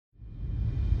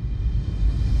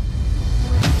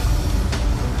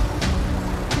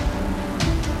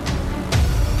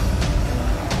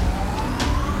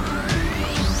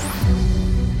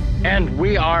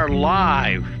We are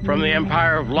live from the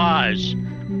Empire of Lies,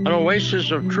 an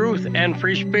oasis of truth and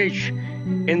free speech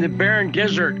in the barren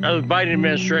desert of the Biden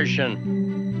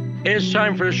administration. It is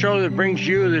time for the show that brings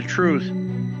you the truth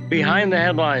behind the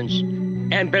headlines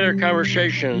and better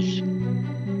conversations.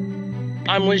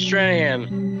 I'm Lee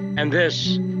Stranahan, and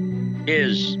this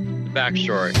is The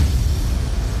Backstory.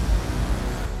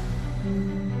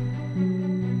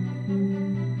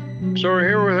 So we're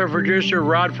here with our producer,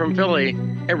 Rod from Philly.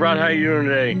 Hey, Rod, how you doing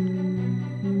today?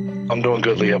 I'm doing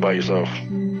good, Lee. How about yourself?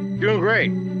 Doing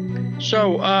great.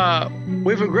 So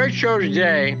we have a great show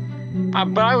today,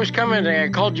 but I was commenting, I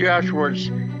called you afterwards,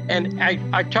 and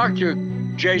I talked to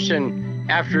Jason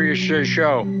after yesterday's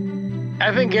show.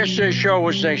 I think yesterday's show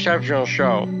was an exceptional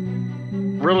show.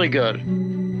 Really good.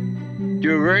 Do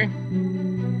you agree?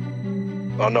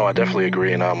 Oh, no, I definitely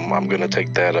agree, and I'm going to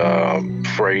take that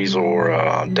phrase or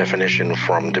definition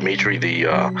from Dimitri, the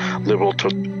liberal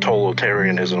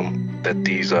totalitarianism that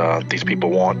these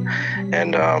people want,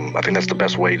 and I think that's the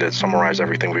best way to summarize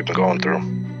everything we've been going through.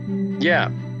 Yeah,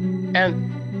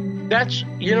 and that's,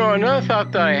 another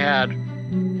thought that I had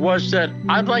was that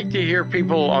I'd like to hear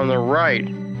people on the right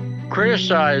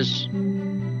criticize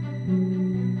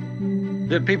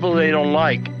the people they don't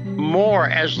like more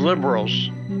as liberals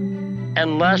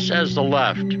and less as the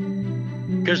left,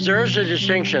 because there is a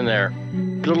distinction there.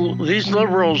 These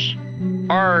liberals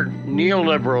are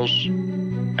neoliberals,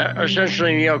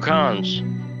 essentially neocons,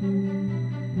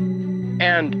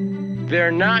 and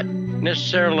they're not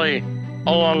necessarily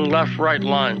along left-right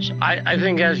lines. I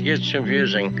think that gets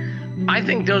confusing. I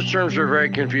think those terms are very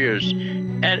confused.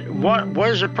 And what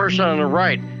is a person on the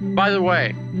right? By the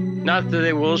way, not that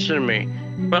they will listen to me,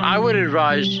 but I would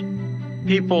advise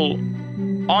people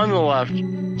on the left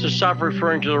to stop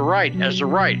referring to the right as the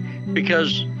right,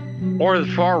 or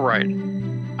the far right.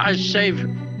 I say,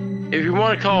 if you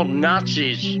want to call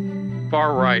Nazis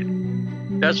far right,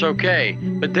 that's okay,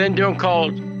 but then don't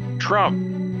call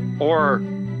Trump or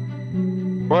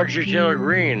Roger Taylor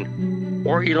Greene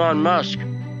or Elon Musk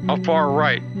a far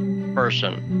right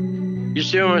person. You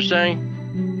see what I'm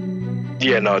saying?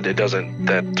 Yeah, no, it doesn't.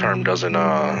 That term doesn't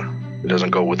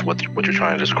go with what you're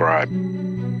trying to describe.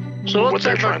 So what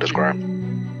they're trying to describe.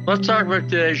 Let's talk about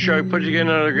today's show. We put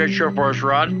together another great show for us,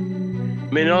 Rod.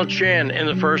 Manila Chan in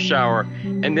the first hour,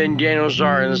 and then Daniel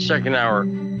Lazare in the second hour.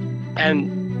 And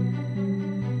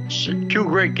two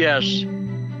great guests,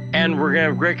 and we're going to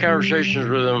have great conversations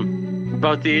with them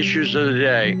about the issues of the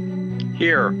day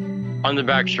here on The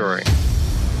Backstory.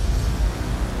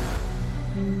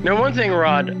 Now, one thing,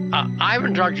 Rod, I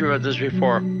haven't talked to you about this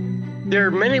before. There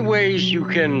are many ways you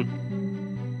can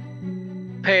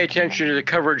pay attention to the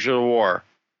coverage of the war.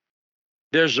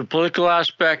 There's the political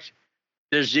aspect,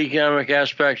 there's the economic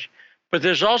aspect, but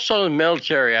there's also the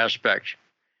military aspect.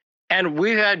 And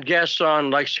we've had guests on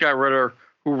like Scott Ritter,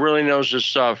 who really knows this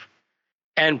stuff,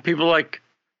 and people like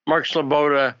Mark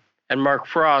Sloboda and Mark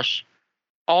Frost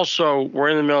also were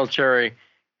in the military,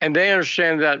 and they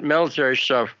understand that military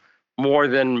stuff more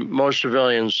than most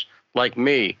civilians like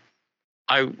me.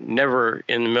 I never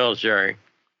in the military.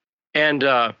 And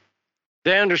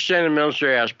they understand the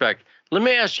military aspect. Let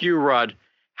me ask you, Rod,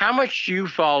 how much do you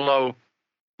follow,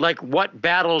 like what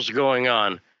battle's going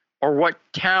on or what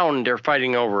town they're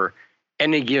fighting over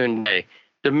any given day?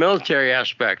 The military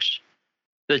aspects,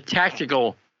 the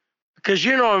tactical, because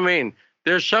you know what I mean.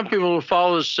 There's some people who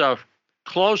follow this stuff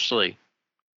closely,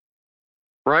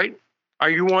 right?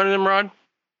 Are you one of them, Rod?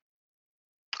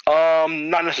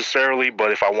 Not necessarily,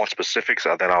 but if I want specifics,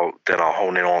 then I'll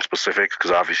hone in on specifics,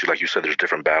 because obviously, like you said, there's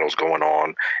different battles going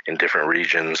on in different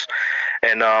regions,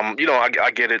 and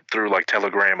I get it through like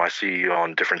Telegram. I see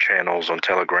on different channels on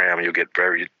Telegram, you get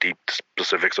very deep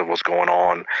specifics of what's going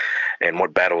on and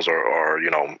what battles are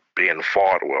being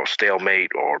fought or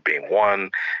stalemate or being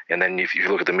won. And then if you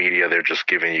look at the media, they're just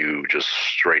giving you just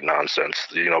straight nonsense,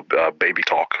 baby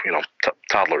talk,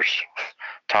 toddler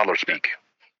speak.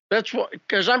 That's what,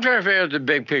 because I'm trying to figure out the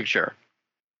big picture.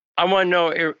 I want to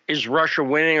know, is Russia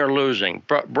winning or losing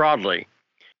broadly?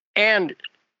 And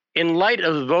in light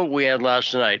of the vote we had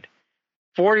last night,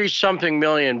 40-something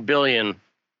billion.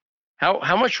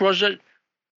 How much was it?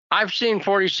 I've seen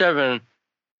 47,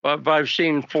 but I've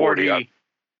seen 40.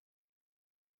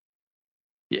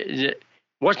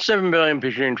 What's 7 billion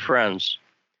between friends?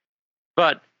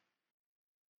 But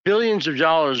billions of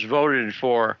dollars voted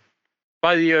for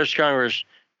by the U.S. Congress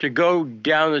to go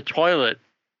down the toilet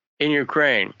in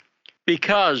Ukraine,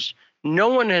 because no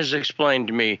one has explained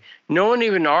to me, no one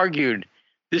even argued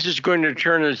this is going to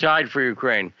turn the tide for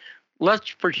Ukraine.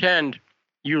 Let's pretend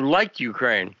you liked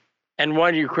Ukraine and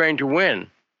wanted Ukraine to win.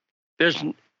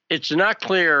 It's not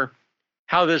clear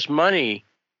how this money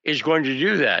is going to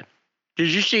do that.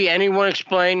 Did you see anyone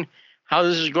explain how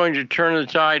this is going to turn the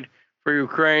tide for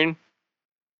Ukraine?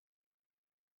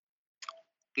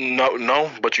 No,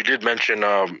 but you did mention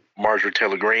Marjorie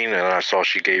Taylor Greene, and I saw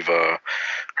she gave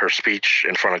her speech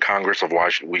in front of Congress of why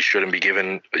we shouldn't be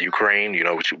giving Ukraine.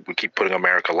 We keep putting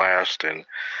America last, and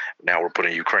now we're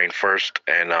putting Ukraine first.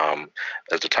 And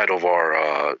as the title of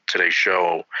our today's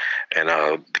show, and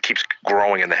it keeps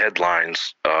growing in the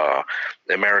headlines,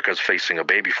 America is facing a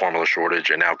baby formula shortage,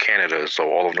 and now Canada,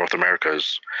 so all of North America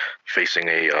is facing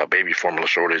a baby formula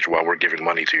shortage while we're giving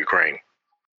money to Ukraine.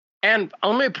 And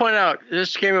let me point out,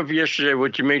 this came up yesterday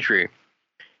with Dimitri,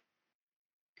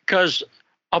 because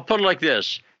I'll put it like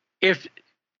this. If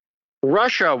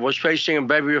Russia was facing a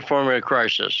baby formula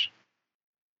crisis,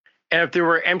 and if there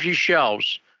were empty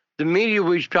shelves, the media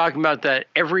would be talking about that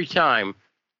every time,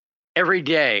 every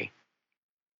day.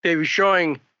 They'd be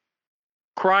showing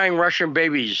crying Russian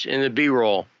babies in the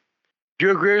B-roll. Do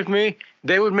you agree with me?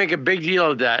 They would make a big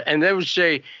deal of that, and they would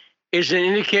say it's an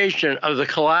indication of the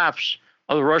collapse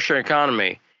of the Russian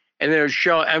economy, and they would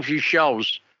show empty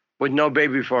shelves with no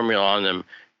baby formula on them.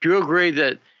 Do you agree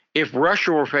that if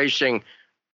Russia were facing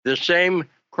the same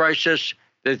crisis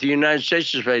that the United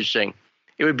States is facing,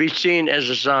 it would be seen as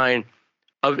a sign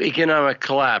of economic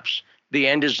collapse? The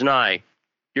end is nigh.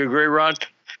 Do you agree, Rod?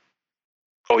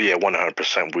 Oh yeah,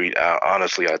 100%. We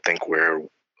honestly, I think we're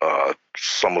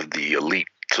some of the elite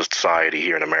society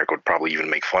here in America would probably even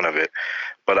make fun of it.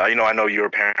 But I know you're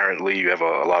apparently you have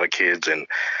a lot of kids, and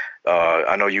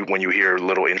I know when you hear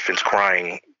little infants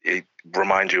crying, it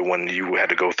reminds you when you had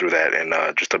to go through that. And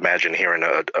just imagine hearing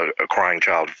a crying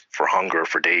child for hunger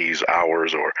for days,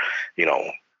 hours, or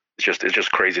it's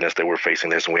just craziness that we're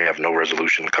facing this, and we have no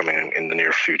resolution coming in the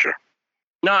near future.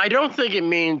 No, I don't think it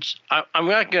means I'm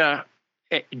not going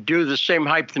to do the same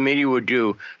hype the media would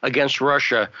do against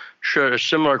Russia should a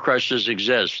similar crisis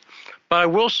exist. But I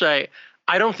will say,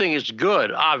 I don't think it's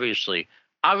good, obviously.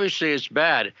 Obviously, it's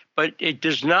bad, but it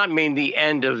does not mean the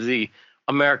end of the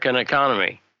American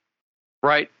economy,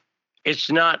 right?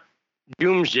 It's not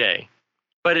doomsday,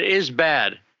 but it is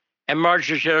bad. And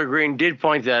Marjorie Taylor Greene did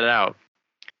point that out.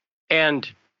 And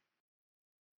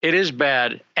it is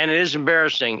bad, and it is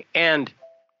embarrassing, and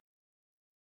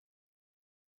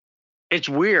it's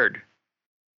weird.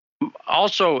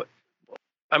 Also,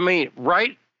 I mean,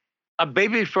 right? A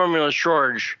baby formula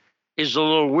shortage is a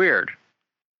little weird.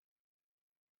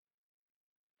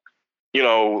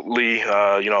 Lee,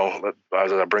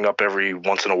 as I bring up every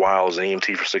once in a while, as an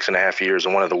EMT for 6.5 years,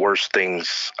 and one of the worst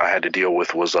things I had to deal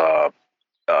with was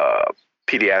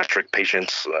pediatric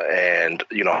patients. And,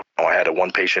 I had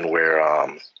one patient where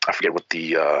I forget what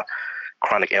the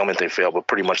chronic ailment they failed, but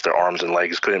pretty much their arms and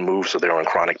legs couldn't move, so they were in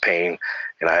chronic pain,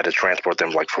 and I had to transport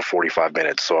them for 45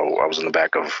 minutes. So I was in the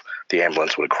back of the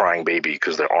ambulance with a crying baby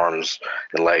because their arms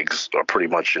and legs are pretty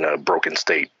much in a broken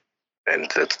state,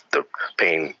 and that's the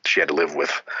pain she had to live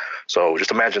with. So just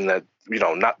imagine that,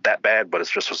 not that bad, but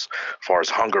it's just as far as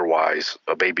hunger-wise,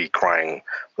 a baby crying,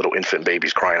 little infant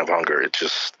babies crying of hunger.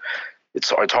 It's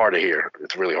hard to hear.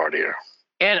 It's really hard to hear.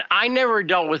 And I never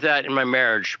dealt with that in my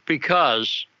marriage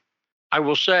because I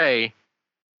will say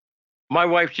my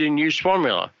wife didn't use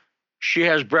formula. She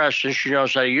has breasts and she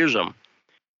knows how to use them.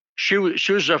 She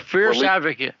was a fierce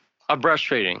advocate of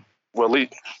breastfeeding. Well, Lee,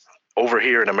 over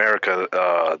here in America,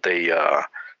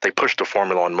 they push the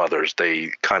formula on mothers.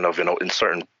 They kind of, in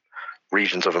certain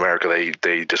regions of America,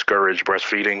 they discourage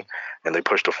breastfeeding and they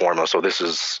push the formula. So this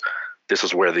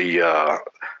is where the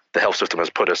health system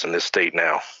has put us in this state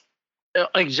now.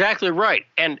 Exactly right,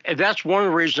 and that's one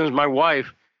of the reasons my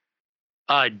wife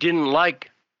didn't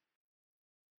like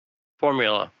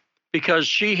formula, because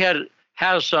she had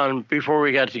a son before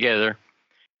we got together,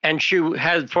 and she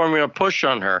had formula pushed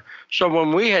on her. So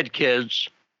when we had kids,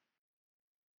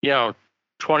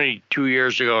 22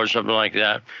 years ago or something like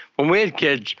that, when we had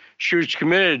kids, she was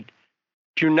committed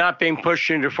to not being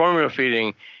pushed into formula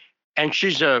feeding, and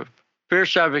she's a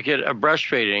fierce advocate of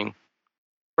breastfeeding.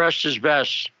 Breast is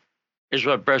best, is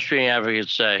what breastfeeding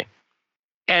advocates say.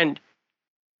 And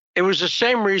it was the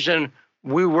same reason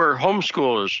we were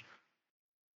homeschoolers,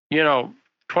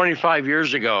 25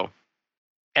 years ago.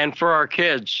 And for our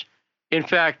kids, in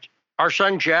fact, our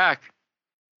son Jack,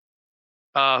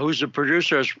 who's a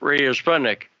producer at Radio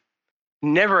Sputnik,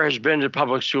 never has been to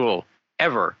public school,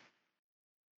 ever.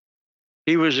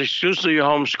 He was exclusively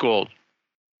homeschooled.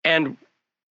 And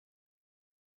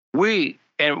we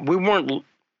weren't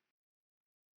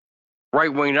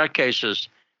right-wing nutcases.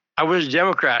 I was a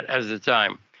Democrat at the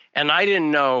time, and I didn't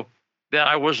know that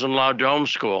I wasn't allowed to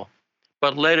homeschool.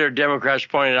 But later, Democrats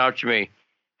pointed out to me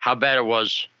how bad it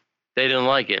was They didn't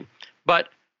like it. But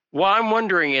what I'm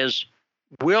wondering is,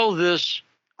 will this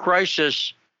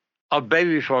crisis of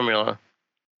baby formula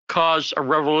cause a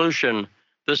revolution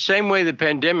the same way the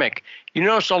pandemic? You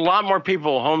notice a lot more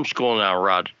people homeschool now,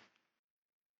 Rod.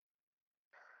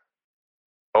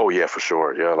 Oh yeah, for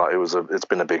sure. Yeah, it's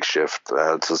been a big shift.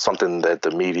 It's something that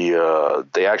the media,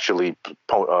 they actually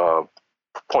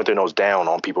point their nose down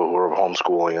on people who are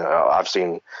homeschooling. I've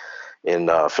seen in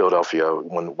Philadelphia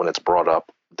when it's brought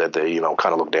up that they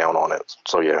kind of look down on it.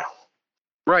 So yeah.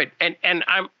 Right, and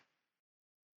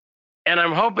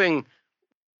I'm hoping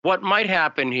what might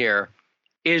happen here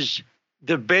is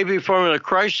the baby formula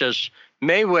crisis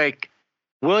may wake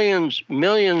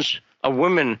millions of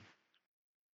women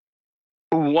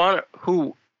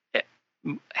who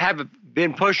have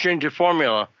been pushed into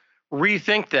formula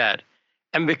rethink that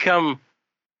and become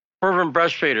fervent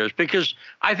breastfeeders, because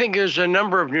I think there's a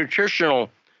number of nutritional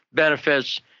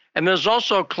benefits and there's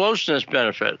also a closeness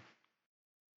benefit,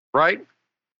 right?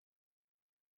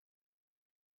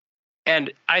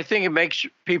 And I think it makes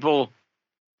people,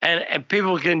 and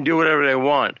people can do whatever they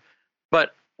want,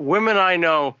 but women I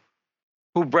know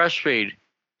who breastfeed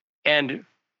and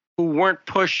who weren't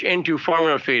pushed into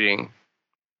formula feeding,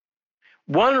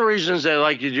 one of the reasons they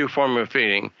like to do formula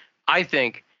feeding, I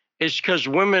think, is because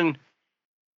women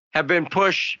have been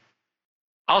pushed.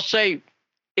 I'll say,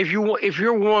 if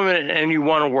you're a woman and you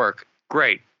want to work,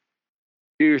 great,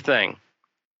 do your thing.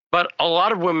 But a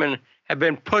lot of women have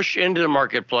been pushed into the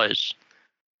marketplace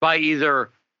by either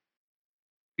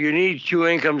you need two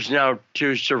incomes now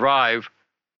to survive,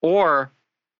 or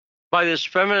by this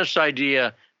feminist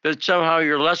idea that somehow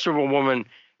you're less of a woman.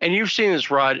 And you've seen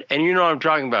this, Rod, and you know what I'm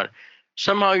talking about.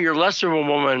 Somehow you're less of a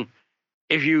woman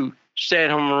if you stay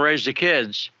at home and raise the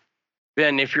kids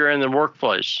than if you're in the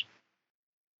workplace,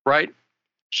 right?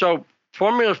 So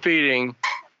formula feeding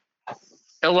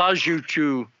allows you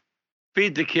to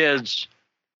feed the kids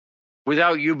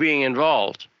without you being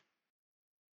involved.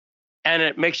 And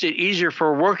it makes it easier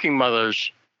for working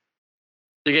mothers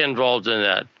to get involved in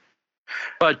that.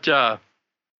 But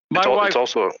it's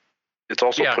also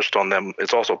pushed on them.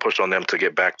 It's also pushed on them to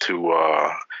get back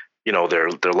to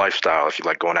their lifestyle. If you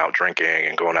like going out drinking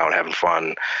and going out and having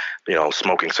fun,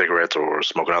 smoking cigarettes or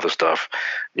smoking other stuff,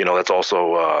 that's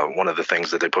also one of the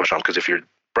things that they push on. Because if you're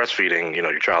breastfeeding,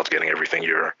 your child's getting everything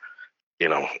you're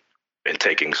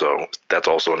intaking. So that's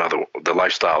also the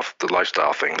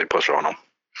lifestyle thing they push on them.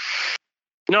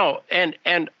 No,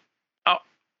 and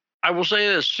I will say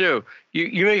this too.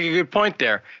 You make a good point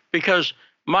there, because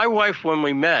my wife, when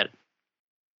we met,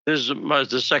 this was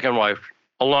the second wife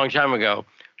a long time ago,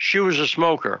 she was a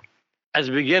smoker. At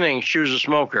the beginning, she was a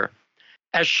smoker.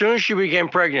 As soon as she became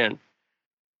pregnant,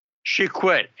 she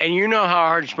quit. And you know how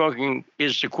hard smoking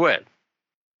is to quit.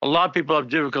 A lot of people have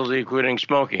difficulty quitting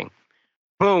smoking.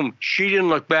 Boom, she didn't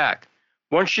look back.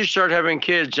 Once she started having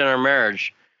kids in our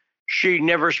marriage, she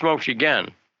never smoked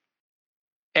again.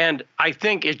 And I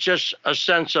think it's just a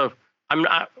sense of,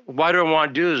 why do I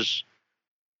want to do this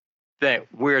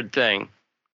weird thing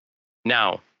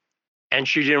now? And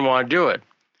she didn't want to do it.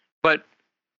 But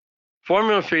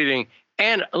formula feeding,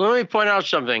 and let me point out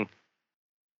something.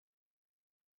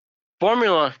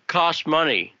 Formula costs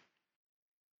money.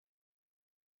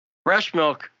 Breast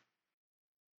milk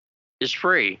is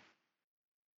free,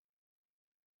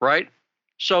 right?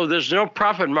 So there's no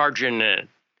profit margin in it.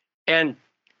 And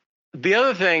the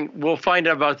other thing we'll find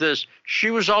out about this,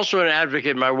 she was also an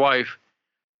advocate, my wife,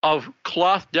 of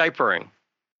cloth diapering.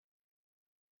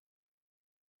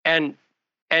 And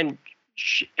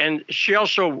she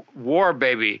also wore a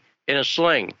baby in a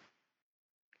sling.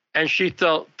 And she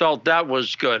felt that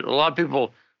was good. A lot of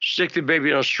people stick the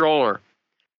baby in a stroller.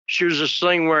 She was a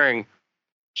sling wearing.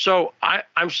 So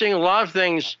I'm seeing a lot of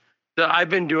things that I've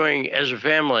been doing as a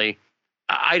family.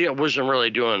 I wasn't really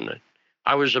doing it.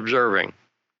 I was observing.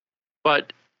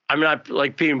 But I'm not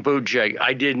like Pete and Buttigieg.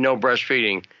 I did no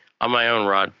breastfeeding on my own,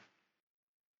 Rod.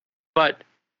 But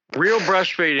real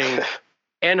breastfeeding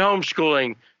and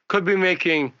homeschooling could be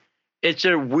making, it's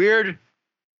a weird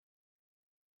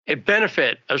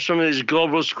benefit of some of these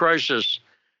globalist crises,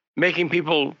 making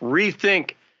people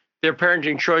rethink their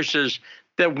parenting choices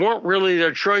that weren't really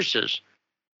their choices.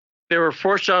 They were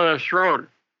forced down their throat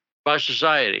by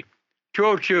society.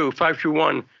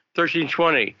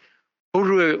 202-521-1320.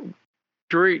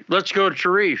 Let's go to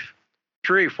Tarif.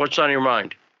 Tarif, what's on your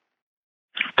mind?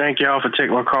 Thank you all for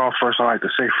taking my call. First, I'd like to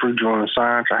say free join the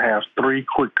science. I have 3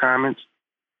 quick comments.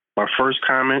 My first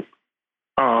comment,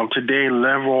 today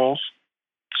Lavrov's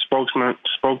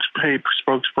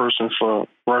spokesperson for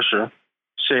Russia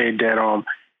said that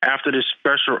after this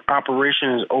special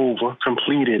operation is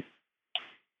completed,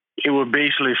 it would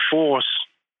basically force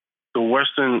the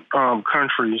Western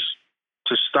countries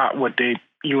to stop what they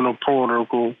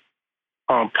unilateral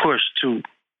push to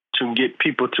get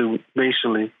people to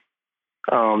basically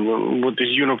with this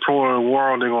unipolar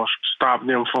world, they're going to stop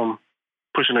them from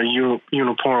pushing a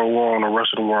unipolar war on the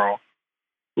rest of the world.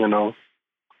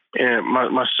 And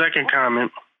my second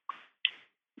comment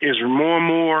is more and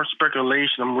more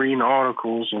speculation. I'm reading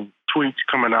articles and tweets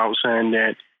coming out saying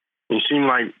that it seems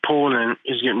like Poland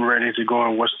is getting ready to go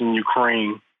in Western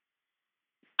Ukraine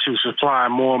to supply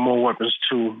more and more weapons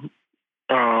to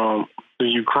the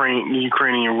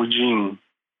Ukrainian regime.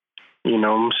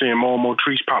 I'm seeing more and more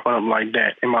tweets popping up like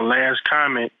that. And my last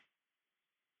comment,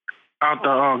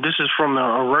 this is from the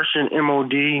Russian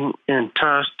MOD and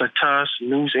Truss, the Truss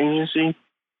news agency.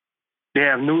 They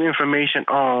have new information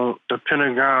on the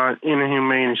Pentagon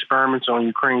inhumane experiments on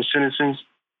Ukrainian citizens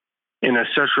in the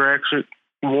psychiatric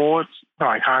wards,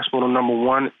 like hospital number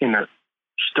 1 in the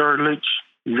Sterlich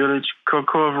village,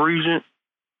 Kharkov region,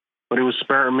 but it was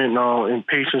experimenting in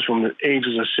patients from the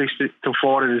ages of 60 to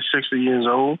 40 to 60 years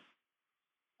old.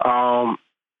 The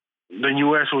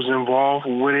U.S. was involved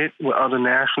with it with other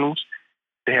nationals.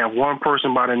 They have one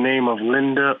person by the name of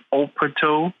Linda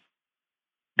Opato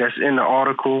that's in the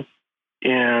article,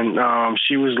 and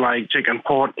she was like taking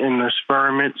part in the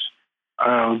experiments.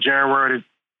 January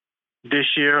this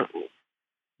year,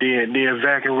 they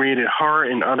evacuated her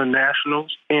and other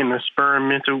nationals and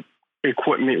experimental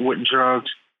equipment with drugs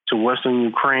to Western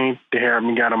Ukraine. They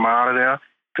haven't got them out of there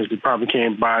because they probably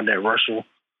can't buy that Russia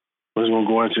was going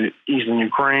to go into Eastern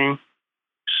Ukraine.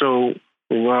 So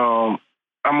I'm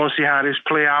going to see how this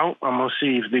play out. I'm going to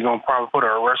see if they're going to probably put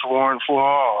an arrest warrant for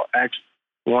her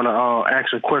or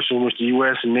ask a question which the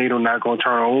U.S. and NATO not going to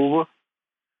turn over.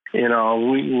 We're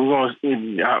going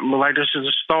to, like this is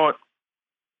a start.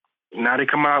 Now they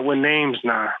come out with names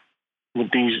now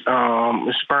with these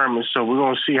experiments. So we're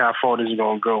going to see how far this is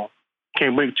going to go.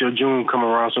 Can't wait till June come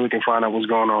around so we can find out what's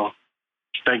going on.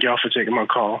 Thank y'all for taking my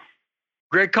call.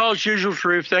 Great call as usual,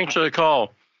 Sharif. Thanks for the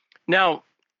call. Now,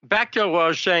 back to what I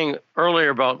was saying earlier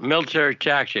about military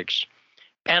tactics.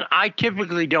 And I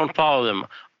typically don't follow them.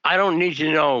 I don't need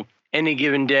to know any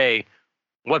given day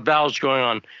what battle's going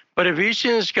on. But have you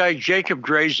seen this guy, Jacob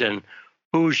Drazen,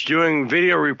 who's doing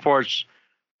video reports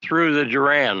through the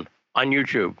Duran on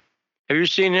YouTube? Have you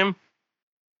seen him?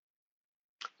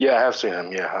 Yeah, I have seen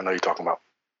him. Yeah, I know you're talking about.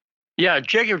 Yeah,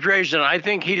 Jacob Drazen, I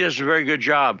think he does a very good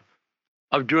job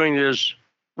of doing these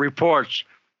reports.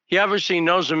 He obviously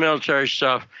knows the military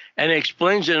stuff and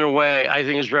explains it in a way I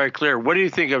think is very clear. What do you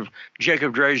think of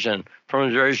Jacob Drazen from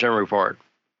the Drazen report?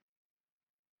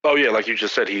 Oh, yeah, like you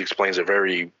just said, he explains it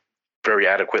very, very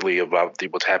adequately about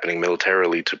what's happening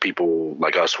militarily to people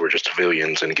like us who are just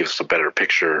civilians, and it gives us a better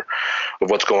picture of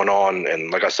what's going on. And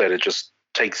like I said, it just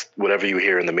takes whatever you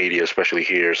hear in the media, especially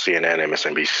here, CNN,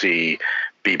 MSNBC,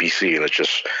 BBC, and it's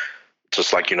just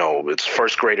like, it's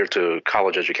first grader to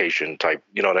college education type,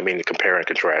 you know what I mean? Compare and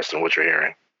contrast in what you're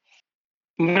hearing.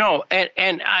 No,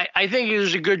 and I think he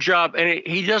does a good job, and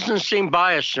he doesn't seem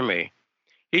biased to me.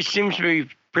 He seems to be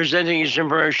presenting his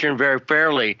information very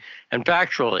fairly and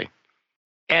factually.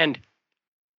 And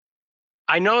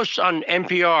I noticed on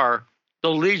NPR, the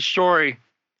lead story,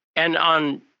 and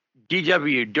on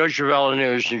DW, Deutsche Welle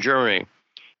News in Germany,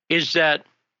 is that,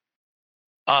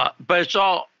 but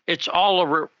it's all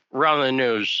over around the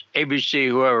news, ABC,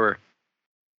 whoever,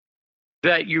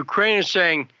 that Ukraine is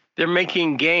saying they're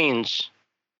making gains.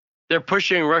 They're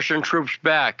pushing Russian troops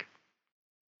back.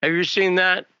 Have you seen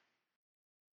that?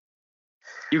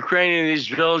 Ukraine in these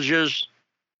villages.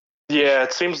 Yeah,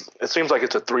 it seems like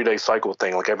it's a 3-day cycle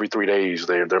thing. Like every 3 days,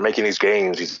 they're making these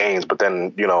gains, but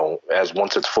then as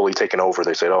once it's fully taken over,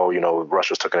 they said,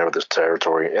 Russia's taken over this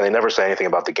territory, and they never say anything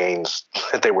about the gains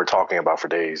that they were talking about for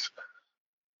days.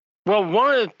 Well,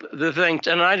 one of the things,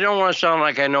 and I don't want to sound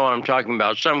like I know what I'm talking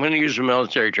about, so I'm going to use a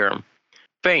military term,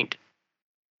 faint.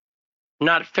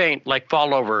 Not faint like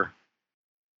fall over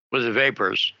with the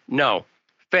vapors. No,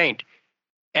 faint,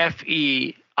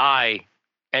 FEINT.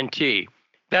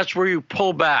 That's where you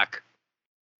pull back,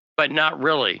 but not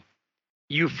really.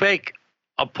 You fake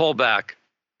a pullback.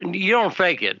 You don't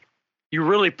fake it. You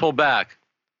really pull back.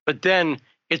 But then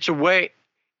it's a way,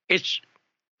 it's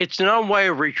not a way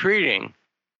of retreating.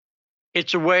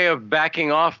 It's a way of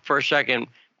backing off for a second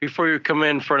before you come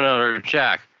in for another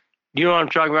attack. You know what I'm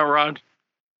talking about, Rod?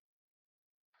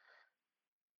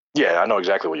 Yeah, I know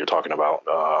exactly what you're talking about.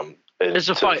 It's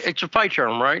a fight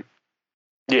term, right?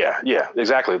 Yeah,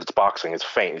 exactly. It's boxing. It's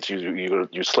feint. It's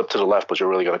you slip to the left, but you're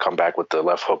really going to come back with the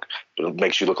left hook. It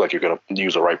makes you look like you're going to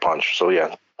use a right punch. So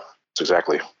yeah, it's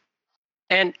exactly.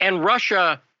 And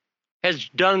Russia has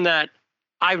done that.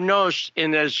 I've noticed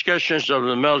in the discussions of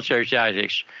the military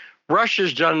tactics,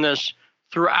 Russia's done this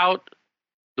throughout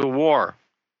the war.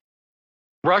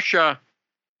 Russia,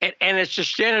 and it's a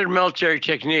standard military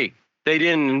technique. They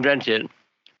didn't invent it,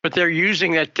 but they're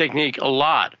using that technique a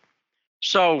lot.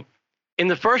 So in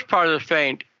the first part of the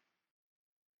feint,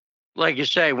 like you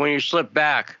say, when you slip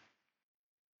back,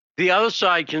 the other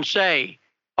side can say,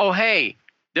 oh, hey,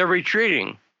 they're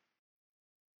retreating,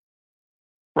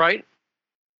 right?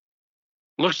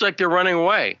 Looks like they're running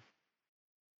away.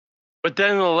 But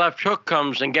then the left hook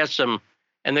comes and gets them,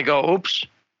 and they go, oops,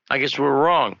 I guess we're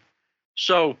wrong.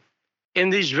 So in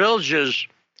these villages,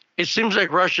 it seems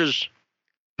like Russia's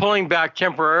pulling back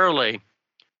temporarily,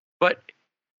 but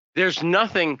there's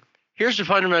nothing. Here's the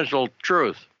fundamental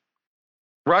truth.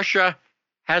 Russia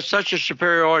has such a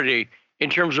superiority in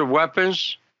terms of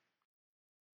weapons,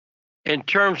 in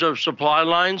terms of supply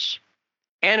lines,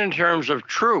 and in terms of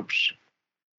troops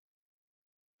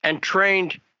and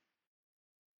trained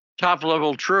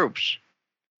top-level troops,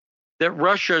 that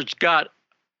Russia's got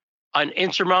an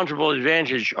insurmountable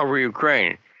advantage over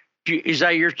Ukraine. Is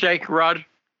that your take, Rod?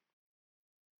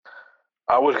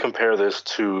 I would compare this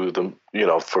to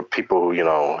for people who,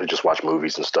 who just watch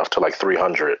movies and stuff, to like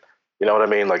 300. You know what I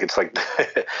mean? Like, it's like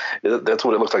that's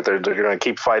what it looks like. They're going to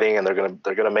keep fighting, and they're going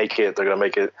to make it. They're going to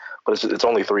make it, but it's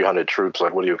only 300 troops.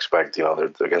 Like, what do you expect?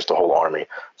 They're against the whole army.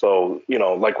 So,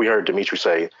 like we heard Dimitri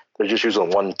say, they're just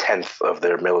using 1/10 of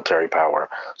their military power.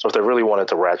 So if they really wanted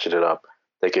to ratchet it up,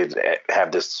 they could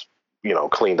have this,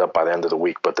 cleaned up by the end of the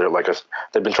week. But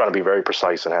they've been trying to be very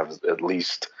precise and have at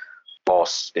least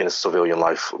loss in civilian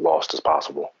life lost as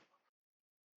possible.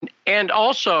 And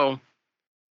also,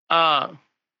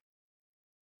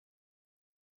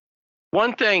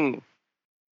 one thing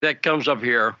that comes up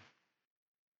here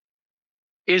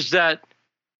is that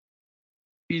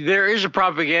there is a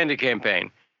propaganda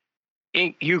campaign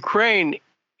in Ukraine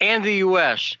and the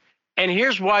U.S. And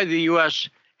here's why the U.S.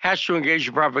 has to engage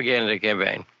a propaganda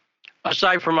campaign,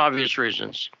 aside from obvious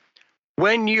reasons.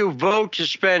 When you vote to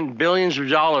spend billions of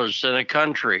dollars in a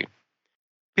country,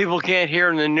 people can't hear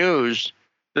in the news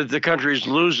that the country is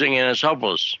losing and it's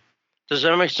hopeless. Does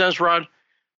that make sense, Rod?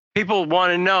 People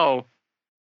want to know,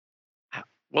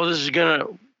 well, this is going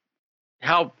to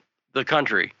help the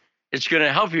country. It's going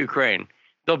to help Ukraine.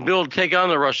 They'll take on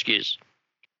the Ruskies.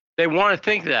 They want to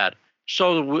think that.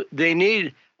 So they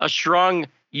need a strong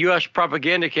U.S.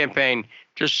 propaganda campaign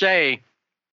to say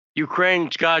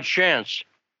Ukraine's got a chance.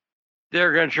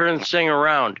 They're going to turn this thing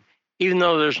around, even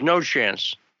though there's no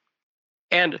chance.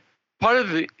 And part of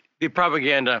the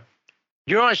propaganda,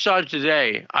 I saw it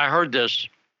today. I heard this,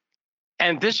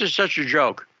 and this is such a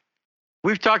joke.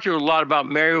 We've talked to you a lot about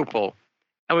Mariupol,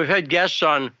 and we've had guests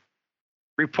on,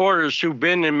 reporters who've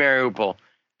been in Mariupol.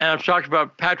 And I've talked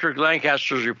about Patrick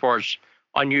Lancaster's reports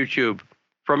on YouTube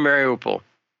from Mariupol.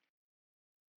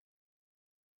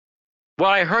 What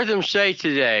I heard them say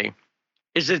today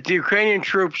is that the Ukrainian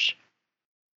troops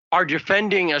are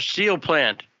defending a steel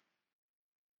plant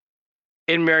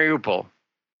in Mariupol.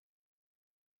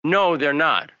 No, they're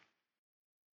not.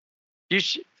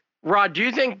 Rod, do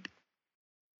you think,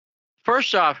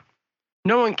 first off,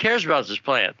 no one cares about this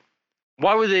plant?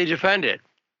 Why would they defend it?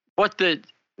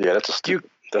 Yeah, that's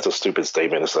a stupid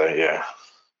statement to say, yeah.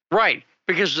 Right,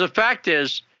 because the fact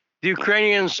is, the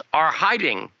Ukrainians are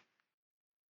hiding,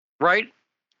 right?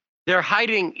 They're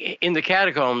hiding in the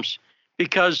catacombs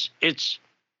because it's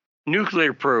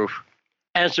nuclear proof,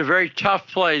 and it's a very tough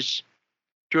place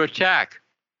to attack.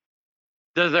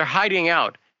 They're hiding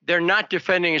out. They're not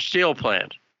defending a steel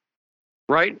plant,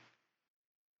 right?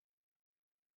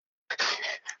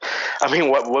 I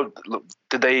mean, what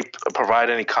did they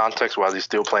provide any context why the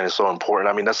steel plant is so important?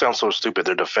 I mean, that sounds so stupid.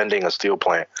 They're defending a steel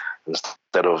plant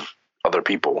instead of other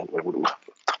people.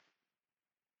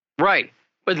 Right.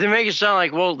 But they make it sound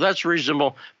like, well, that's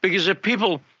reasonable. Because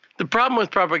the problem with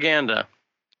propaganda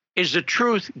is the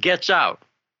truth gets out.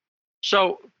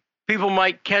 So people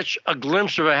might catch a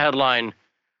glimpse of a headline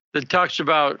that talks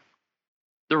about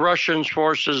the Russian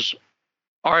forces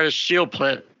are at a steel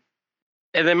plant.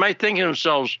 And they might think to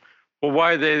themselves, well,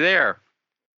 why are they there?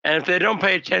 And if they don't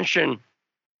pay attention,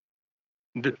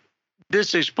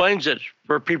 this explains it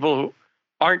for people who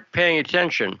aren't paying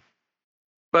attention.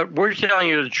 But we're telling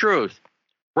you the truth.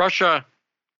 Russia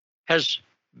has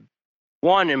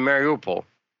won in Mariupol,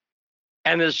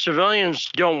 and the civilians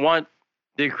don't want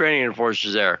the Ukrainian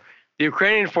forces there. The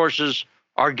Ukrainian forces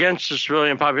are against the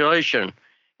civilian population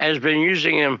and has been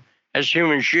using them as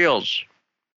human shields,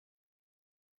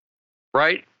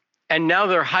 right? And now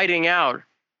they're hiding out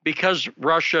because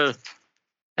Russia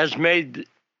has made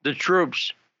the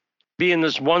troops be in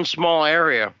this one small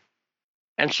area.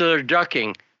 And so they're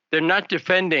ducking. They're not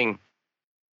defending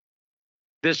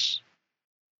this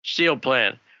steel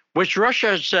plant, which Russia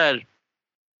has said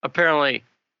apparently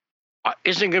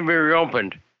isn't going to be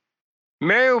reopened.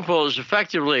 Mariupol is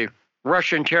effectively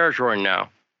Russian territory now.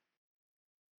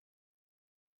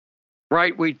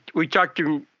 Right? We talked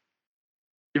to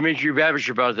Dmitry Babish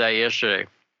about that yesterday.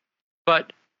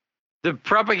 But the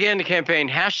propaganda campaign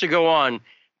has to go on,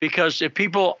 because if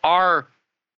people are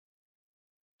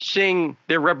seeing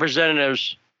their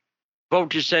representatives vote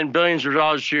to send billions of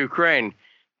dollars to Ukraine,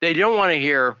 they don't want to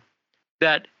hear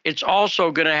that it's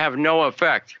also going to have no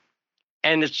effect.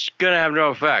 And it's going to have no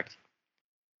effect.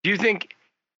 Do you think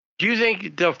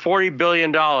the $40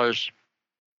 billion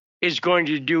is going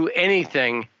to do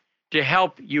anything to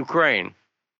help Ukraine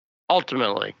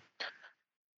ultimately?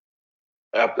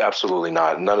 Absolutely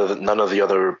not. None of the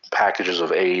other packages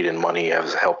of aid and money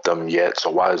has helped them yet. So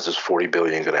why is this $40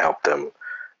 billion going to help them?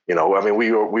 You know, I mean,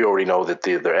 we already know that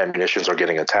their ammunitions are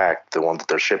getting attacked. The one that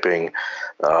they're shipping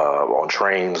on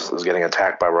trains is getting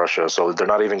attacked by Russia. So they're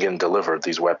not even getting delivered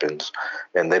these weapons,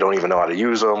 and they don't even know how to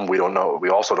use them. We don't know. We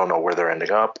also don't know where they're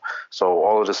ending up. So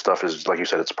all of this stuff is, like you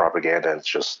said, it's propaganda. And it's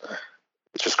just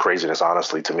craziness,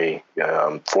 honestly, to me.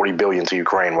 $40 billion to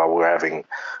Ukraine while we're having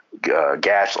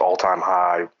gas all-time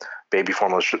high, baby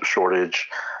formula shortage,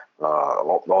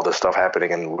 all this stuff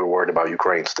happening, and we're worried about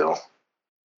Ukraine still.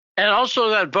 And also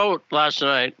that vote last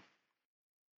night,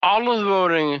 all of the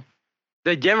voting,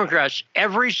 the Democrats,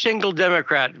 every single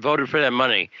Democrat voted for that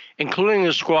money, including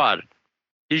the Squad.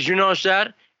 Did you notice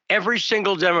that? Every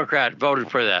single Democrat voted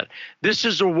for that. This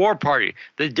is a war party.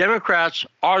 The Democrats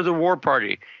are the war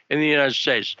party in the United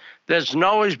States. That's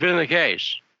not always been the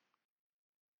case.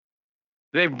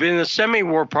 They've been the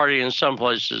semi-war party in some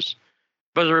places,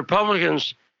 but the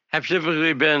Republicans have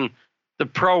typically been the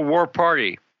pro-war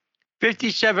party.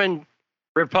 57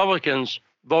 Republicans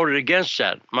voted against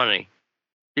that money.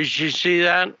 Did you see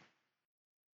that?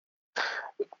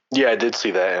 Yeah, I did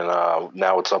see that, and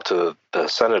now it's up to the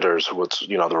senators,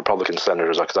 the Republican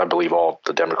senators, because I believe all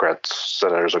the Democrat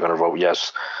senators are going to vote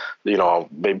yes. You know,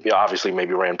 maybe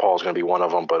Rand Paul is going to be one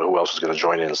of them, but who else is going to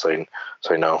join in and say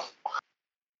no?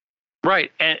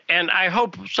 Right, and I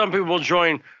hope some people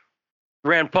join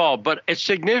Rand Paul, but it's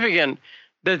significant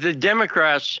that the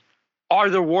Democrats are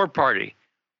the war party.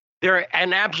 They're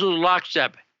an absolute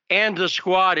lockstep, and the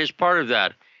Squad is part of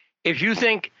that. If you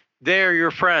think they're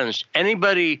your friends,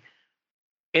 anybody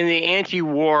in the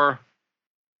anti-war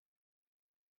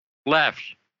left,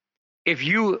 if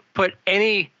you put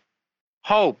any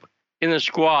hope in the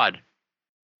Squad,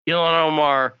 Ilhan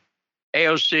Omar,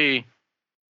 AOC,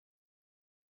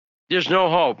 there's no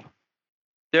hope.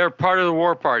 They're part of the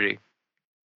war party.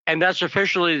 And that's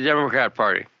officially the Democrat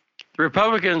Party. The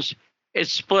Republicans,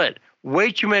 it's split.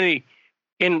 Way too many.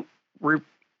 Here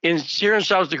in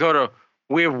South Dakota,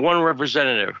 we have one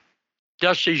representative,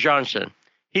 Dusty Johnson.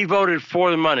 He voted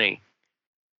for the money.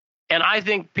 And I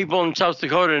think people in South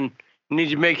Dakota need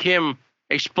to make him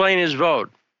explain his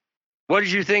vote. What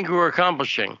did you think we were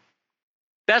accomplishing?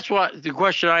 That's what the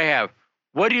question I have.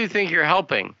 What do you think you're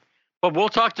helping? But we'll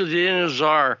talk to Daniel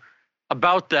Lazare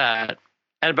about that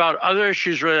and about other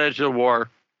issues related to the war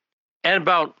and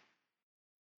about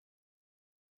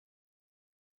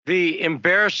the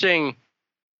embarrassing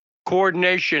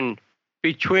coordination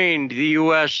between the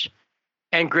U.S.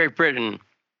 and Great Britain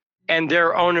and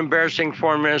their own embarrassing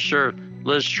Foreign Minister,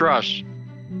 Liz Truss.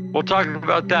 We'll talk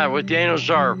about that with Daniel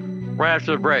Lazare right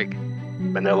after the break.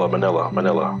 Manila.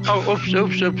 Oh, oops.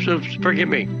 Forgive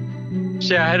me.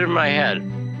 See, I had it in my head.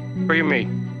 Forgive me.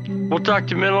 We'll talk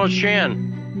to Manila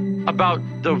Chan about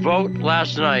the vote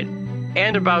last night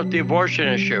and about the abortion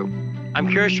issue. I'm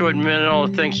curious what Manila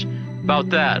thinks about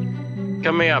that.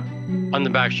 Coming up on The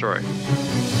Backstory.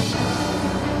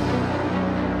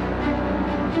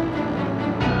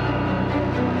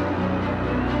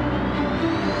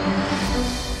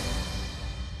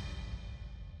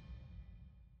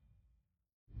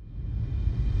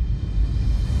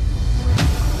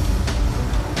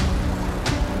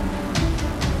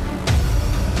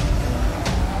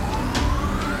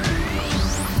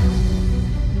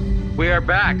 We are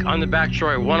back on The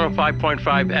Backstory, 105.5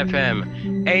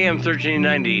 FM, AM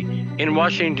 1390 in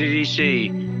Washington,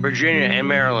 D.C., Virginia, and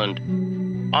Maryland.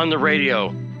 On the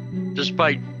radio,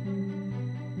 despite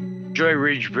Joy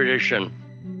Reid's prediction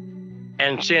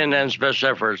and CNN's best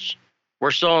efforts,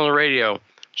 we're still on the radio.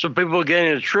 So people are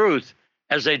getting the truth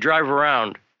as they drive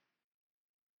around.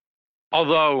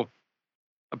 Although,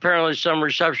 apparently some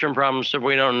reception problems that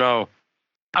we don't know.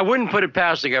 I wouldn't put it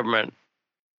past the government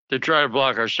to try to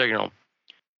block our signal.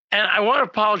 And I want to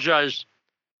apologize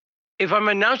if I'm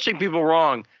announcing people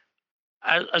wrong,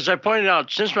 as I pointed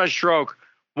out, since my stroke,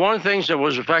 one of the things that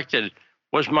was affected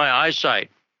was my eyesight.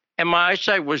 And my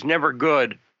eyesight was never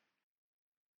good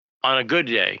on a good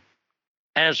day.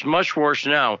 And it's much worse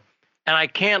now. And I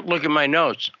can't look at my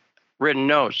notes, written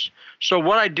notes. So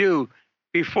what I do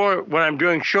when I'm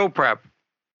doing show prep,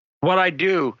 what I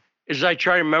do is I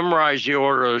try to memorize the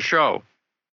order of the show.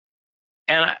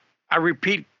 And I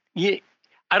repeat. I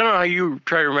don't know how you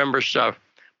try to remember stuff,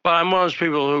 but I'm one of those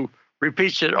people who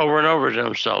repeats it over and over to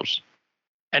themselves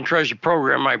and tries to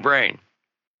program my brain.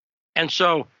 And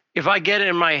so if I get it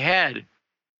in my head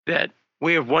that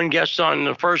we have one guest on in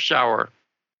the first hour,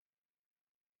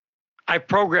 I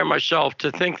program myself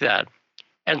to think that.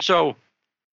 And so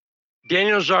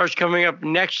Daniel Lazare is coming up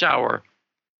next hour,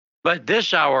 but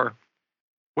this hour,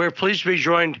 we're pleased to be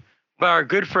joined by our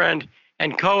good friend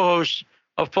and co-host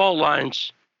of Fault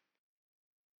Lines,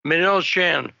 Manila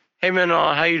Chan. Hey,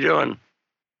 Manila, how you doing?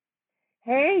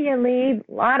 Hey, Yali,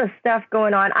 a lot of stuff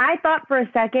going on. I thought for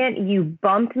a second you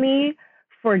bumped me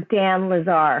for Dan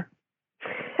Lazare.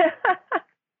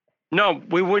 No,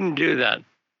 we wouldn't do that.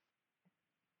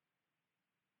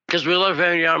 Because we love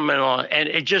having you on, Manila. And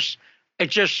it just,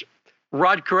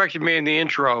 Rod corrected me in the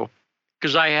intro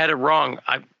because I had it wrong.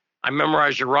 I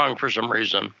memorized it wrong for some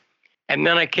reason. And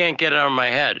then I can't get it out of my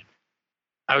head.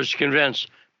 I was convinced.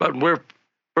 But we're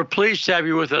pleased to have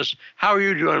you with us. How are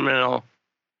you doing, Manila?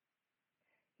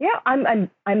 Yeah,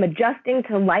 I'm adjusting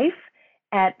to life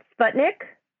at Sputnik.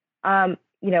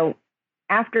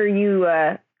 After you,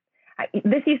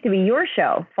 this used to be your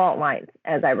show, Fault Lines,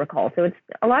 as I recall. So it's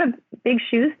a lot of big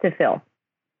shoes to fill.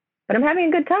 But I'm having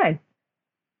a good time.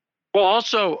 Well,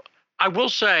 also, I will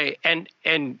say, and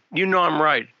you know I'm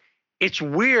right, it's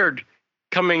weird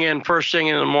coming in first thing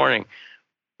in the morning.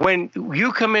 When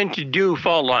you come in to do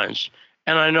Fault Lines,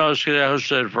 and I know because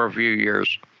I hosted it for a few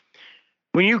years,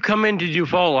 when you come in to do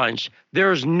Fault Lines,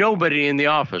 there's nobody in the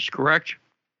office, correct?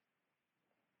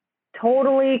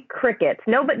 Totally crickets.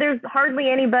 No, but there's hardly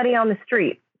anybody on the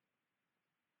street.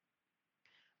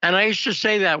 And I used to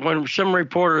say that when some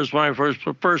reporters, when I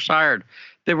first hired,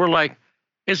 they were like,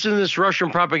 isn't this Russian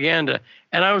propaganda?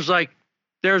 And I was like,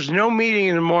 there's no meeting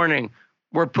in the morning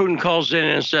where Putin calls in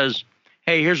and says,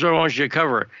 hey, here's what I want you to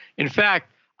cover. In fact,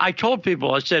 I told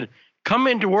people, I said, come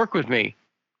in to work with me.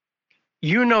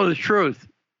 You know the truth,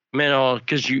 man,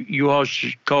 because you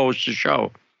co-host the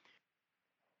show.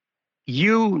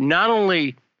 You not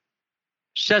only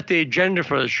set the agenda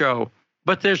for the show,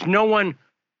 but there's no one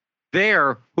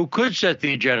there who could set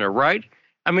the agenda, right?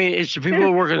 I mean, it's the people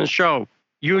who work on the show.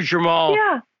 You, Jamal,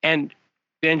 and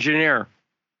the engineer.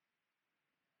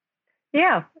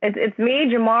 Yeah, it's me,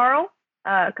 Jamal,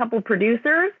 a couple of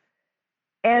producers,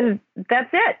 and that's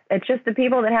it. It's just the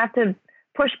people that have to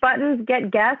push buttons, get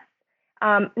guests.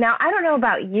 Now, I don't know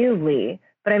about you, Lee,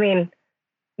 but I mean,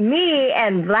 me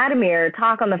and Vladimir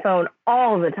talk on the phone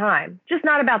all the time, just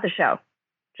not about the show.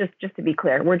 Just to be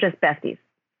clear, we're just besties.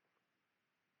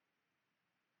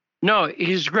 No,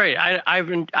 he's great. I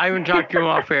haven't talked to him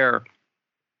off air,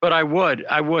 but I would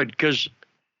because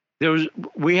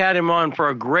we had him on for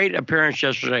a great appearance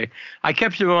yesterday. I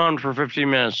kept him on for 15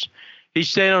 minutes. He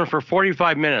stayed on for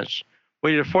 45 minutes.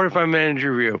 We did a 45-minute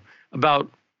interview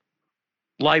about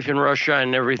life in Russia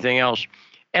and everything else.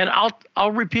 And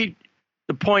I'll repeat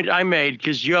the point I made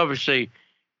because you obviously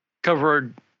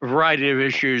covered a variety of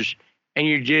issues and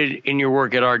you did in your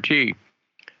work at RT.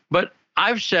 But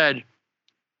I've said,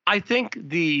 I think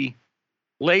the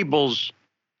labels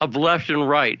of left and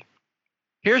right,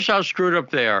 here's how screwed up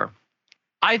they are.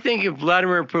 I think if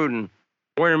Vladimir Putin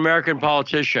were an American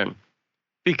politician,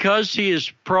 because he is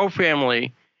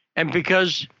pro-family and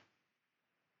because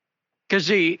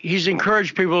he's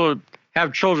encouraged people to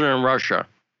have children in Russia,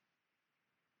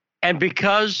 and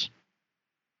because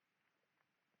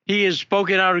he has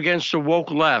spoken out against the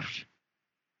woke left,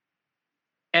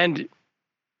 and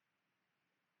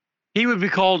he would be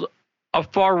called a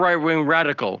far right-wing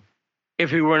radical if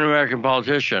he were an American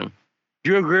politician.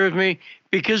 Do you agree with me?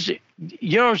 Because,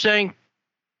 you know what I'm saying?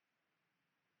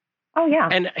 Oh, yeah,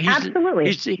 and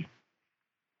absolutely.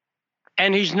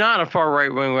 And he's not a far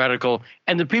right-wing radical.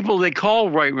 And the people they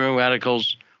call right-wing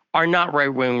radicals are not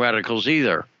right-wing radicals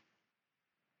either.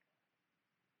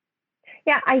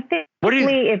 Yeah, I think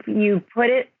if you put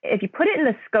it in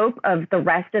the scope of the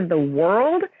rest of the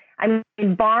world, I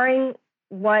mean, barring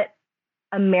what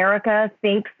America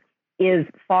thinks is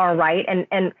far right,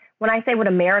 and when I say what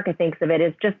America thinks of it,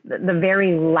 it's just the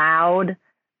very loud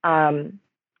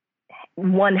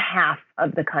one half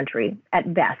of the country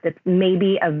at best. It's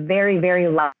maybe a very, very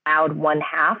loud one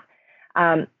half.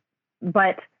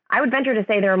 But I would venture to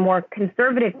say there are more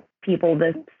conservative people,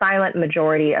 the silent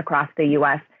majority across the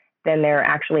U.S., than there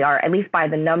actually are, at least by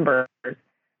the numbers.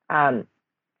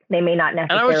 They may not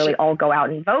necessarily all go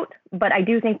out and vote, but I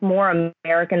do think more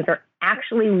Americans are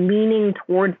actually leaning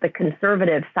towards the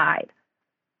conservative side.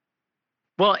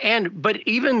 Well, but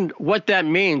even what that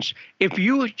means, if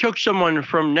you took someone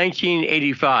from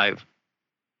 1985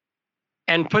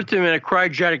 and put them in a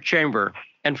cryogenic chamber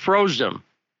and froze them,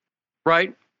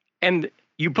 right? And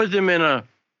you put them in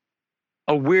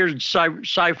a weird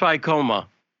sci-fi coma,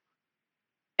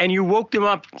 and you woke them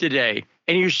up today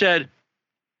and you said,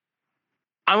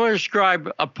 I'm going to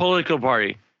describe a political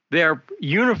party. They're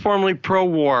uniformly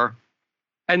pro-war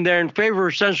and they're in favor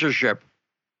of censorship.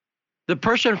 The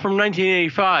person from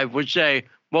 1985 would say,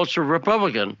 well, it's a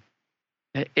Republican.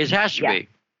 It has to be.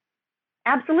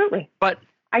 Absolutely. But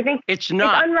I think it's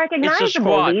not. It's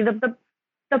unrecognizable. It's a squad.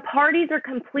 The parties are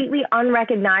completely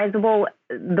unrecognizable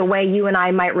the way you and I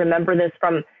might remember this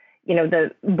from,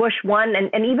 the Bush 1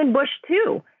 and even Bush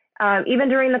 2. Even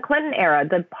during the Clinton era,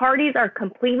 the parties are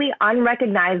completely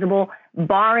unrecognizable,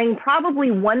 barring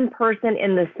probably one person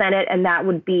in the Senate, and that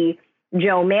would be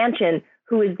Joe Manchin,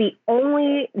 who is the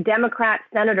only Democrat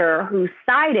senator who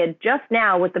sided just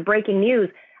now with the breaking news.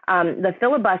 The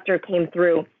filibuster came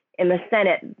through in the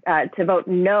Senate to vote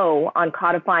no on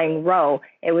codifying Roe.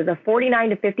 It was a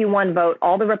 49-51 vote.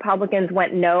 All the Republicans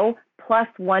went no, plus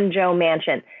one Joe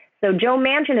Manchin. So Joe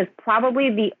Manchin is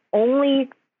probably the only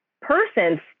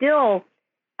person still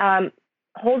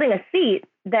holding a seat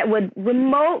that would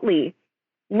remotely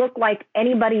look like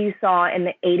anybody you saw in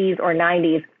the 80s or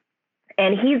 90s.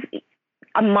 And he's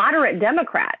a moderate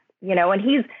Democrat, and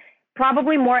he's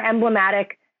probably more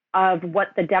emblematic of what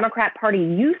the Democrat Party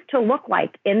used to look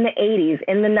like in the 80s,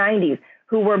 in the 90s,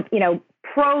 who were,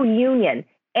 pro-union,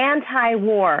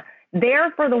 anti-war,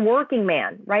 there for the working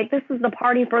man, right? This is the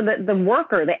party for the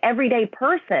worker, the everyday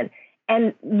person.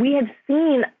 And we have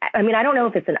seen, I don't know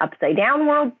if it's an upside down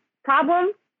world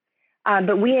problem,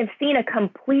 but we have seen a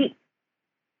complete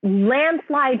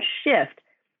landslide shift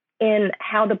in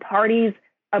how the parties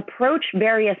approach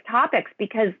various topics,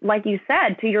 because like you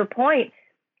said, to your point,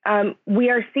 we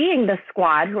are seeing the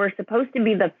squad, who are supposed to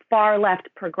be the far left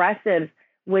progressives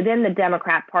within the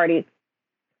Democrat Party.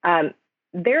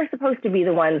 They're supposed to be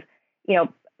the ones,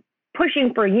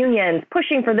 pushing for unions,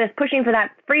 pushing for this, pushing for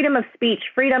that, freedom of speech,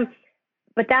 freedom.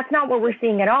 But that's not what we're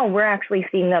seeing at all. We're actually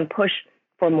seeing them push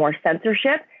for more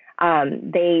censorship.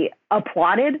 They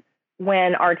applauded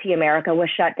when RT America was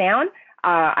shut down.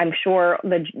 I'm sure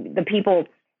the people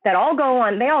that all go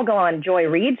on Joy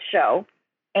Reid's show,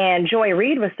 and Joy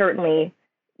Reid was certainly,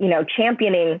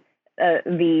 championing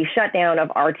the shutdown of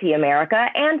RT America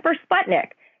and for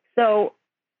Sputnik. So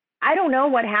I don't know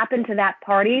what happened to that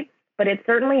party, but it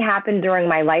certainly happened during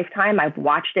my lifetime. I've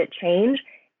watched it change.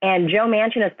 And Joe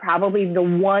Manchin is probably the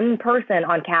one person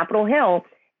on Capitol Hill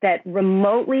that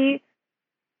remotely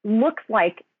looks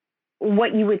like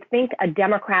what you would think a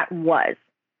Democrat was.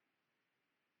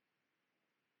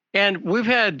 And we've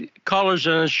had callers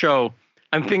on this show,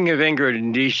 I'm thinking of Ingrid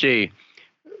in D.C.,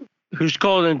 who's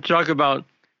called in to talk about,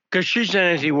 because she's an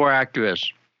anti-war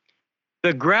activist,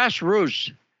 the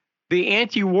grassroots, the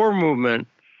anti-war movement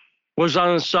was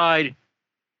on the side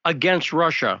against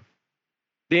Russia.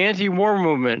 The anti-war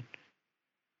movement,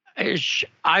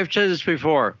 I've said this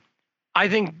before, I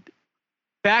think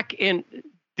back in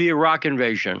the Iraq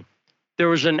invasion, there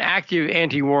was an active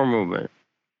anti-war movement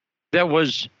that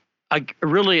was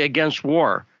really against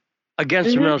war,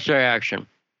 against military action.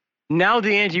 Now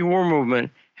the anti-war movement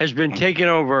has been taken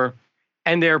over,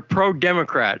 and they're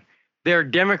pro-Democrat. They're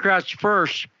Democrats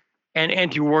first and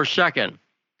anti-war second.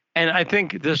 And I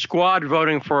think the squad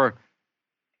voting for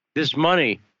this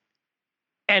money,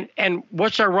 and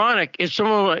what's ironic is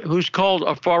someone who's called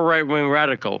a far right-wing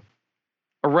radical,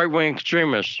 a right-wing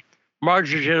extremist,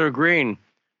 Marjorie Taylor Greene,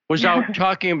 was out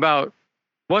talking about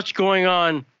what's going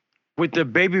on with the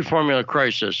baby formula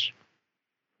crisis.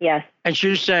 Yes. And she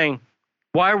was saying,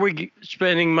 why are we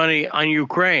spending money on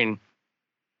Ukraine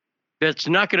that's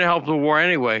not going to help the war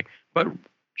anyway? But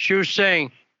she was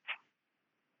saying,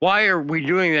 why are we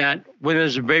doing that when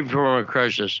there's a baby formula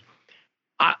crisis?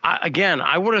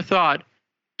 I would have thought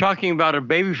talking about a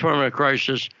baby formula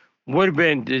crisis would have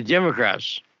been the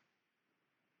Democrats.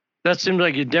 That seems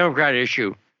like a Democrat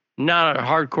issue, not a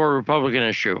hardcore Republican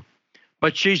issue.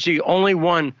 But she's the only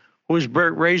one who's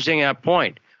raising that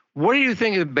point. What do you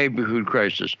think of the baby food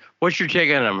crisis? What's your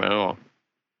take on it?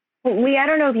 Lee, I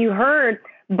don't know if you heard,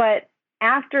 but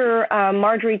after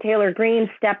Marjorie Taylor Greene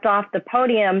stepped off the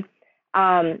podium,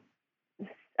 Congressman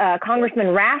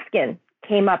Raskin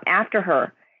came up after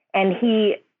her, and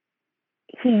he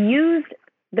used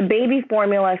the baby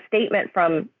formula statement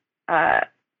from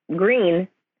Green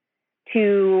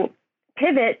to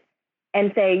pivot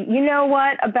and say, you know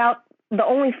what, about the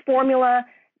only formula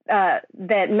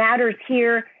that matters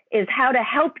here is how to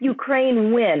help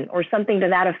Ukraine win, or something to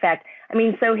that effect. I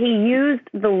mean, so he used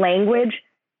the language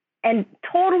and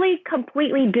totally,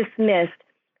 completely dismissed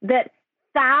that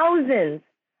thousands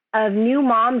of new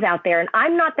moms out there, and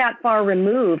I'm not that far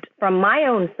removed from my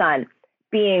own son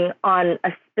being on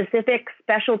a specific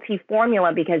specialty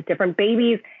formula, because different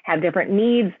babies have different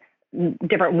needs,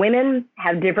 different women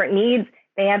have different needs,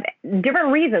 they have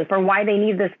different reasons for why they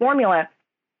need this formula.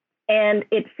 And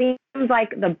it seems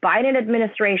like the Biden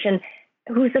administration,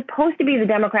 who's supposed to be the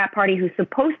Democrat Party, who's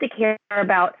supposed to care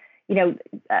about,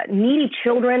 needy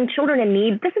children in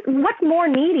need. This is what's more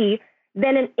needy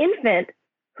than an infant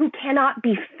who cannot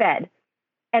be fed.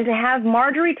 And to have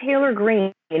Marjorie Taylor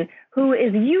Greene, who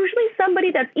is usually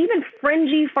somebody that's even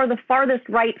fringy for the farthest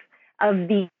right of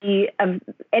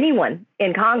anyone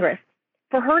in Congress,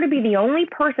 for her to be the only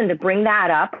person to bring that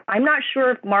up. I'm not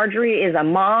sure if Marjorie is a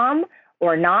mom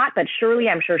or not, but surely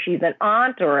I'm sure she's an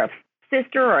aunt or a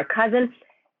sister or a cousin.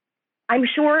 I'm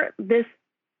sure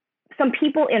some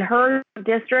people in her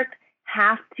district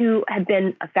have to have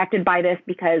been affected by this,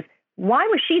 because why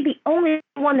was she the only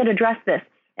one that addressed this?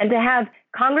 And to have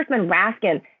Congressman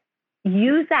Raskin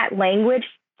use that language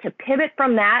to pivot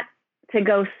from that to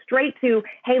go straight to,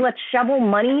 hey, let's shovel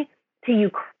money to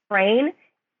Ukraine,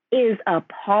 is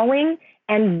appalling.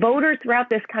 And voters throughout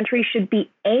this country should be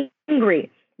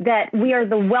angry that we are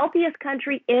the wealthiest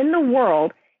country in the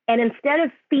world, and instead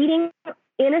of feeding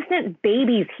innocent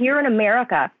babies here in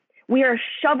America, we are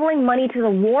shoveling money to the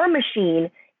war machine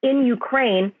in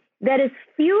Ukraine that is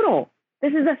futile.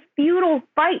 This is a futile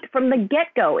fight from the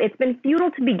get-go. It's been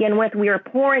futile to begin with. We are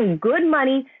pouring good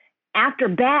money after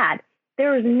bad.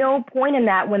 There is no point in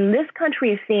that when this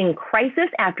country is seeing crisis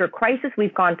after crisis.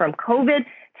 We've gone from COVID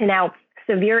to now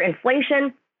severe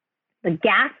inflation, the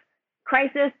gas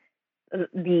crisis,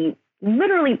 the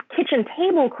literally kitchen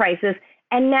table crisis,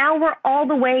 and now we're all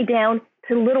the way down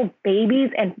to little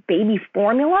babies and baby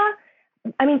formula.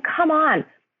 I mean, come on.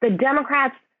 The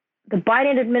Democrats, the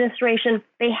Biden administration,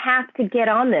 they have to get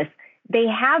on this.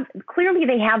 Clearly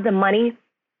they have the money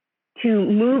to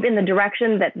move in the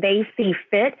direction that they see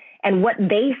fit, and what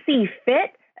they see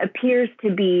fit appears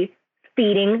to be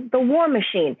feeding the war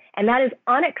machine. And that is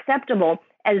unacceptable.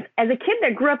 As a kid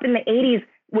that grew up in the 80s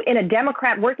in a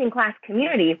Democrat working class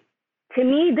community, to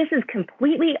me, this is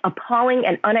completely appalling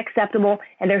and unacceptable.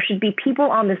 And there should be people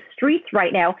on the streets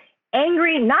right now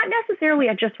angry, not necessarily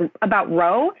just about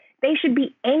Roe. They should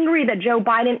be angry that Joe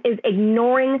Biden is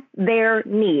ignoring their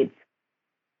needs.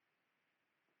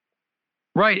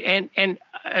 Right. And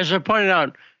as I pointed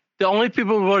out, the only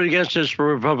people who voted against this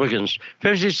were Republicans,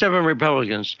 57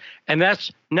 Republicans. And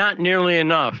that's not nearly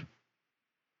enough.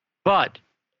 But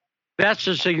that's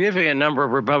a significant number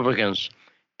of Republicans.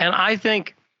 And I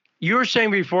think you were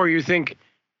saying before, you think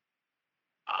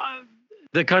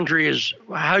the country is,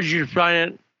 how did you define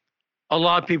it? A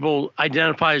lot of people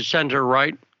identify as center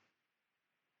right.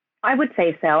 I would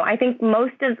say so. I think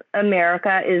most of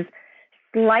America is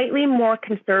slightly more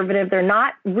conservative. They're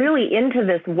not really into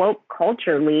this woke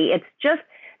culture, Lee. It's just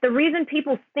the reason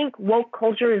people think woke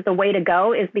culture is the way to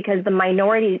go is because the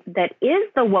minority that is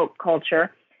the woke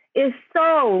culture is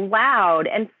so loud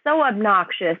and so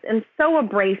obnoxious and so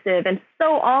abrasive and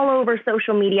so all over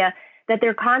social media that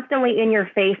they're constantly in your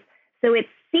face. So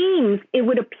it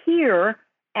would appear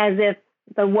as if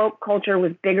the woke culture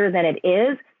was bigger than it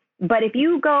is. But if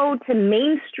you go to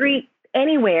Main Street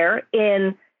anywhere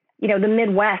in, the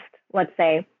Midwest, let's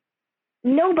say,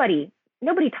 nobody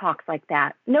talks like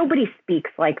that. Nobody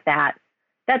speaks like that.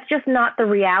 That's just not the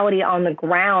reality on the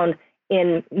ground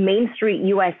in Main Street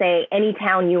USA,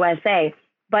 Anytown USA.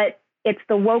 But it's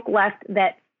the woke left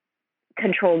that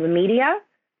controls the media,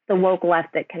 the woke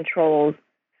left that controls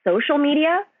social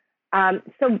media.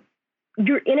 So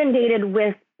you're inundated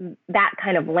with that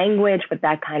kind of language, with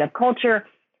that kind of culture.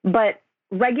 But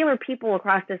regular people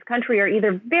across this country are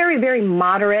either very, very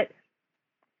moderate.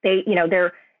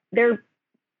 They're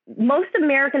most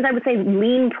Americans, I would say,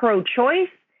 lean pro-choice.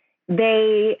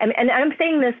 And I'm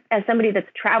saying this as somebody that's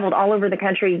traveled all over the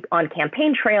country on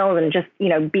campaign trails and just,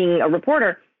 being a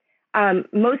reporter.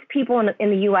 Most people in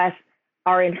the U.S.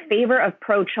 are in favor of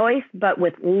pro-choice, but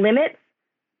with limits.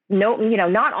 No,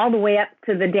 not all the way up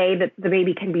to the day that the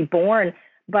baby can be born,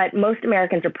 but most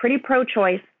Americans are pretty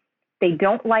pro-choice. They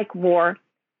don't like war.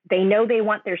 They know they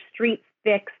want their streets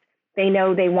fixed. They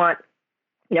know they want,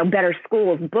 better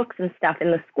schools, books and stuff in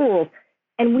the schools.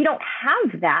 And we don't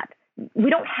have that.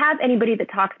 We don't have anybody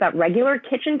that talks about regular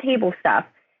kitchen table stuff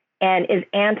and is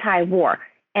anti-war.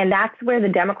 And that's where the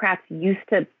Democrats used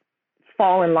to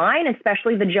fall in line,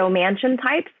 especially the Joe Manchin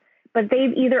types. But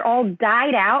they've either all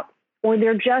died out or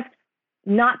they're just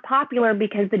not popular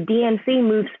because the DNC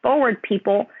moves forward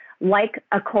people like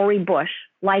a Cori Bush,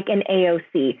 like an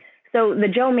AOC. So the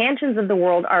Joe Manchins of the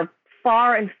world are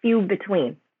far and few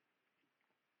between.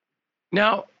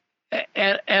 Now,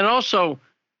 and also,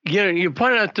 you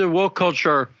pointed out the woke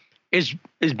culture is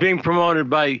being promoted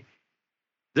by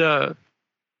the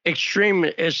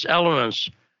extremist elements,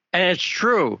 and it's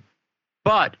true.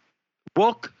 But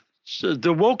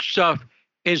the woke stuff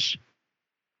is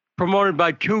promoted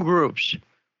by two groups.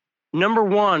 Number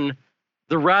one,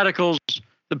 the radicals,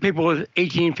 the people with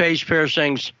 18 face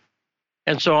piercings,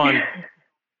 and so on.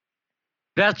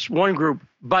 That's one group.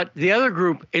 But the other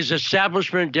group is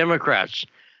establishment Democrats.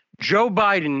 Joe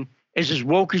Biden is as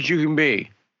woke as you can be.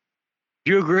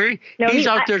 Do you agree? No, he's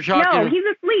out there talking. No, he's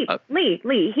asleep.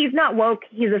 Lee, he's not woke.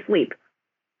 He's asleep.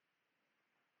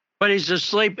 But he's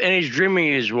asleep and he's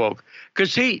dreaming he's woke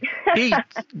because he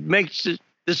makes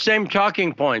the same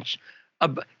talking points.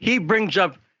 He brings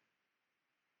up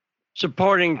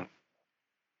supporting,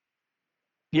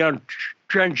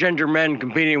 transgender men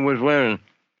competing with women.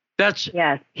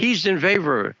 He's in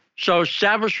favor of it. So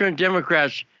establishment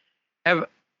Democrats have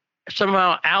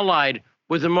somehow allied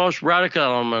with the most radical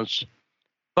elements,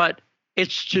 but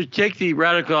it's to take the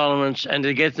radical elements and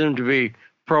to get them to be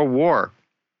pro-war.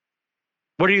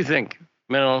 What do you think,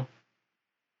 Mel?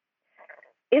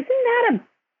 Isn't that a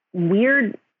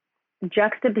weird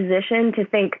juxtaposition to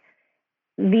think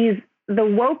the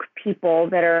woke people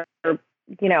that are,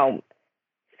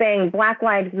 saying Black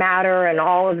Lives Matter and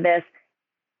all of this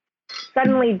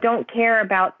suddenly don't care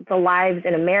about the lives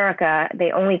in America.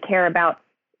 They only care about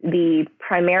the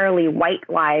primarily white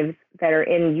lives that are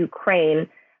in Ukraine,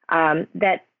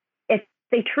 that if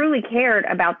they truly cared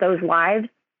about those lives,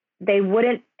 they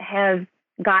wouldn't have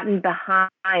gotten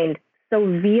behind so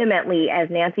vehemently as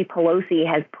Nancy Pelosi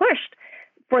has pushed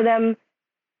for them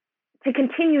to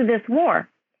continue this war.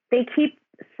 They keep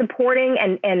supporting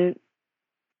and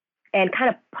kind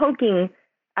of poking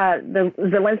the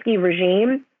Zelensky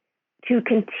regime to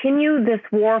continue this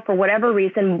war for whatever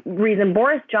reason.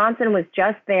 Boris Johnson was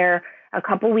just there a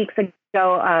couple weeks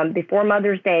ago, before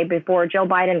Mother's Day, before Joe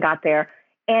Biden got there,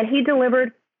 and he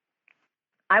delivered,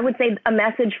 I would say, a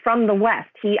message from the West.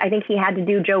 I think he had to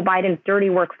do Joe Biden's dirty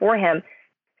work for him.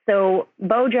 So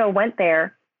Bojo went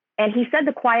there, and he said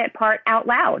the quiet part out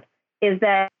loud, is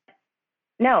that,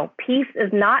 no, peace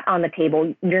is not on the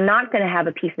table. You're not going to have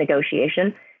a peace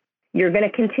negotiation. You're going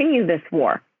to continue this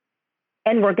war,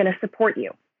 and we're going to support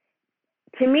you.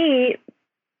 To me,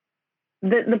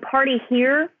 the party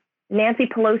here, Nancy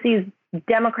Pelosi's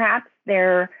Democrats,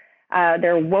 their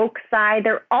woke side,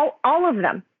 they're all of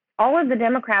them. All of the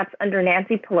Democrats under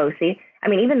Nancy Pelosi, I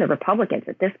mean, even the Republicans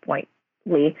at this point,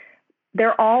 Lee,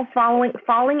 they're all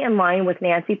falling in line with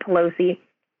Nancy Pelosi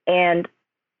and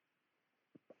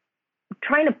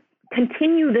trying to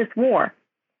continue this war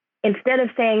instead of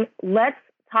saying, let's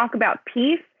talk about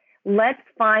peace, let's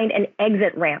find an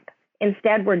exit ramp.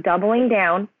 Instead, we're doubling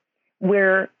down.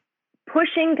 We're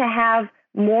pushing to have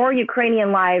more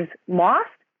Ukrainian lives lost,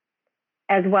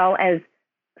 as well as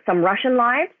some Russian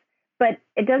lives. But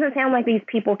it doesn't sound like these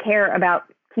people care about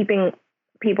keeping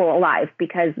people alive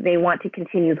because they want to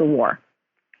continue the war.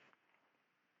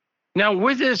 Now,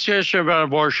 with this issue about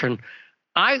abortion,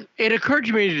 it occurred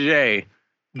to me today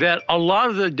that a lot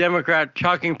of the Democrat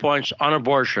talking points on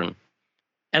abortion,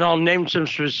 and I'll name some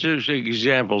specific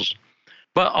examples,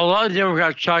 but a lot of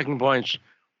Democrat talking points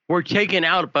were taken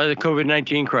out by the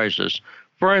COVID-19 crisis.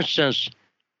 For instance,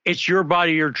 it's your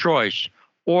body, your choice,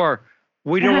 or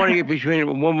we don't want to get between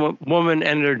a woman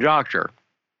and their doctor,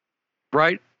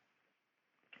 right?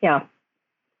 Yeah.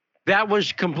 That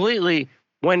was completely,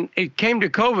 when it came to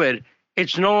COVID,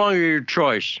 it's no longer your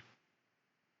choice.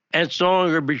 And it's no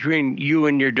longer between you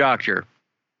and your doctor.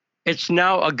 It's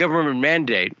now a government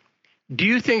mandate. Do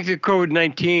you think the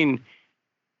COVID-19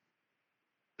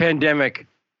 pandemic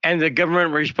and the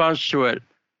government response to it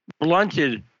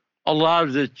blunted a lot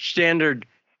of the standard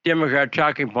Democrat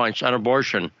talking points on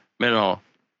abortion, Minal?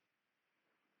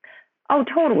 Oh,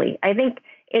 totally. I think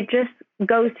it just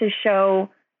goes to show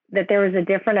that there is a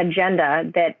different agenda,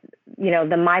 that,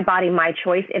 the my body, my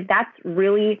choice, if that's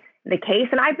really the case,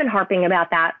 and I've been harping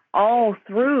about that all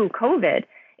through COVID,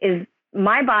 is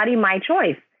my body, my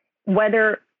choice,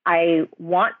 whether I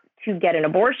want to get an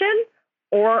abortion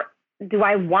or do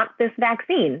I want this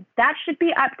vaccine? That should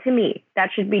be up to me. That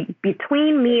should be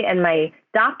between me and my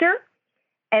doctor.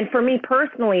 And for me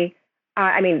personally,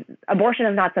 abortion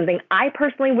is not something I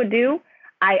personally would do.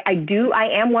 I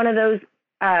am one of those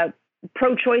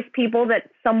pro-choice people that's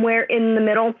somewhere in the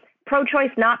middle.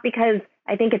 Pro-choice not because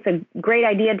I think it's a great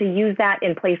idea to use that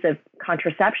in place of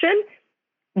contraception,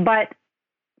 but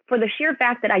for the sheer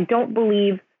fact that I don't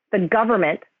believe the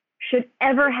government should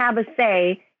ever have a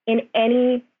say in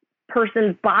any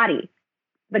person's body.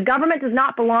 The government does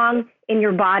not belong in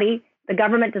your body. The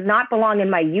government does not belong in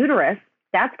my uterus,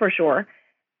 that's for sure.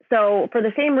 So for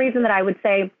the same reason that I would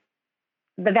say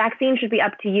the vaccine should be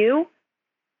up to you,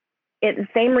 the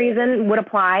same reason would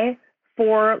apply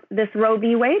for this Roe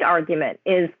v. Wade argument,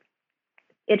 is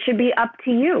it should be up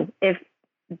to you.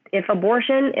 If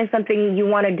abortion is something you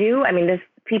want to do, I mean,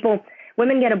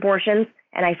 women get abortions,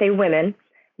 and I say women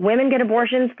get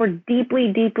abortions for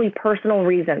deeply, deeply personal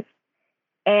reasons.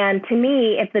 And to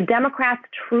me, if the Democrats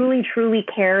truly, truly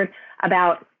cared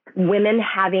about women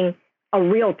having a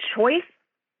real choice,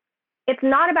 it's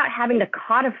not about having to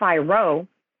codify Roe.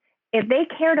 If they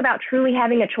cared about truly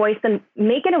having a choice, then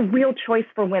make it a real choice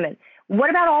for women. What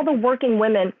about all the working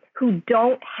women who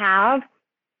don't have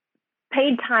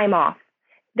paid time off?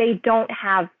 They don't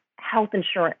have health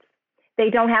insurance.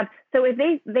 So if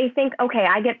they think, okay,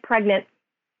 I get pregnant,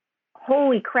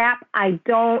 holy crap, I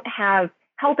don't have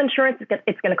health insurance.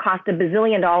 It's going to cost $1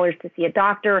 bazillion to see a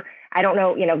doctor. I don't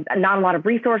know, not a lot of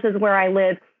resources where I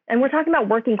live. And we're talking about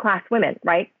working class women,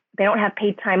 right? They don't have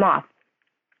paid time off.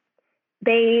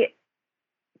 They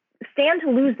stand to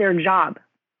lose their job.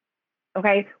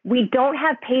 Okay. We don't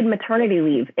have paid maternity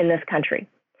leave in this country.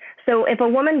 So if a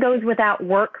woman goes without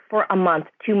work for a month,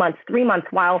 2 months, 3 months,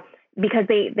 because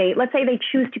they let's say they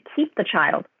choose to keep the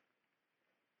child,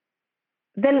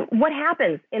 then what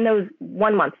happens in those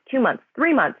 1 month, 2 months,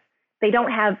 3 months? They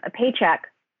don't have a paycheck.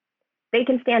 They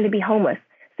can stand to be homeless.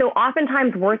 So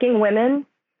oftentimes working women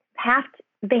have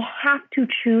to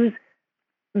choose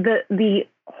the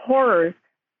horrors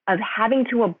of having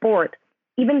to abort,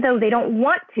 even though they don't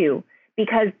want to,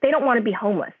 because they don't want to be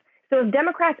homeless. So if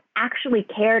Democrats actually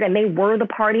cared and they were the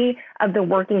party of the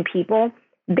working people,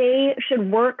 they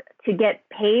should work to get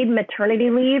paid maternity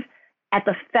leave at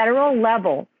the federal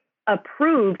level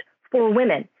approved for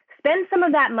women. Spend some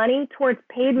of that money towards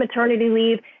paid maternity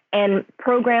leave and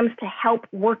programs to help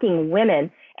working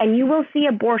women, and you will see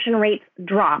abortion rates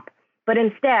drop. But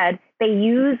instead, they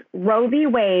use Roe v.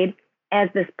 Wade as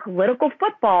this political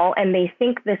football, and they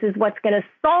think this is what's going to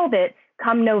solve it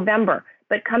come November.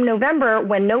 But come November,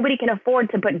 when nobody can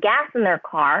afford to put gas in their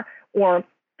car or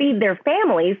feed their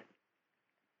families,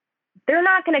 they're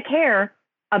not going to care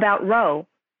about Roe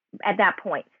at that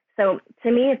point. So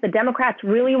to me, if the Democrats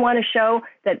really want to show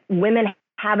that women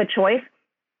have a choice,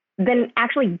 then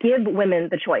actually give women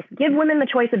the choice. Give women the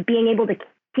choice of being able to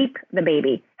keep the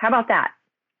baby. How about that?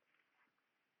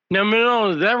 Now,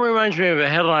 Manila, that reminds me of a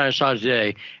headline I saw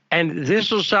today, and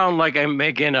this will sound like I'm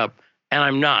making up, and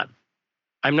I'm not.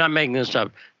 I'm not making this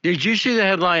up. Did you see the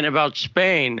headline about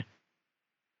Spain?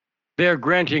 They're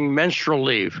granting menstrual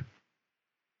leave.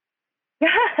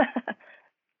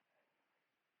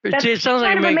 It sounds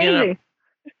like I'm making it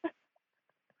up.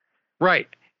 Right.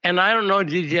 And I don't know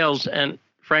details and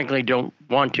frankly don't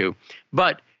want to.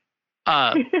 But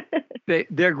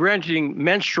they're granting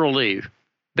menstrual leave.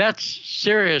 That's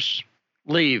serious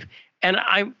leave. And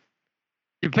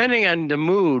depending on the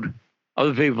mood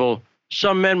of the people,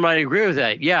 some men might agree with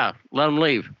that. Yeah, let them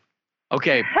leave.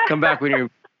 Okay, come back when you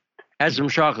had some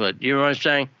chocolate. You know what I'm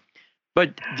saying?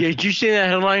 But did you see that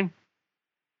headline?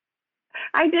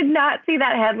 I did not see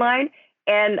that headline.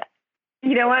 And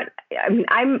you know what? I mean,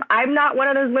 I'm not one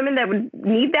of those women that would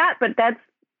need that, but that's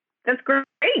great.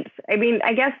 I mean,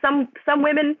 I guess some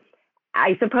women,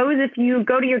 I suppose if you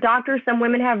go to your doctor, some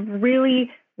women have really,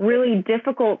 really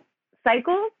difficult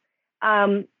cycles.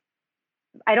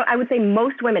 I would say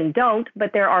most women don't,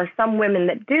 but there are some women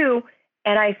that do.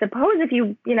 And I suppose if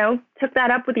you took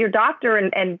that up with your doctor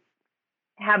and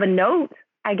have a note,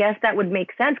 I guess that would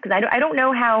make sense, because I don't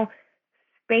know how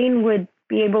Spain would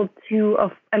be able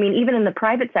to, even in the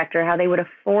private sector, how they would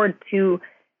afford to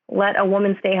let a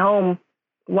woman stay home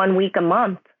 1 week a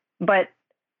month. But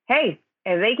hey,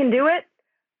 if they can do it,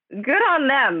 good on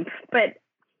them. But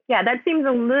yeah, that seems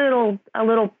a little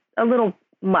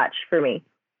much for me,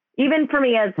 even for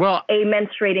me as a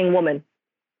menstruating woman.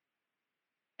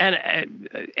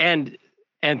 And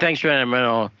thanks for that,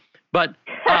 Manila. But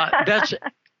that's,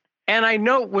 and I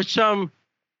note with some,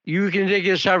 you can take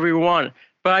this however you want,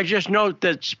 but I just note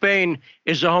that Spain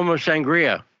is the home of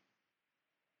sangria,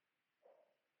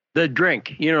 the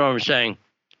drink. You know what I'm saying?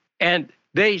 And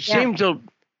they seem to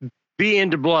be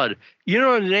into blood. You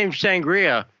know the name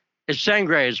sangria? It's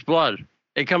sangre. It's blood.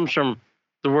 It comes from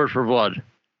the word for blood.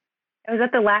 Was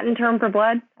that the Latin term for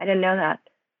blood? I didn't know that.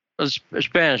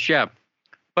 Spanish, yeah.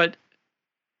 But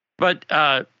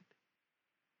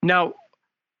now,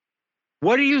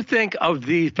 what do you think of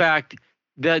the fact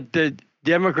that the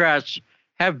Democrats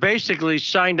have basically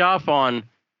signed off on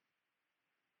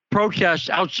protests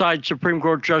outside Supreme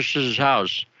Court Justice's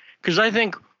house? Because I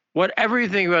think whatever you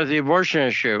think about the abortion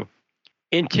issue,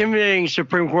 intimidating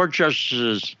Supreme Court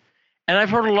justices, and I've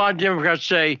heard a lot of Democrats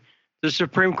say the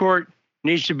Supreme Court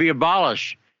needs to be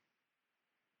abolished.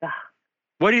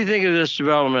 What do you think of this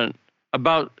development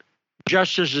about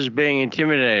justices being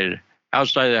intimidated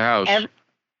outside their house?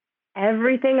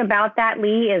 Everything about that,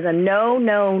 Lee, is a no,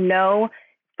 no, no.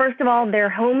 First of all, their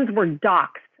homes were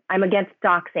doxxed. I'm against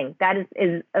doxing. That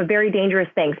is a very dangerous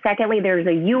thing. Secondly, there's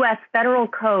a U.S. federal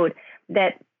code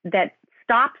that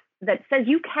says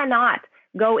you cannot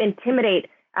go intimidate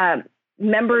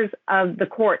members of the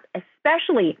court,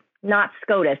 especially not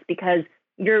SCOTUS, because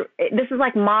this is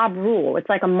like mob rule. It's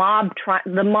like the mob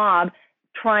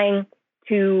trying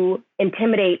to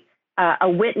intimidate a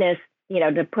witness,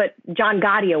 to put John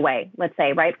Gotti away, let's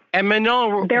say, right? And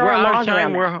Manila, we're out of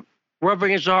time. We're up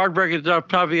against the hard break at the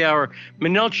top of the hour.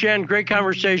 Manila Chan, great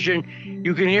conversation.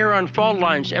 You can hear on Fault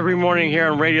Lines every morning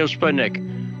here on Radio Sputnik.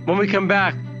 When we come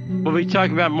back, we'll be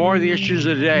talking about more of the issues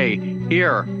of the day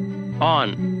here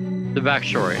on The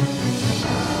Backstory.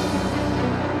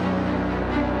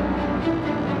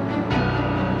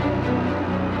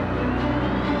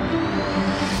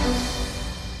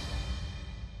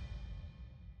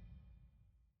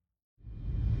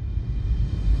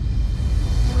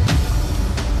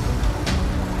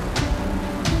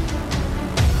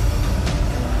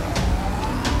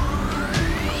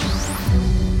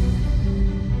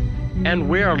 And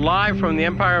we are live from the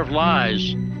Empire of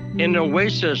Lies, in an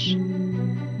oasis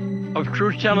of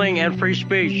truth-telling and free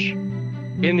speech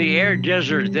in the air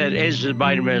desert that is the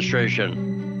Biden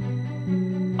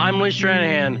administration. I'm Lee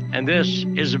Stranahan, and this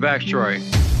is The Backstory.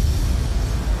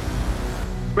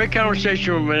 Great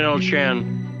conversation with Manila Chan,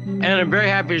 and I'm very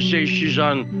happy to see she's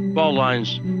on Fault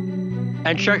Lines.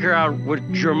 And check her out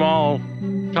with Jamal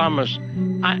Thomas.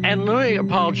 And let me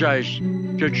apologize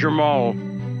to Jamal.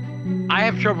 I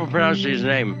have trouble pronouncing his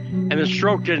name, and the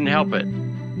stroke didn't help it.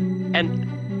 And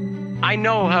I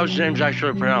know how his name's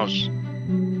actually pronounced.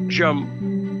 Jamarl.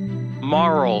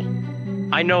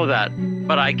 I know that,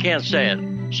 but I can't say it.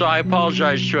 So I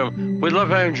apologize to him. We love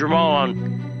having Jamal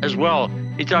on as well.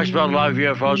 He talks about a lot of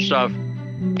UFO stuff,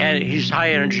 and he's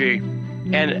high energy.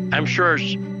 And I'm sure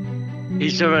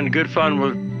he's having good fun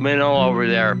with Manila over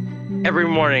there every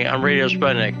morning on Radio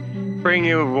Sputnik, bringing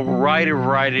you a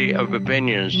variety of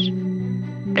opinions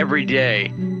every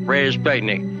day. Radio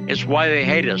Sputnik. It's why they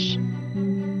hate us.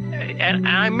 And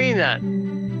I mean that.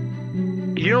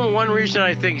 One reason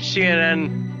I think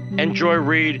CNN and Joy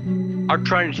Reid are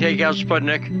trying to take out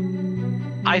Sputnik?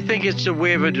 I think it's that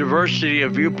we have a diversity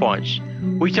of viewpoints.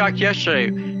 We talked yesterday,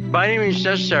 by any means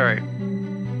necessary.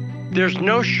 There's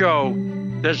no show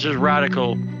that's as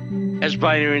radical as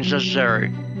By Any Means Necessary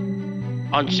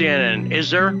on CNN, is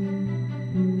there?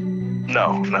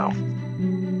 No.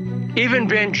 Even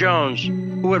Van Jones,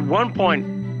 who at one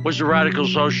point was a radical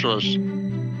socialist,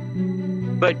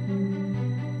 but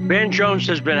Van Jones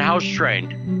has been house trained.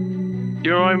 Do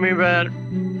you know what I mean by that?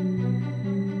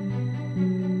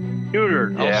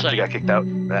 Neutered. Yeah, after he got kicked out.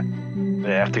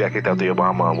 After he got kicked out the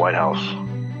Obama White House.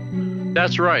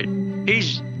 That's right.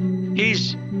 He's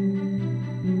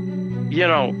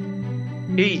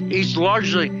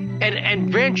largely,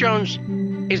 and Van Jones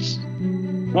is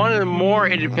one of the more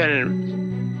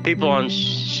independent people on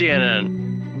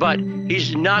CNN, but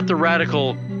he's not the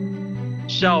radical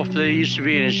self that he used to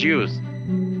be in his youth.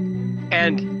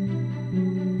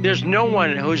 And there's no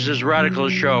one who's as radical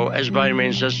a show as By Any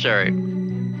Means Necessary.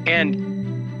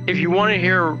 And if you want to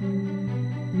hear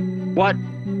what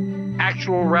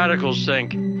actual radicals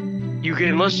think, you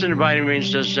can listen to By Any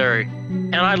Means Necessary.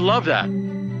 And I love that.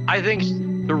 I think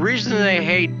the reason they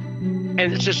hate, and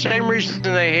it's the same reason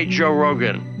they hate Joe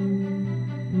Rogan.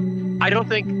 I don't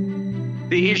think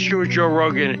the issue with Joe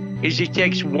Rogan is he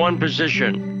takes one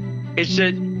position. It's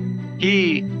that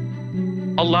he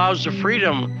allows the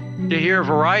freedom to hear a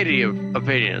variety of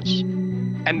opinions.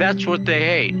 And that's what they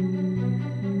hate.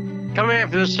 Coming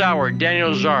after this hour,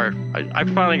 Daniel Lazare. I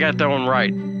finally got that one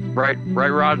right. Right,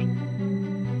 Rod?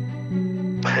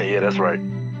 Yeah, that's right.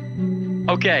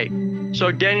 Okay,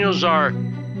 so Daniel Lazare,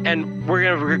 and we're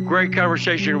going to have a great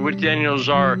conversation with Daniel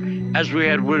Lazare as we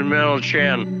had with Manila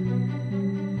Chan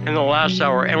in the last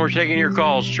hour. And we're taking your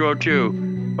calls,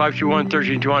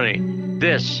 202-521-1320.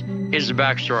 This is The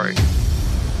Backstory.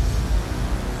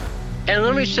 And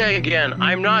let me say again,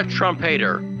 I'm not a Trump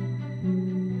hater.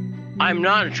 I'm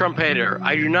not a Trump hater.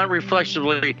 I do not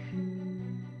reflexively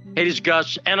hate his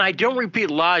guts, and I don't repeat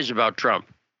lies about Trump.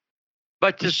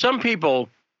 But to some people,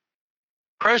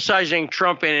 criticizing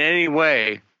Trump in any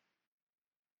way,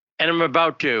 and I'm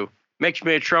about to, makes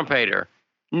me a Trump hater.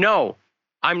 No,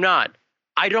 I'm not.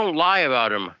 I don't lie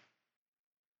about him.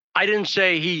 I didn't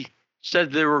say he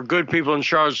said there were good people in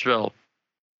Charlottesville,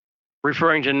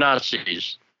 referring to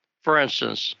Nazis, for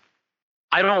instance.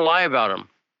 I don't lie about him.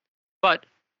 But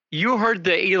you heard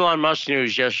the Elon Musk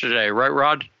news yesterday, right,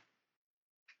 Rod?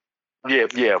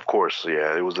 Yeah, of course.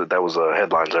 Yeah, that was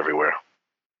headlines everywhere.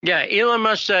 Yeah, Elon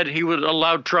Musk said he would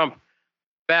allow Trump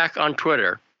back on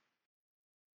Twitter.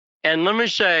 And let me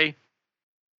say,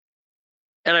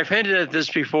 and I've hinted at this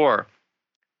before,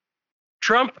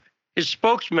 Trump, his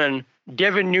spokesman,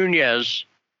 Devin Nunes,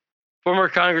 former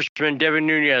Congressman Devin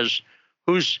Nunes,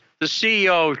 who's the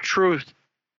CEO of Truth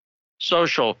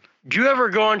Social. Do you ever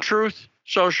go on Truth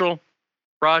Social,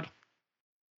 Rod?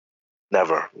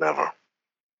 Never.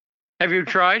 Have you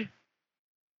tried?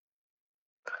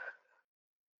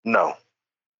 No.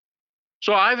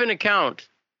 So I have an account,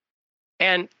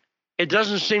 and it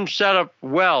doesn't seem set up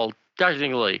well,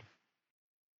 technically.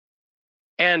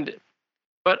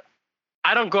 But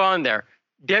I don't go on there.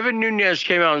 Devin Nunes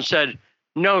came out and said,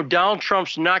 no, Donald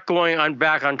Trump's not going on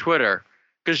back on Twitter.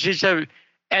 Because he said,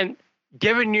 and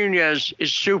Devin Nunes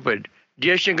is stupid.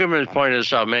 Jason Goodman has pointed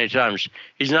this out many times.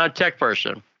 He's not a tech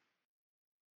person.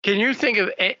 Can you think of,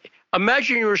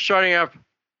 imagine you were starting up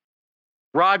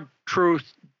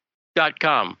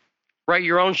rodtruth.com, right?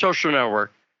 Your own social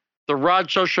network, the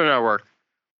Rod Social Network.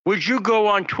 Would you go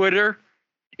on Twitter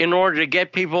in order to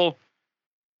get people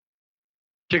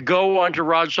to go onto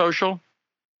Rod Social?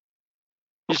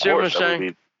 You see what I'm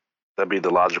saying? That'd be the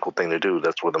logical thing to do.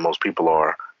 That's where the most people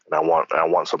are, and I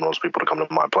want some of those people to come to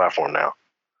my platform now.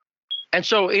 And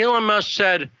so Elon Musk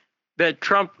said that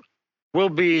Trump will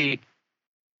be,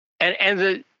 and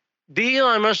the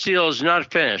Elon Musk deal is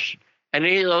not finished. And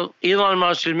Elon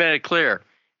Musk has made it clear.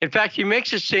 In fact, he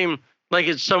makes it seem like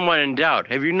it's somewhat in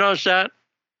doubt. Have you noticed that?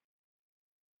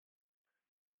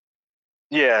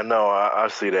 Yeah, no, I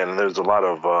see that, and there's a lot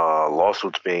of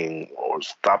lawsuits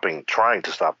trying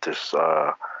to stop this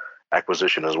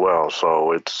acquisition as well.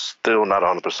 So it's still not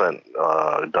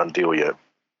 100% done deal yet.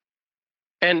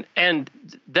 And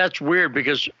that's weird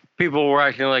because people were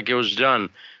acting like it was done,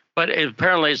 but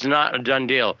apparently it's not a done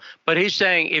deal. But he's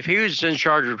saying if he was in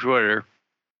charge of Twitter,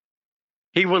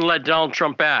 he wouldn't let Donald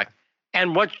Trump back.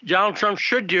 And what Donald Trump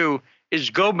should do is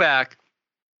go back.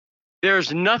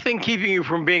 There's nothing keeping you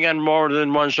from being on more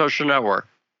than one social network.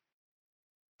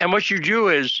 And what you do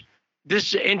is,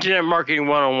 this is Internet Marketing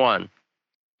 101.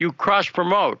 You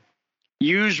cross-promote.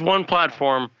 Use one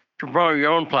platform to promote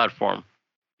your own platform.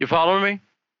 You follow me?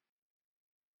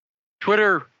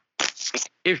 Twitter,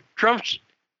 if Trump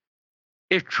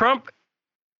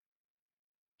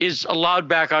is allowed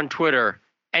back on Twitter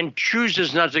and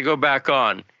chooses not to go back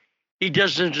on, he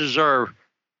doesn't deserve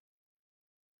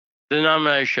the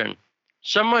nomination.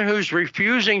 Someone who's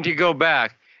refusing to go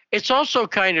back, it's also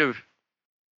kind of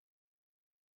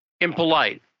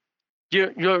impolite.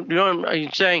 You know what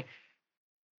I'm saying?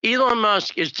 Elon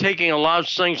Musk is taking a lot of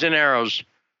slings and arrows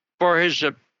for his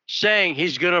saying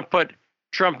he's going to put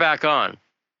Trump back on.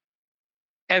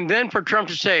 And then for Trump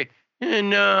to say,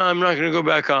 no, I'm not going to go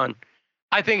back on,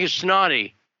 I think it's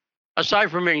snotty,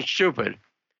 aside from being stupid.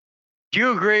 Do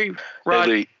you agree,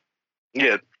 Rod?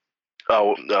 Yeah.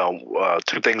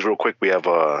 Two things real quick. We have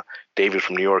David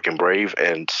from New York and Brave,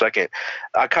 and second,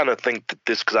 I kind of think that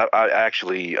this, because I've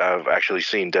actually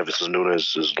seen Devin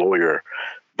Nunes' lawyer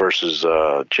versus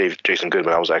Jason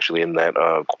Goodman. I was actually in that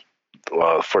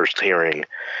first hearing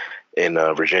in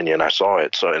Virginia, and I saw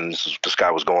it. So, and this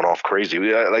guy was going off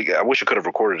crazy. I wish I could have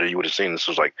recorded it. You would have seen this.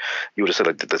 Was like, you would have said,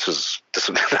 like, this is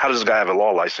how does this guy have a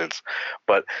law license?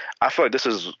 But I feel like this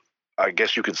is, I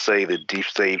guess you could say, the deep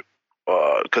state.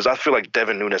 Because I feel like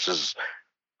Devin Nunes is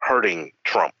hurting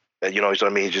Trump. You know what I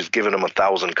mean? He's just giving him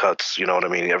 1,000 cuts. You know what I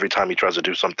mean? Every time he tries to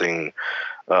do something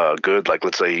good, like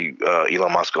let's say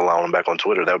Elon Musk allowing him back on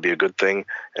Twitter, that would be a good thing.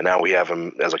 And now we have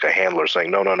him as like a handler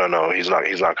saying, no, he's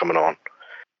not coming on.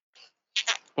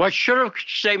 What should have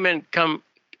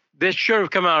this should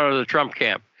have come out of the Trump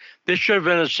camp. This should have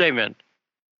been a statement.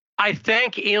 I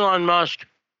thank Elon Musk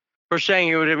for saying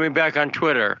he would have me back on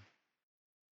Twitter.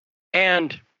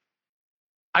 And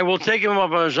I will take him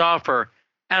up on his offer,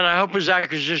 and I hope his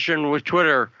acquisition with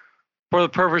Twitter for the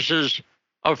purposes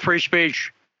of free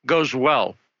speech goes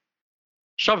well.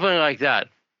 Something like that.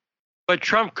 But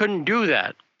Trump couldn't do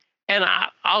that. And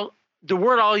the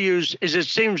word I'll use is it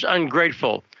seems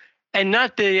ungrateful. And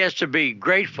not that he has to be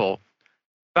grateful,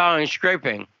 bowing and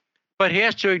scraping. But he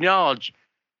has to acknowledge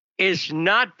it's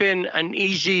not been an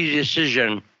easy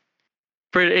decision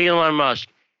for Elon Musk.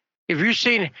 Have you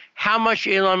seen how much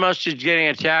Elon Musk is getting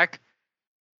attacked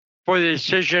for the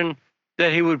decision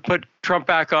that he would put Trump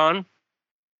back on?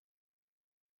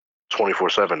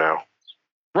 24/7 now.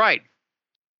 Right.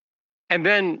 And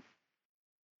then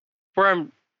for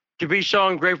him to be so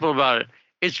ungrateful about it,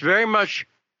 it's very much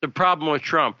the problem with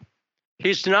Trump.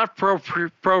 He's not pro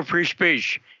free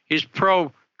speech. He's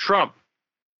pro Trump.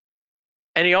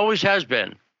 And he always has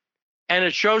been. And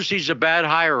it shows he's a bad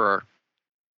hirer.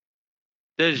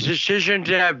 The decision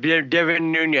to have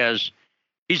Devin Nunes,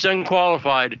 he's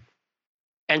unqualified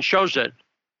and shows it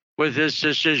with his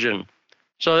decision.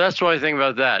 So that's what I think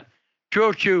about that.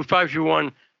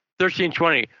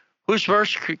 202-521-1320. Who's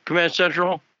first, Command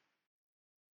Central?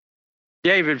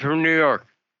 David from New York.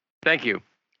 Thank you.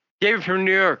 David from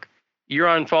New York, you're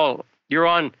on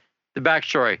the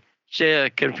backstory. Say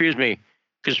confuse me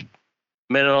because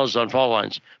Manila's on fault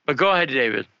lines. But go ahead,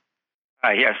 David.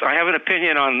 Yes, I have an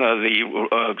opinion on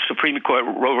the Supreme Court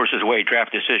Roe versus Wade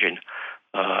draft decision.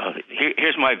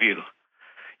 Here's my view.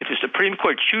 If the Supreme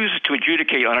Court chooses to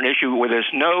adjudicate on an issue where there's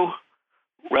no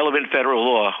relevant federal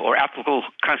law or applicable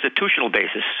constitutional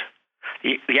basis,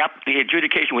 the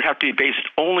adjudication would have to be based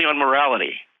only on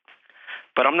morality.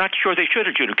 But I'm not sure they should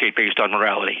adjudicate based on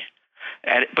morality.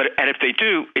 And if they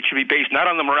do, it should be based not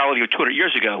on the morality of 200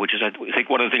 years ago, which is, I think,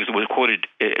 one of the things that was quoted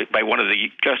by one of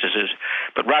the justices,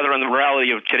 but rather on the morality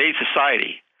of today's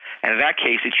society. And in that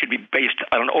case, it should be based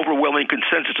on an overwhelming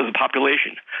consensus of the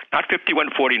population, not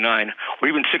 51-49 or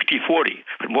even 60-40,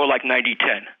 but more like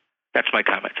 90-10. That's my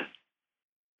comment.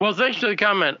 Well, thanks for the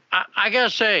comment. I got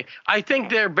to say, I think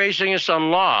they're basing this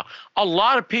on law. A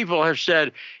lot of people have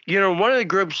said, one of the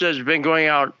groups that's been going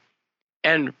out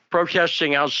and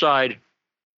protesting outside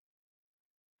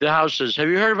the houses. Have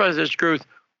you heard about this group?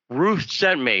 Ruth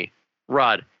sent me,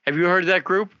 Rod. Have you heard of that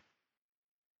group?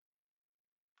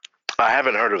 I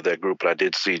haven't heard of that group, but I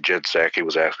did see Jen Psaki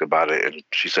was asked about it, and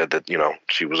she said that,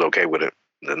 she was okay with it,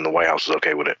 and the White House is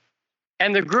okay with it.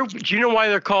 And the group, do you know why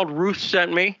they're called Ruth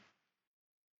Sent Me?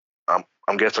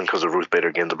 I'm guessing because of Ruth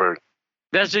Bader Ginsburg.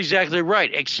 That's exactly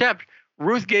right, except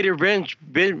Ruth Bader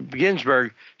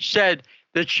Ginsburg said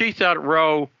that she thought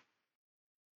Roe,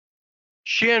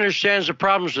 she understands the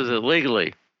problems with it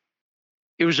legally.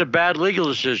 It was a bad legal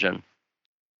decision.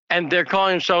 And they're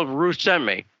calling themselves Ruth Sent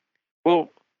Me. Well,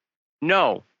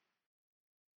 no.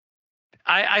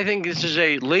 I think this is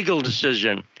a legal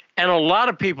decision. And a lot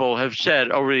of people have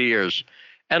said over the years,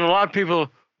 and a lot of people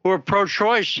who are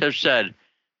pro-choice have said,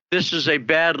 this is a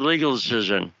bad legal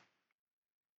decision.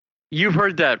 You've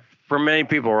heard that from many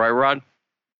people, right, Rod?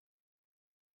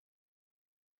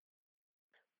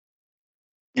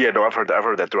 Yeah, no, I've heard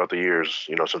that throughout the years.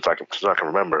 Since I can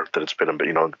remember that it's been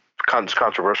it's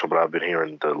controversial, but I've been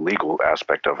hearing the legal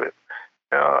aspect of it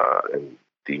and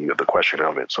the question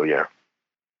of it. So yeah.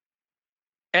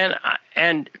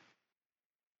 And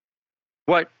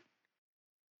what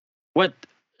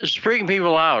is freaking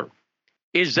people out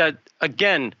is that,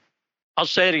 again, I'll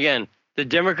say it again, the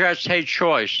Democrats hate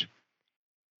choice.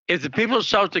 If the people of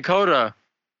South Dakota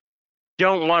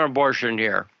don't want abortion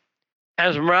here,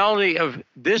 as morality of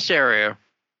this area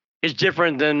is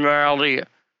different than morality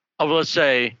of, let's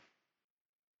say,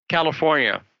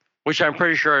 California, which I'm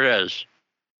pretty sure it is.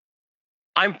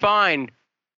 I'm fine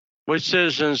with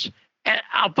citizens, and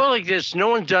I'll put it like this, no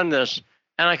one's done this,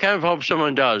 and I kind of hope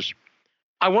someone does.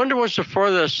 I wonder what's the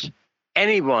furthest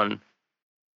anyone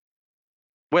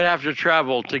would have to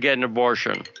travel to get an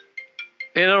abortion.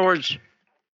 In other words,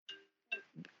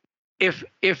 if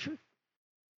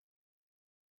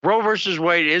Roe versus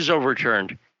Wade is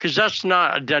overturned, because that's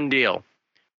not a done deal,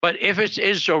 but if it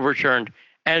is overturned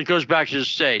and it goes back to the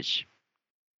states,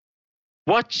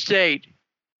 what state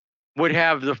would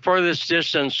have the furthest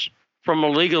distance from a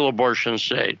legal abortion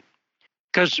state?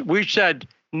 Because we said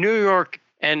New York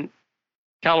and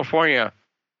California,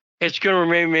 it's going to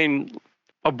remain,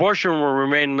 abortion will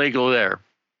remain legal there.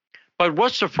 But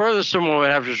what's the furthest someone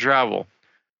would have to travel?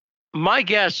 My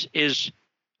guess is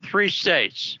 3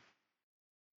 states.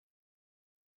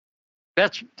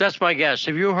 That's my guess.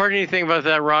 Have you heard anything about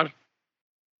that, Rod?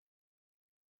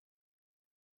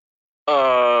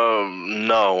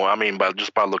 No. I mean,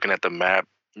 by looking at the map,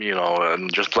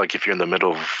 and just like if you're in the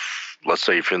middle of, let's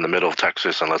say if you're in the middle of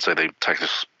Texas, and let's say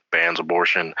Texas bans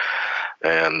abortion,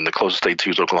 and the closest state to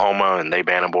you is Oklahoma, and they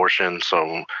ban abortion.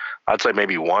 So I'd say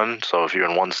maybe 1. So if you're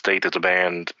in one state that's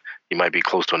banned, you might be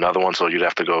close to another one. So you'd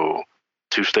have to go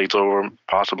 2 states over,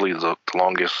 possibly the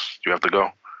longest you have to go.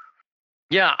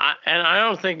 Yeah, and I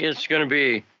don't think it's going to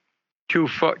be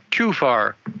too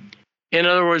far. In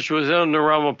other words, within the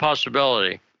realm of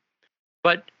possibility.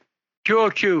 But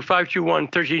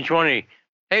 202-521-1320.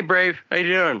 Hey, Brave, how you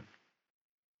doing?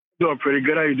 Doing pretty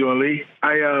good. How you doing, Lee?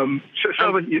 I'm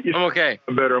okay.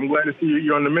 Better. I'm glad to see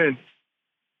you're on the mend.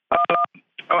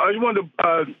 I just wanted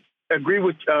to agree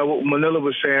with what Manila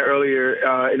was saying earlier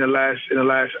in the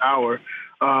last hour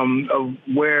of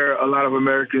where a lot of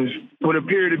Americans would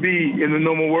appear to be in the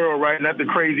normal world, right? Not the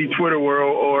crazy Twitter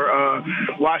world or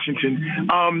Washington.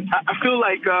 I feel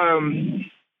like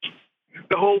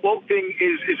the whole woke thing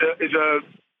is a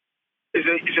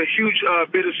huge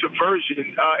bit of subversion,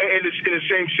 and it's in the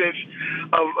same sense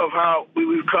of how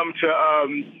we've come to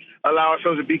allow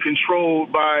ourselves to be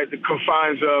controlled by the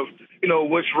confines of,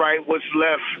 what's right, what's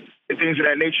left, and things of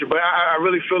that nature. But I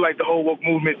really feel like the whole woke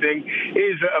movement thing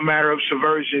is a matter of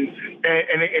subversion,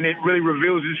 and it really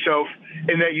reveals itself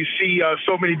in that you see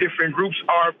so many different groups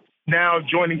are now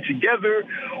joining together,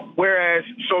 whereas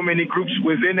so many groups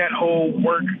within that whole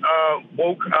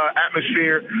woke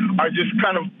atmosphere are just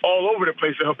kind of all over the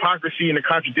place. The hypocrisy and the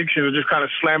contradictions are just kind of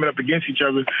slamming up against each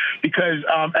other because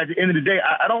at the end of the day,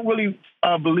 I don't really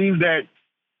believe that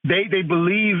they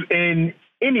believe in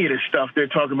any of the stuff they're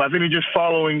talking about. I think they're just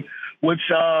following what's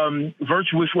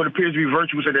virtuous, what appears to be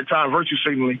virtuous at the time, virtue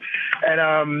signaling. And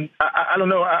I don't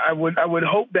know. I would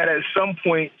hope that at some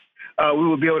point we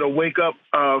will be able to wake up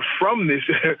from this,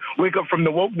 wake up from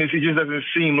the wokeness. It just doesn't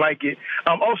seem like it.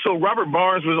 Also, Robert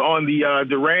Barnes was on the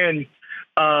Duran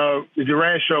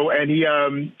show, and he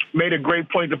made a great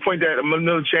point, the point that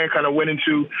Manila Chan kind of went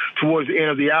into towards the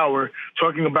end of the hour,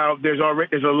 talking about there's a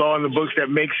law in the books that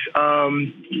makes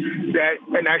that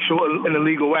an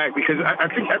illegal act, because I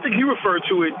think he referred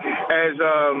to it as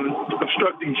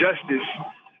obstructing justice,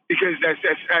 because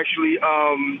that's actually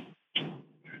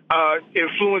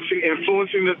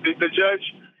influencing the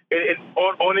judge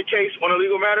on a case, on a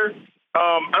legal matter.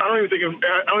 I don't even think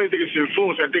it's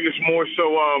influence. I think it's more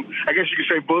so, I guess you could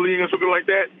say bullying or something like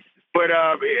that. But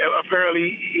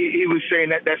apparently he was saying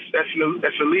that that's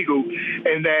illegal,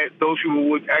 and that those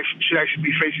people should actually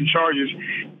be facing charges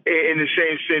in the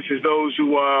same sense as those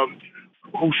who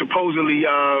supposedly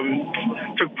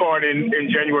took part in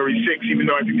January 6th, even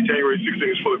though I think the January 6th thing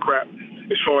is full of crap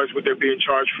as far as what they're being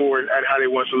charged for and how they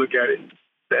want to look at it.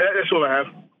 That's all I have.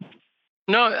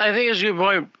 No, I think it's a good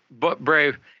point,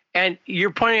 Brave. And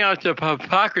you're pointing out the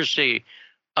hypocrisy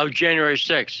of January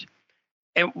 6th.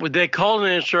 And they called it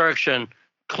an insurrection,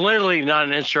 clearly not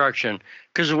an insurrection,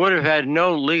 because it would have had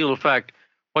no legal effect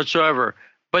whatsoever.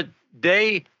 But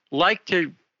they like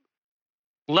to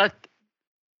let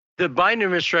the Biden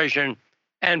administration,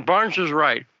 and Barnes was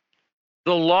right,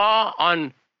 the law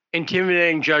on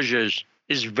intimidating judges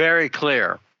is very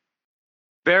clear,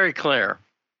 very clear.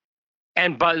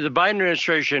 And by the Biden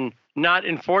administration not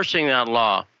enforcing that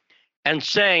law and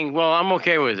saying, well, I'm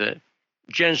okay with it,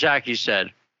 Jen Psaki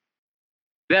said,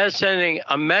 that's sending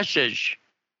a message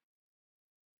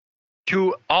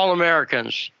to all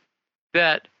Americans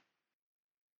that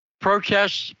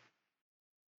protests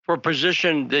for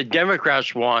position the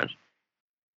Democrats want,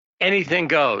 anything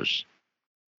goes.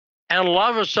 And a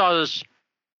lot of us saw this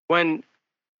when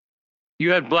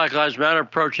you had Black Lives Matter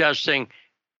protesting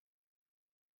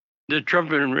the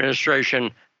Trump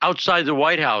administration outside the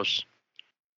White House.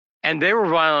 And they were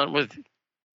violent with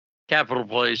Capitol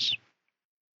Police.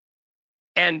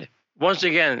 And once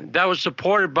again, that was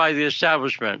supported by the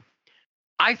establishment.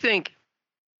 I think,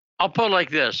 I'll put it like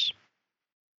this.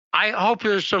 I hope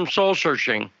there's some soul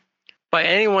searching by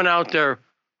anyone out there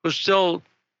who still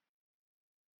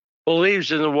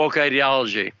believes in the woke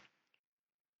ideology.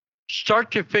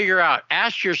 Start to figure out,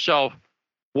 ask yourself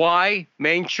why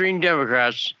mainstream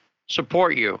Democrats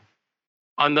support you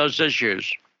on those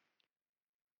issues.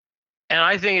 And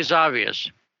I think it's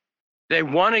obvious. They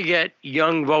want to get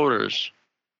young voters.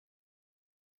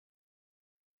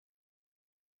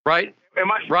 Right?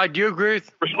 Rod, do you agree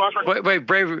with? Wait,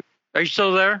 Brave, are you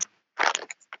still there?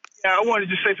 Yeah, I wanted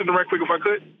to just say something right quick if I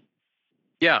could.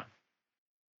 Yeah.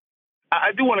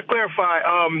 I do want to clarify,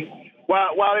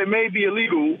 while it may be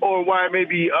illegal or while it may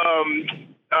be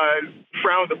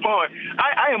frowned upon,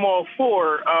 I am all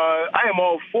for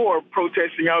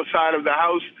protesting outside of the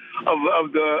house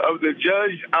of the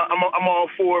judge. I'm all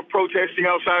for protesting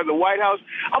outside of the White House.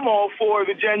 I'm all for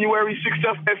the January 6th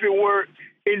stuff if it were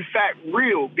in fact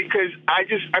real, because I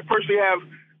personally have,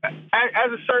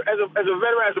 as a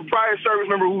veteran, as a prior service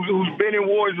member who's been in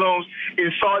war zones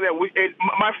and saw that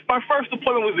my first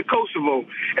deployment was to Kosovo,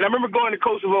 and I remember going to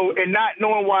Kosovo and not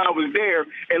knowing why I was there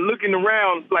and looking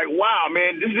around like, wow,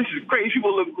 man, this is crazy.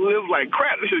 People live like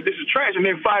crap. This is trash, and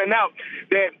then finding out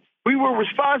that we were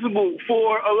responsible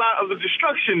for a lot of the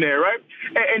destruction there, right?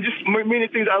 And just many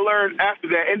things I learned after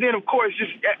that. And then, of course,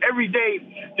 just every day,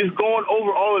 just going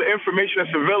over all of the information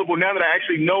that's available now that I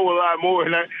actually know a lot more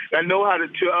and I know how to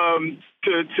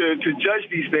judge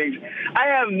these things. I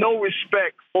have no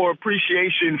respect or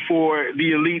appreciation for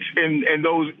the elites and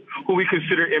those who we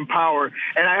consider in power.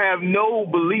 And I have no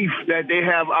belief that they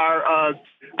have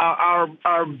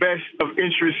our best of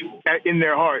interest in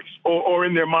their hearts or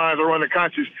in their minds or on their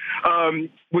conscience,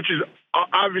 which is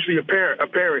obviously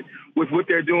apparent with what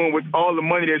they're doing with all the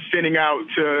money they're sending out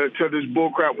to this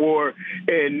bullcrap war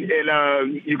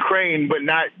in Ukraine, but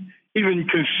not even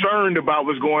concerned about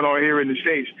what's going on here in the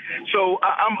States. So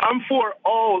I'm for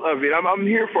all of it. I'm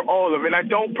here for all of it. And I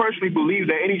don't personally believe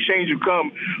that any change will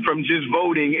come from just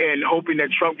voting and hoping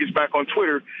that Trump gets back on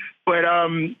Twitter. But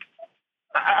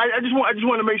I just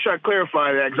want to make sure I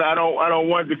clarify that, because I don't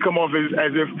want it to come off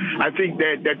as if I think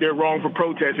that they're wrong for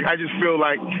protesting. I just feel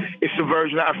like it's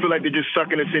subversion. I feel like they're just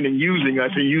sucking us in and using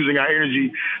us and using our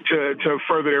energy to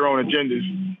further their own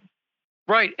agendas.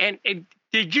 Right. And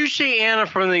did you see Anna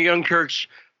from the Young Turks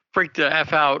freak the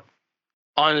F out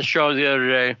on the show the other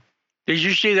day? Did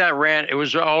you see that rant? It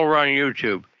was all around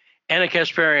YouTube. Anna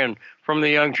Kasparian from the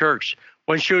Young Turks,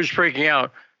 when she was freaking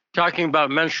out, talking about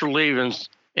menstrual leave in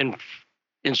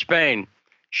Spain,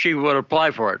 she would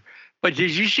apply for it. But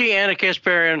did you see Anna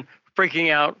Kasparian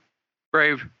freaking out,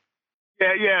 Brave?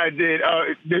 Yeah, I did.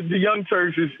 The Young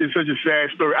Turks is such a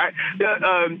sad story.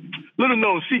 Little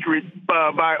known secret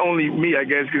by only me, I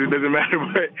guess, because it doesn't matter.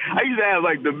 But I used to have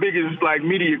like the biggest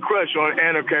media crush on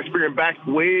Anna Kasparian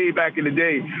way back in the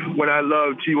day when I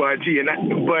loved TYT.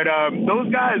 But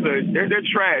those guys they're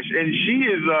trash, and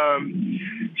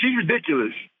she's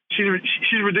ridiculous.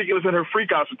 She's ridiculous, and her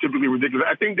freakouts are typically ridiculous.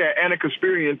 I think that Anna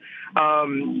Kasparian,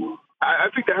 I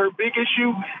think that her big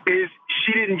issue is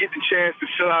she didn't get the chance to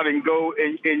chill out and go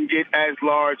and get as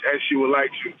large as she would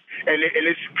like to. And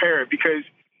it's apparent, because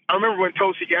I remember when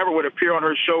Tulsi Gabbard would appear on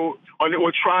her show,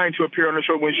 or trying to appear on her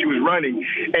show when she was running,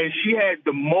 and she had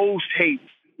the most hate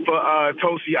for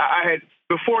Tulsi. I had,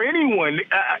 before anyone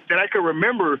that I could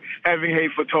remember having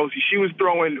hate for Tulsi, she was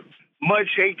throwing much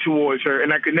hate towards her,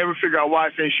 and I could never figure out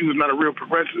why, saying she was not a real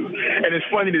progressive. And it's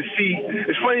funny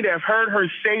to have heard her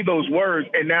say those words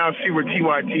and now see where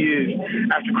TYT is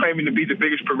after claiming to be the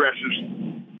biggest progressives.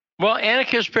 Well, Anna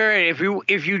Kasparian,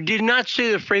 if you did not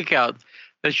see the freakout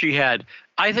that she had,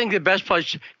 I think the best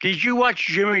place. Did you watch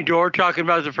Jimmy Dore talking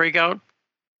about the freakout?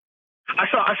 I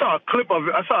saw a clip of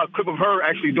it. I saw a clip of her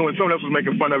actually doing. Someone else was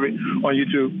making fun of it on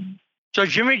YouTube. So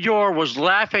Jimmy Dore was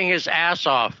laughing his ass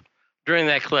off during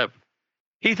that clip.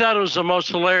 He thought it was the most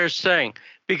hilarious thing,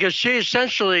 because she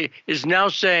essentially is now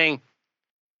saying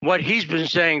what he's been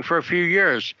saying for a few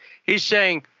years. He's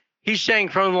saying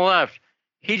from the left,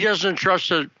 he doesn't trust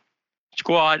the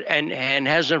squad and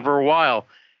hasn't for a while,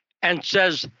 and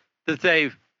says that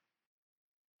they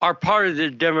are part of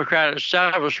the Democratic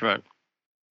establishment.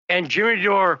 And Jimmy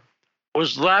Dore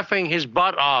was laughing his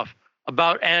butt off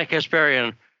about Anna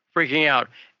Kasparian freaking out.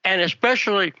 And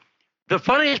especially the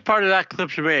funniest part of that clip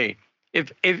to me,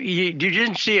 if you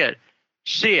didn't see it,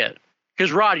 see it.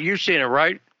 Because, Rod, you've seen it,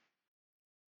 right?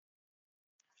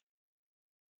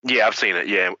 Yeah, I've seen it.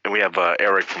 Yeah, and we have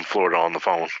Eric from Florida on the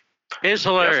phone. It's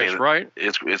hilarious, right?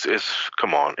 It's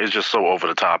come on. It's just so over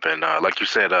the top, and like you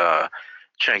said,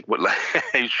 Cenk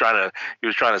he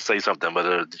was trying to say something,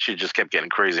 but she just kept getting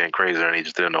crazier and crazier, and he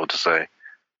just didn't know what to say.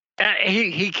 And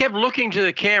he kept looking to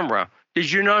the camera.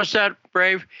 Did you notice that,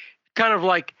 Brave? Kind of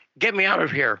like, get me out of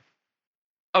here.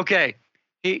 Okay.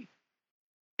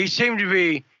 He seemed to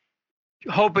be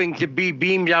hoping to be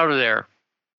beamed out of there.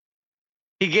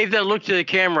 He gave that look to the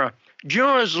camera. Do you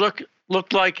know what his look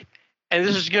looked like? And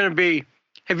this is going to be,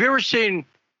 have you ever seen,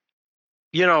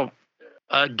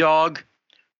 a dog?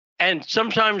 And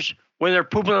sometimes when they're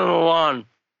pooping on the lawn,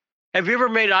 have you ever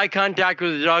made eye contact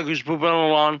with a dog who's pooping on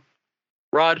the lawn,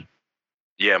 Rod?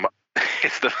 Yeah,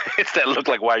 it's that look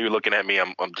like, why are you looking at me? Why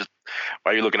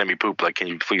are you looking at me poop? Like, can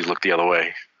you please look the other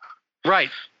way?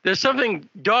 Right. There's something,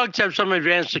 dogs have some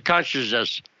advanced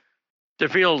consciousness to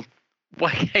feel,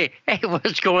 hey,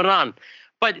 what's going on?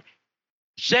 But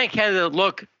Cenk had a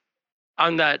look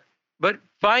on that. But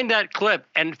find that clip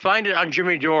and find it on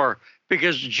Jimmy Dore,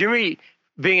 because Jimmy,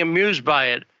 being amused by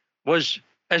it, was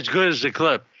as good as the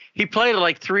clip. He played it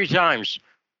like 3 times,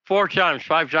 4 times,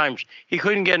 5 times. He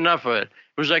couldn't get enough of it.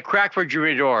 It was like crack for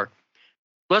Jimmy Dore.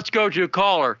 Let's go to a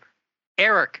caller,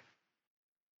 Eric.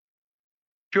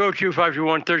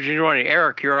 202-521-1320.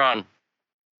 Eric, you're on.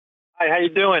 Hi, how you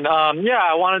doing? I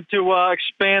wanted to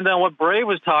expand on what Bray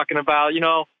was talking about.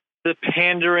 the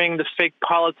pandering, the fake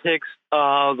politics,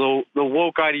 the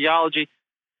woke ideology.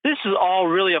 This is all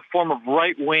really a form of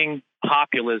right-wing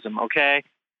populism, okay?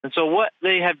 And so what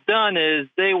they have done is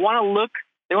they want to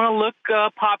look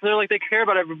popular, like they care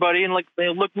about everybody, and like they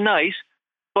look nice,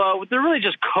 but they're really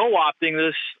just co-opting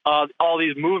this all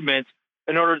these movements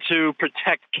in order to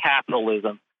protect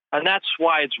capitalism, and that's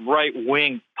why it's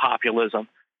right-wing populism.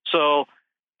 So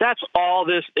that's all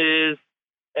this is,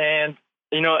 and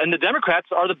and the Democrats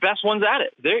are the best ones at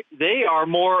it. They are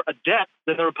more adept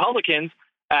than the Republicans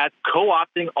at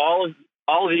co-opting all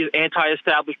of these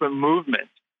anti-establishment movements.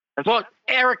 Well,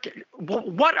 Eric,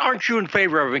 what aren't you in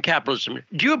favor of in capitalism?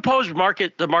 Do you oppose the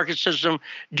market system?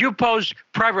 Do you oppose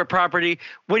private property?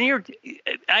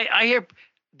 I hear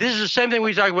this is the same thing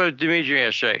we talked about with Dimitri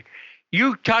yesterday.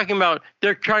 You talking about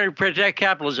they're trying to protect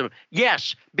capitalism.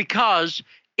 Yes, because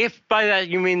if by that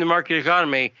you mean the market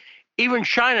economy, even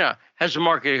China has a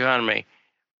market economy.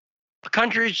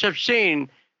 Countries have seen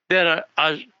that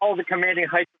all the commanding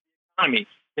heights of the economy.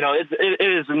 It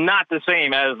is not the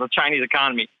same as the Chinese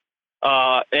economy.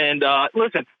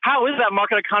 Listen, how is that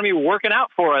market economy working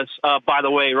out for us, by the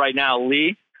way, right now,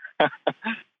 Lee?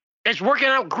 It's working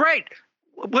out great.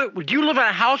 Do you live in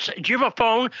a house? Do you have a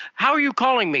phone? How are you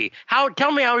calling me?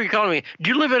 Tell me how are you calling me? Do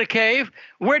you live in a cave?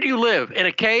 Where do you live? In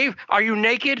a cave? Are you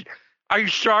naked? Are you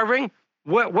starving?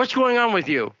 What's going on with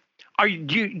you?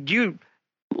 Human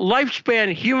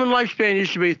lifespan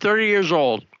used to be 30 years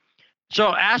old.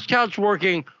 So ask how it's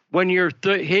working when you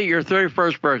hit your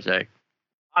 31st birthday.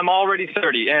 I'm already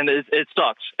 30, and it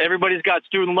sucks. Everybody's got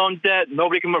student loan debt.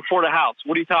 Nobody can afford a house.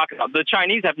 What are you talking about? The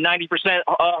Chinese have 90%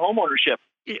 home ownership.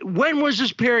 When was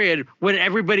this period when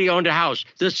everybody owned a house?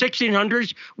 The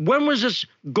 1600s? When was this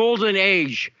golden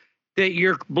age that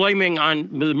you're blaming on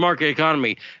the market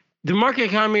economy? The market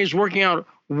economy is working out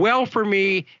well for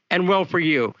me and well for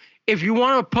you. If you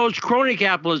want to oppose crony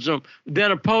capitalism,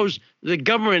 then oppose the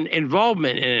government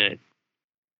involvement in it.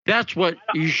 That's what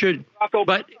you should.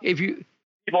 But if you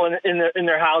people in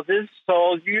their houses,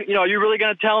 so you're really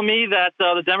going to tell me that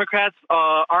the Democrats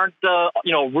aren't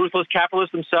ruthless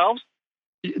capitalists themselves?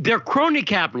 They're crony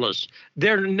capitalists.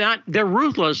 They're not. They're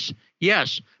ruthless,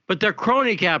 yes, but they're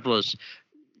crony capitalists.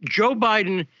 Joe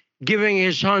Biden giving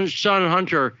his son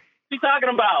Hunter. What are you talking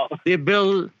about?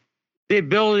 The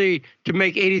ability to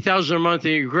make $80,000 a month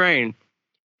in Ukraine.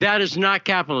 That is not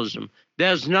capitalism.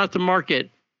 That is not the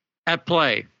market at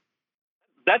play.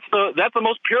 That's the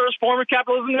most purest form of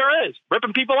capitalism there is,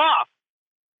 ripping people off.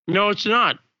 No, it's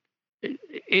not.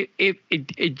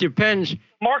 It depends.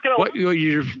 Market what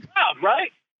you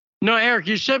right? No, Eric,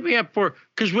 you set me up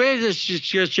because we had this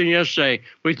discussion yesterday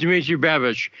with Dmitry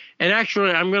Babich, and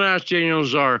actually I'm going to ask Daniel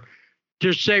Lazare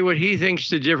to say what he thinks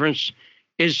the difference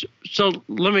is. So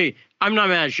I'm not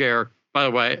mad at Eric, by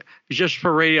the way. It's just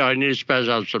for radio. I need to spaz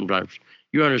out sometimes.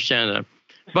 You understand that.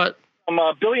 But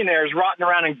billionaires rotting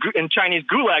around in Chinese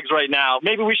gulags right now.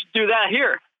 Maybe we should do that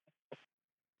here.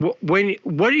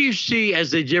 What do you see as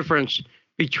the difference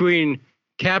between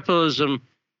capitalism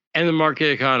and the market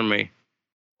economy?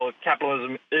 Well,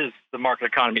 capitalism is the market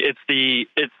economy. It's the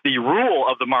rule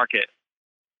of the market.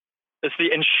 It's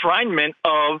the enshrinement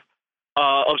of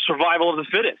survival of the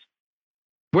fittest.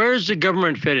 Where does the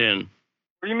government fit in?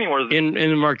 What do you mean? In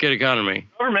the market economy?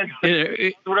 Government.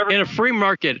 In a free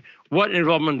market, what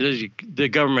involvement does the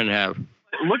government have?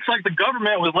 It looks like the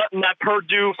government was letting that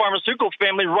Purdue pharmaceutical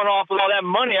family run off with all that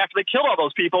money after they killed all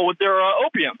those people with their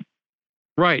opium.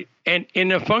 Right. And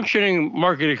in a functioning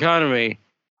market economy,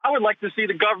 I would like to see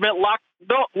the government lock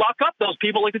up those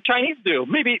people like the Chinese do.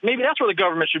 Maybe that's where the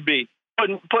government should be,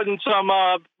 putting some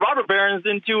robber barons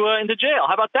into jail.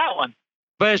 How about that one?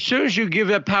 But as soon as you give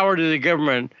that power to the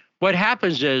government, what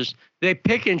happens is they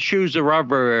pick and choose the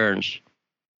robber barons.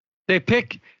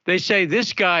 They say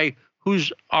this guy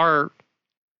who's our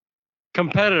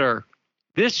competitor,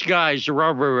 this guy's a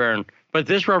robber baron, but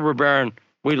this robber baron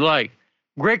we like.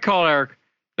 Great call, Eric.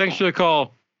 Thanks for the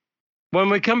call. When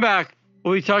we come back,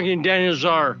 we'll be talking to Daniel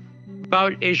Lazare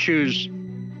about issues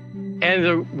and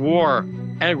the war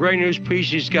and a great news piece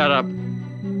he's got up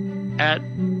at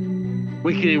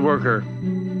Weekly Worker.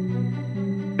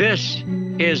 This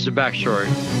is the backstory.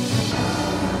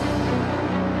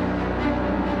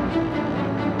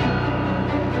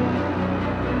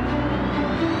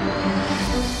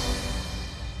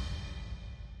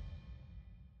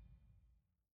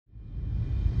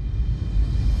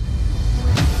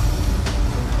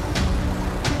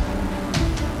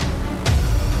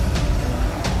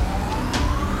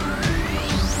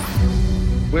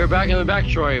 We're back in the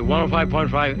backstory,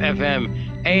 105.5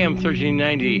 FM, AM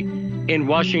 1390 in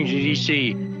Washington,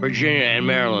 D.C., Virginia, and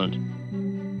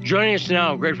Maryland. Joining us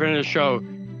now, a great friend of the show,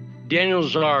 Daniel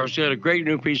Lazare, who's got a great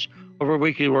new piece over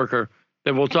Weekly Worker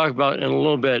that we'll talk about in a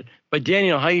little bit. But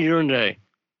Daniel, how you doing today?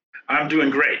 I'm doing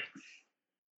great.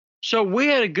 So we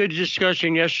had a good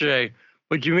discussion yesterday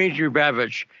with Dmitry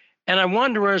Babich, and I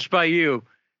wanted to run this by you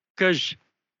because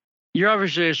you're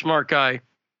obviously a smart guy.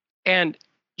 And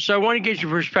so I want to get your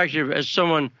perspective as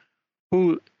someone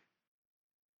who,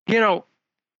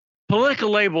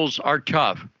 political labels are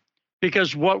tough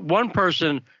because what one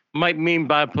person might mean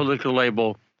by a political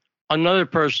label, another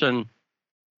person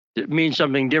means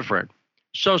something different.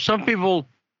 So some people,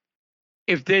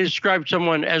 if they describe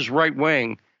someone as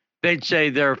right-wing, they'd say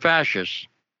they're a fascist.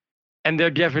 And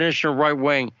their definition of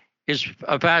right-wing is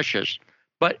a fascist.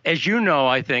 But as you know,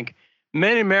 I think,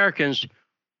 many Americans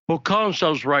who call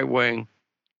themselves right-wing,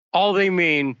 all they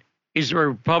mean is a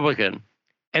Republican.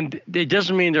 And it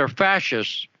doesn't mean they're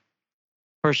fascists,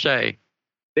 per se.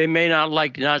 They may not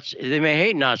like Nazis, they may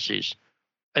hate Nazis,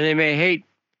 and they may hate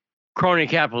crony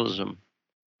capitalism.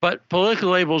 But political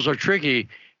labels are tricky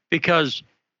because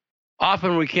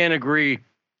often we can't agree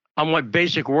on what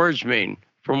basic words mean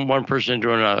from one person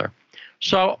to another.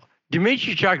 So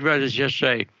Dmitry talked about this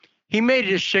yesterday. He made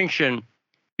a distinction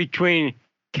between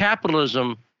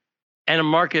capitalism and a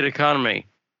market economy.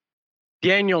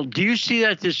 Daniel, do you see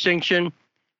that distinction?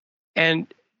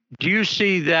 And do you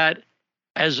see that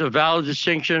as a valid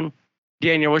distinction?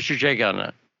 Daniel, what's your take on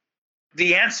that?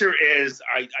 The answer is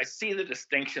I see the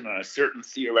distinction on a certain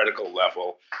theoretical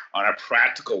level. On a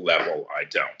practical level, I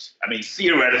don't. I mean,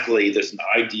 theoretically, there's an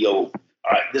ideal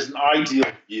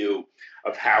view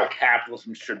of how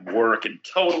capitalism should work, and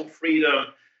total freedom,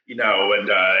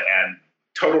 and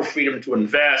total freedom to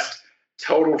invest,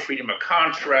 total freedom of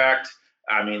contract.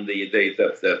 I mean,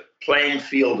 the playing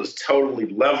field is totally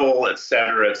level, et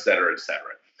cetera, et cetera, et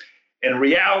cetera. In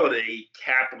reality,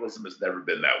 capitalism has never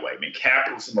been that way. I mean,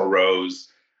 capitalism arose,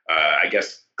 I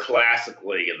guess,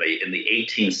 classically in the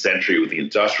 18th century with the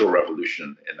Industrial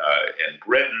Revolution in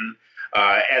Britain,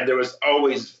 and there was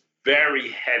always very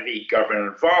heavy government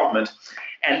involvement.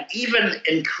 And even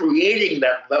in creating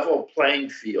that level playing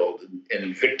field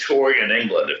in Victorian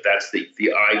England, if that's the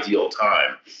ideal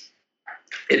time,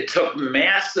 it took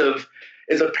massive,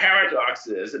 as a paradox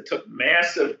is, it took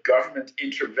massive government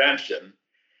intervention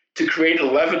to create a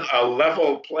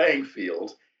level playing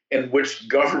field in which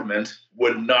government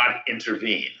would not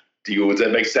intervene. Does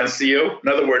that make sense to you? In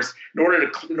other words, in order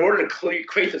to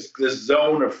create this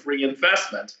zone of free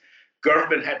investment,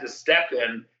 government had to step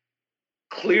in,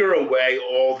 clear away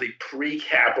all the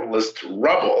pre-capitalist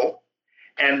rubble,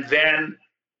 and then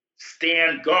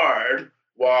stand guard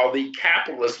while the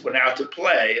capitalists went out to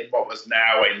play in what was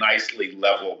now a nicely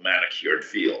level, manicured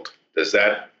field. Does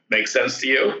that make sense to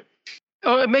you?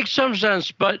 Oh, it makes some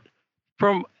sense, but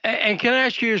can I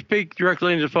ask you to speak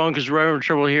directly into the phone because we're having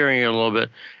trouble hearing you a little bit.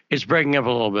 It's breaking up a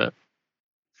little bit.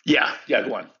 Yeah,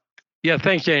 go on. Yeah,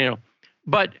 thanks, Daniel.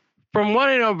 But from what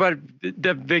I know about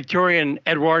the Victorian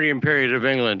Edwardian period of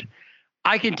England,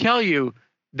 I can tell you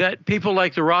that people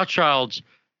like the Rothschilds,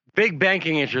 big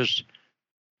banking interests,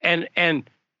 and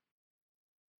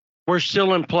were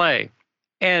still in play.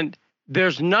 And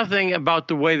there's nothing about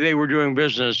the way they were doing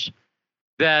business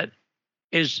that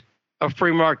is a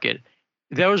free market.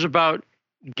 That was about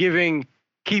keeping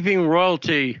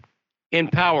royalty in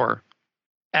power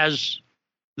as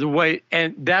the way,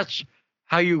 and that's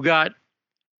how you got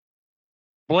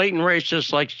blatant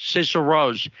racists like Cecil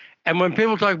Rhodes. And when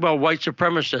people talk about white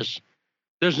supremacists,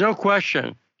 there's no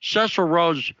question Cecil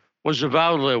Rhodes was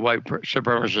avowedly a white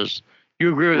supremacist.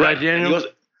 You agree with that, Daniel?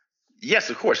 Yes,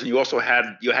 of course. And you also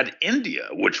had India,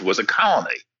 which was a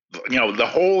colony. The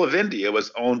whole of India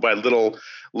was owned by Little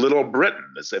Britain.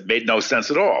 It made no sense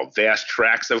at all. Vast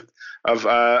tracts of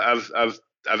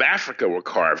Africa were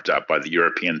carved up by the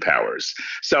European powers.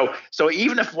 So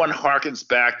even if one harkens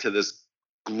back to this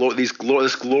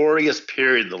glorious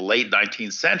period in the late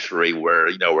 19th century,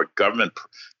 where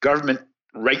government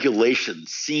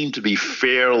regulations seemed to be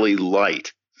fairly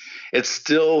light, it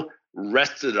still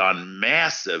rested on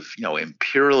massive,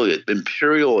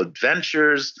 imperial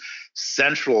adventures,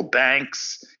 central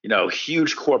banks,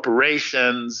 huge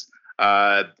corporations,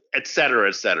 et cetera,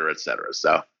 et cetera, et cetera.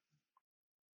 So,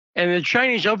 and the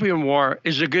Chinese Opium War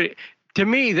is to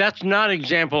me, that's not an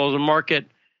example of the market.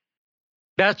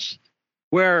 That's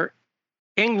where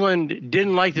England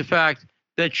didn't like the fact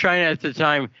that China at the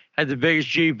time had the biggest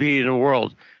GDP in the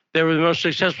world. They were the most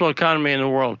successful economy in the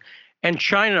world. And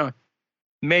China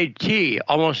made tea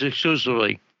almost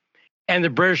exclusively. And the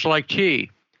British liked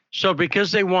tea. So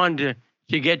because they wanted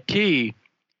to get tea,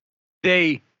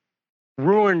 they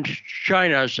ruined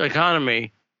China's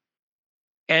economy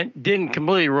and didn't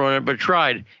completely ruin it, but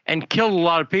tried and killed a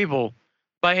lot of people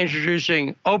by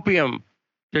introducing opium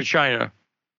to China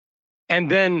and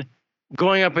then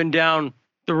going up and down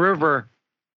the river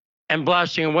and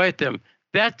blasting away at them.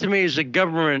 That to me is a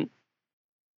government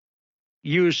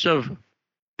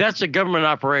that's a government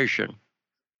operation.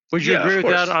 Would you agree with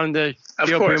that on the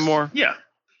opium war? Yeah,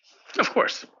 of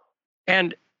course.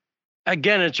 And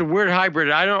again, it's a weird hybrid.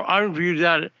 I don't view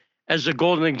that as a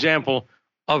golden example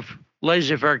of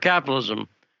laissez-faire capitalism.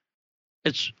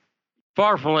 It's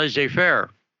far from laissez-faire,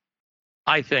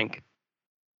 I think.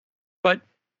 But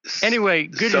anyway,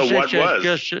 good so what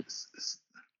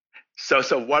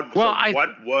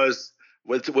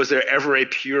was there ever a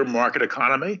pure market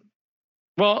economy?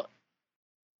 Well,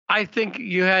 I think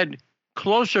you had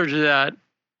closer to that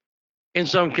in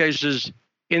some cases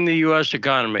in the U.S.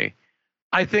 economy.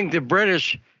 I think the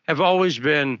British have always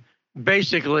been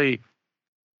basically,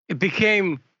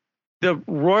 the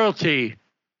royalty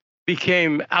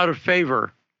became out of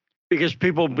favor because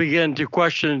people began to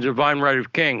question the divine right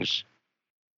of kings.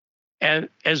 And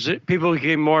as people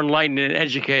became more enlightened and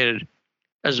educated,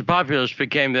 as the populace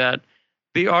became that,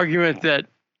 the argument that,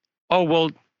 oh, well,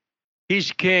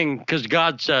 he's king because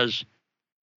God says,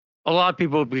 a lot of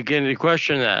people begin to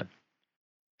question that.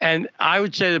 And I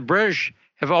would say the British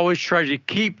have always tried to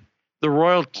keep the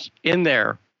royals in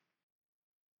there,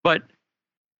 but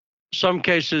some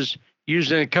cases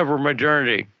using the cover of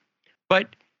modernity.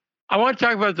 But I want to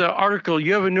talk about the article.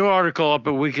 You have a new article up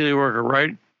at Weekly Worker,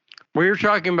 right? Where you're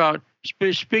talking about,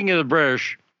 speaking of the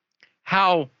British,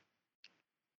 how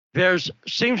there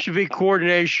seems to be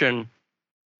coordination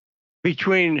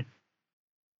between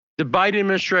the Biden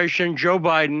administration, Joe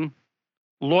Biden,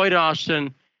 Lloyd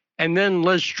Austin, and then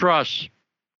Liz Truss.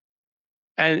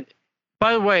 And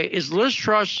by the way, is Liz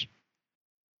Truss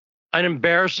an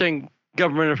embarrassing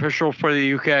government official for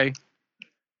the UK?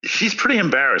 She's pretty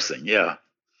embarrassing, yeah.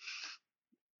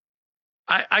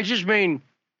 I just mean,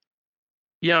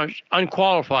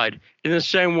 unqualified in the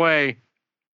same way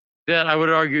that I would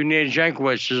argue Nina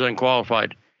Jankowicz is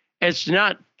unqualified. It's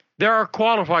not. There are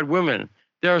qualified women.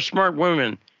 There are smart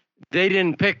women. They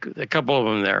didn't pick a couple of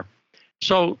them there.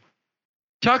 So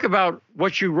talk about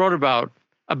what you wrote about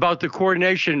the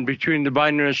coordination between the Biden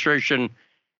administration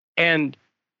and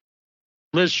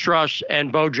Liz Truss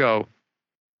and Bojo.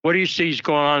 What do you see is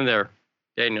going on there,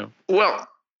 Daniel? Well,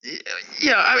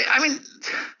 yeah, I mean,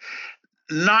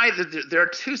 neither. There are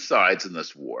two sides in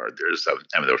this war. There's,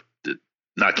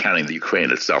 not counting the Ukraine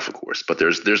itself, of course, but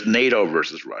there's NATO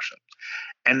versus Russia,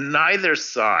 and neither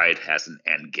side has an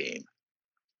end game.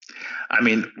 I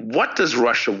mean, what does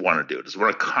Russia want to do? Does it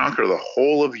want to conquer the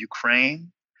whole of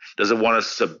Ukraine? Does it want to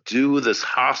subdue this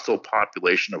hostile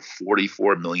population of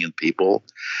 44 million people?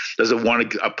 Does it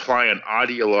want to apply an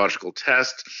ideological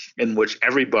test in which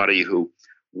everybody who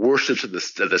worships at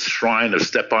the shrine of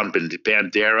Stepan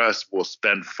Banderas will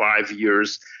spend 5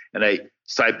 years in a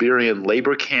Siberian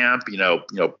labor camp,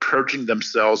 purging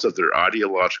themselves of their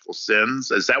ideological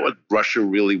sins? Is that what Russia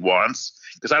really wants?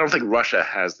 Because I don't think Russia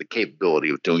has the capability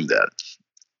of doing that.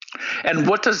 And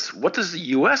what does the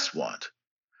U.S. want?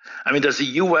 I mean, does the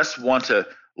U.S. want to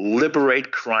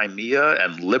liberate Crimea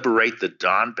and liberate the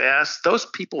Donbass? Those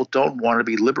people don't want to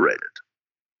be liberated.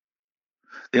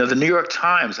 The New York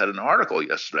Times had an article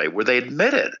yesterday where they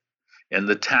admitted in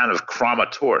the town of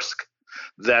Kramatorsk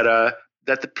that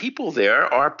the people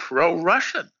there are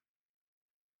pro-Russian.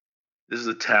 This is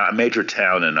a major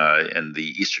town in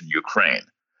the eastern Ukraine.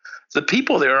 The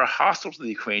people there are hostile to the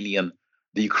Ukrainian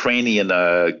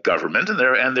government,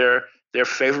 and they're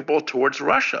favorable towards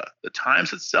Russia. The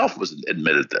Times itself was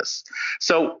admitted this.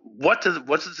 So what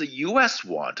does the U.S.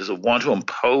 want? Does it want to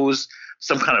impose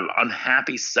some kind of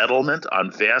unhappy settlement on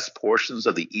vast portions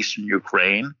of the eastern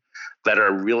Ukraine that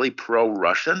are really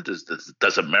pro-Russian?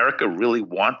 Does America really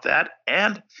want that?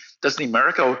 And does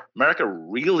America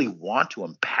really want to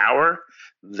empower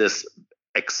this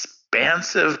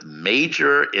expansive,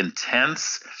 major,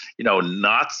 intense,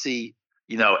 Nazi,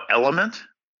 element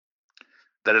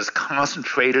that is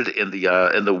concentrated in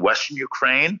the Western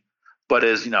Ukraine, but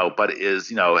has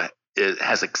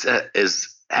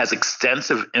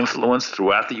extensive influence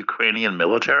throughout the Ukrainian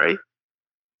military?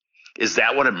 Is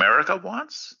that what America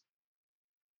wants?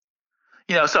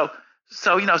 So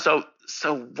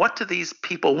what do these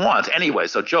people want anyway?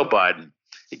 So Joe Biden,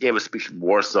 he gave a speech in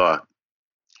Warsaw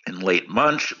in late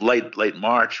March,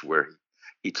 where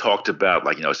he talked about,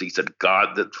 so he said,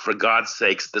 that for God's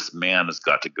sakes, this man has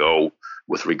got to go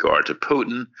with regard to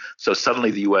Putin. So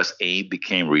suddenly the U.S. aim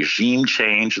became regime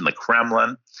change in the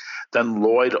Kremlin. Then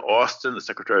Lloyd Austin, the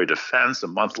Secretary of Defense, a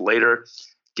month later,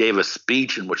 gave a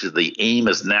speech in which the aim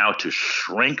is now to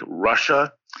shrink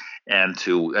Russia and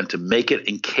to make it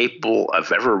incapable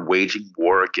of ever waging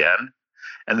war again.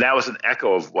 And that was an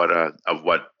echo of what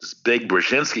Zbig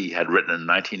Brzezinski had written in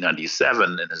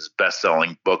 1997 in his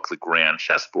best-selling book, The Grand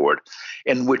Chessboard,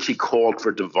 in which he called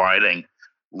for dividing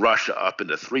Russia up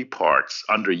into three parts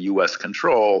under U.S.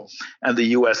 control, and the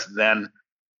U.S. then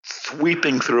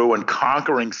sweeping through and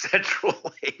conquering Central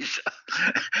Asia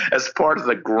as part of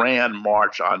the grand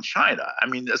march on China. I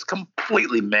mean, it's a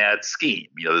completely mad scheme.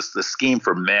 This the scheme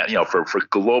for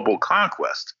global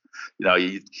conquest.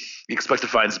 You expect to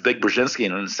find Zbig Brzezinski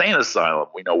in an insane asylum,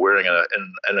 wearing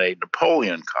a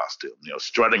Napoleon costume,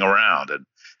 strutting around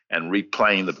and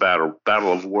replaying the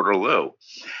Battle of Waterloo.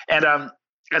 And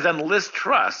then Liz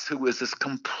Truss, who is this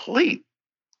complete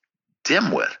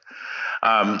dimwit,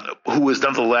 who is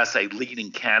nonetheless a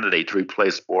leading candidate to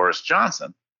replace Boris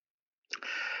Johnson.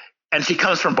 And she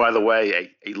comes from, by the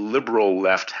way, a liberal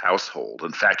left household.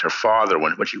 In fact, her father,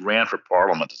 when she ran for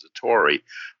parliament as a Tory,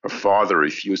 her father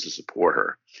refused to support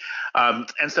her.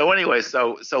 And so anyway,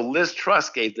 so Liz Truss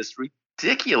gave this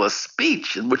ridiculous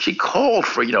speech in which she called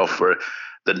for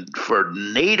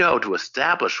NATO to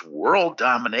establish world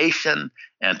domination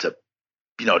and to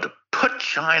put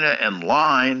China in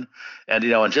line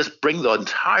and just bring the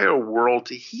entire world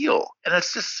to heel. And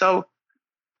it's just so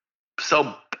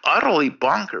utterly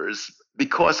bonkers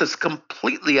because it's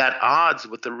completely at odds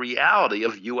with the reality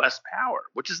of U.S. power,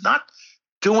 which is not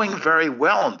doing very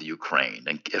well in the Ukraine.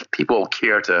 And if people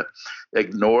care to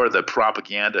ignore the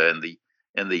propaganda in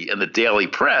the daily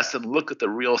press and look at the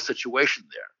real situation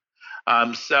there,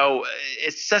 so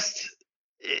it's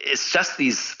just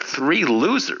these three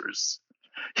losers,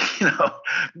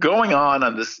 going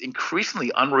on this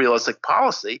increasingly unrealistic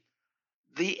policy,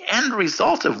 the end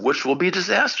result of which will be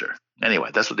disaster.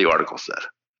 Anyway, that's what the article said.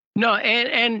 No,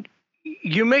 and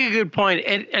you make a good point.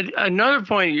 And another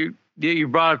point you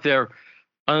brought up there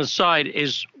on the side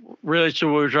is related to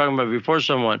what we were talking about before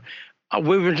someone.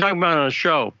 We've been talking about on the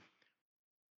show.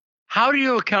 How do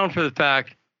you account for the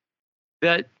fact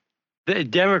that the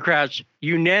Democrats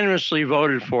unanimously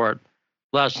voted for it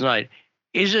last night?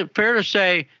 Is it fair to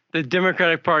say the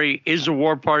Democratic Party is the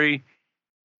war party,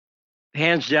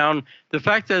 hands down? The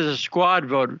fact that it's a squad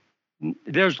vote,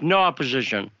 there's no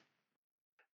opposition.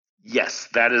 Yes,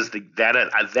 that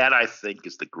I think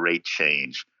is the great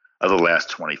change of the last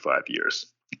 25 years.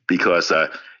 Because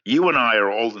you and I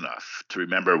are old enough to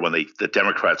remember when the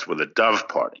Democrats were the Dove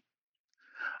Party,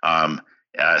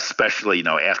 especially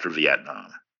after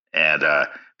Vietnam, and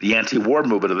the anti-war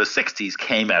movement of the 60s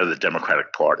came out of the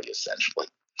Democratic Party essentially,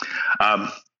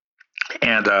 and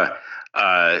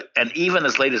even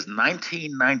as late as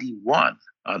 1991,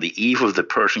 on the eve of the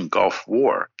Persian Gulf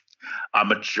War, a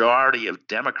majority of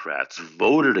Democrats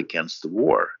voted against the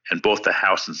war in both the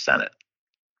House and Senate.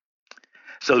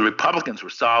 So the Republicans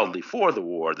were solidly for the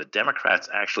war. The Democrats,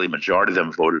 actually, majority of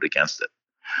them voted against it.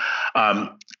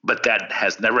 But that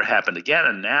has never happened again.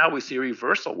 And now we see a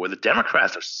reversal where the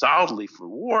Democrats are solidly for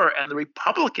war and the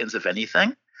Republicans, if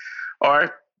anything,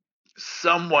 are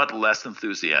somewhat less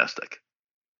enthusiastic.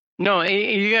 No,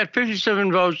 you got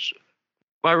 57 votes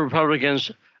by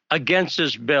Republicans against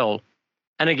this bill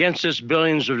and against this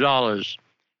billions of dollars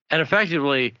and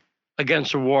effectively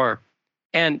against the war.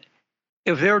 And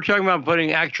if they were talking about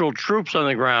putting actual troops on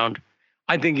the ground,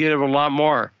 I think you'd have a lot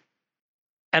more.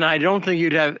 And I don't think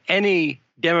you'd have any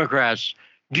Democrats.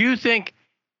 Do you think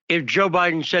if Joe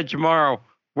Biden said tomorrow,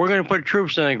 we're going to put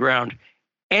troops on the ground,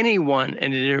 anyone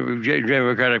in the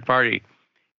Democratic Party,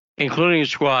 including a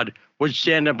squad, would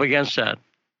stand up against that?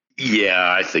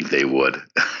 Yeah, I think they would.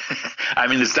 I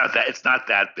mean, it's not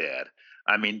that bad.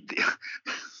 I mean,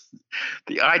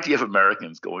 the idea of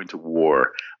Americans going to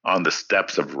war on the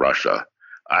steppes of Russia.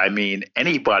 I mean,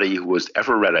 anybody who has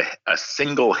ever read a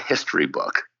single history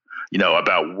book,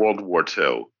 about World War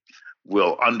II,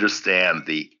 will understand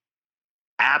the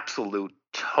absolute,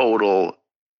 total,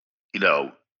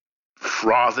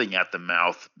 frothing at the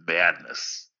mouth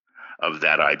madness of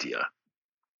that idea.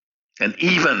 And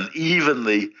even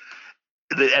the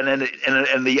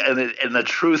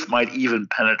truth might even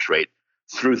penetrate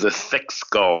through the thick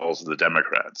skulls of the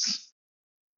Democrats.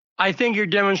 I think you're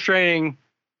demonstrating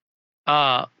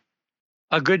a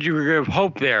good degree of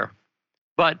hope there,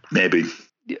 but maybe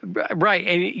right.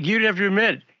 And you'd have to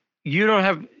admit you don't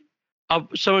have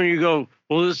someone you go,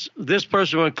 well, this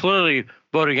person would clearly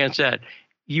vote against that.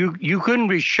 You couldn't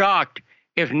be shocked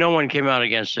if no one came out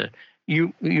against it.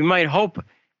 You might hope,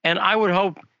 and I would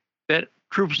hope that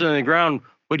troops on the ground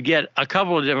would get a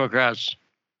couple of Democrats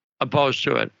opposed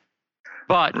to it.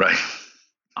 But right.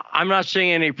 I'm not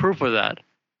seeing any proof of that.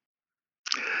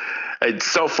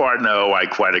 So far, no, I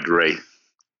quite agree.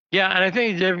 Yeah, and I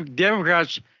think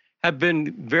Democrats have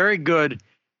been very good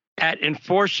at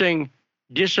enforcing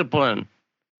discipline,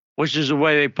 which is the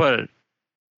way they put it.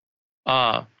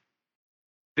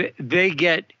 They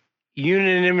get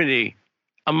unanimity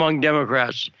among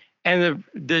Democrats, and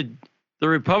the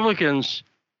Republicans,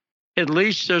 at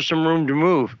least there's some room to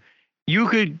move. You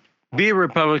could be a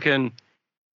Republican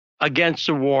against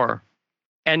the war,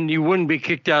 and you wouldn't be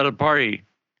kicked out of the party.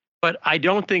 But I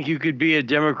don't think you could be a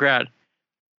Democrat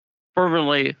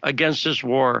fervently against this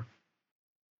war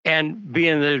and be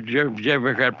in the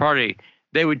Democrat Party.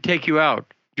 They would take you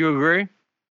out. Do you agree?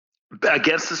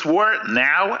 Against this war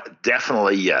now,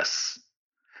 definitely yes.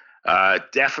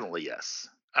 Definitely yes.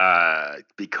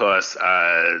 Because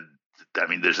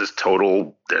there's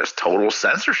total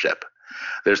censorship.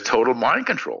 There's total mind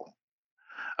control.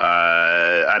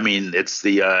 It's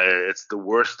the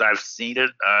worst I've seen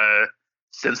it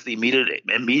since the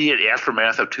immediate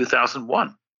aftermath of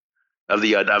 2001 of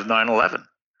 9/11.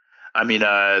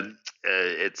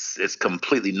 It's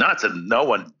completely nuts, and no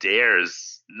one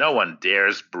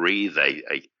dares breathe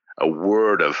a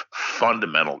word of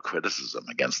fundamental criticism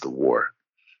against the war.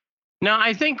 Now,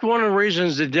 I think one of the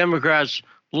reasons the Democrats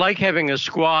like having a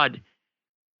squad,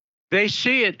 they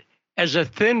see it as a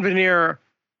thin veneer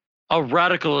of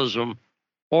radicalism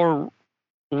or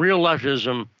real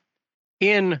leftism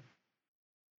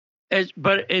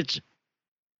but it's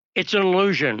an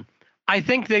illusion. I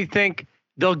think they think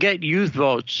they'll get youth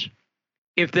votes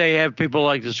if they have people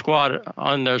like the squad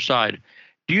on their side.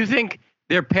 Do you think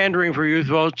they're pandering for youth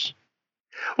votes?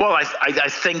 Well, I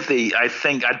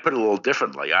think I'd put it a little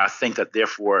differently. I think that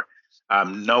therefore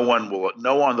no one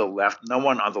on the left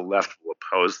will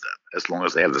oppose them as long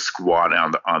as they have the squad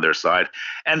on their side.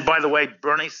 And by the way,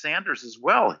 Bernie Sanders as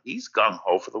well. He's gung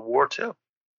ho for the war too.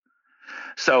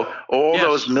 So all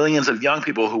those millions of young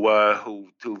people who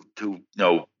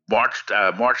marched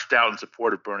out in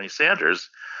support of Bernie Sanders,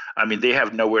 they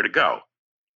have nowhere to go.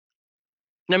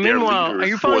 Now, meanwhile, are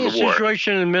you following the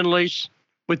situation in the Middle East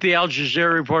with the Al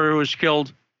Jazeera reporter who was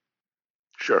killed?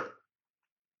 Sure.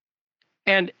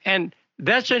 And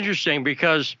that's interesting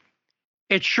because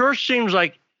it sure seems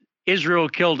like Israel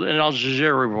killed an Al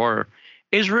Jazeera reporter.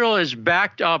 Israel is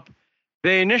backed up.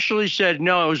 They initially said,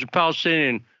 no, it was a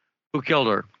Palestinian who killed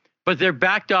her. But they're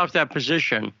backed off that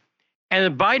position. And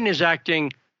the Biden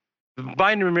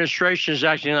administration is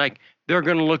acting like they're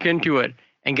going to look into it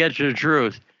and get to the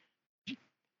truth.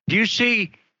 Do you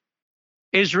see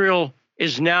Israel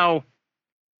is now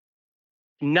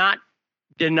not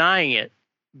denying it,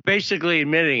 basically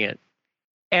admitting it?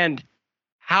 And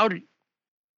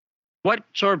what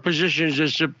sort of positions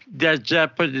does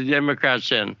that put the Democrats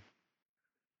in?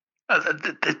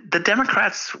 The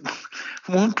Democrats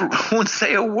won't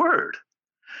say a word.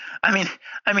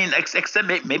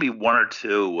 Except maybe one or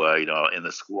two, in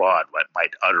the squad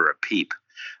might utter a peep.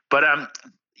 But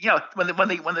when the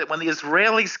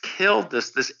Israelis killed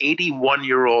this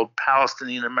 81-year-old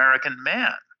Palestinian American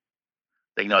man,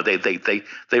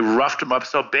 they roughed him up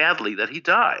so badly that he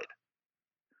died.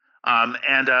 And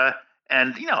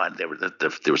there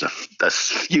was a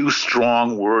few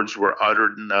strong words were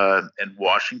uttered in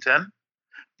Washington,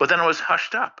 but then it was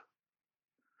hushed up.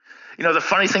 The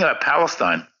funny thing about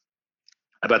Palestine,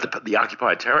 about the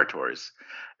occupied territories,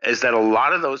 is that a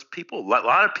lot of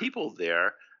people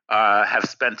there have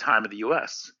spent time in the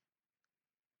U.S.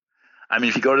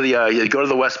 If you go to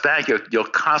the West Bank, you'll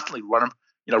constantly run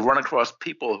across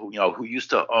people who used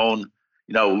to own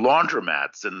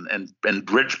laundromats in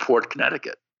Bridgeport,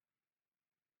 Connecticut.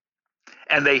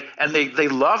 And they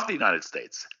love the United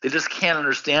States. They just can't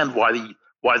understand why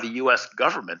the U.S.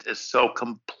 government is so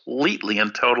completely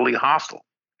and totally hostile.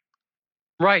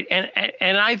 Right,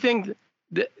 and I think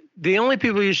the only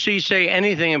people you see say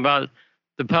anything about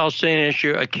the Palestinian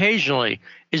issue occasionally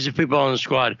is the people on the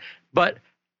squad. But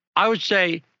I would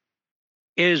say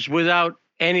is without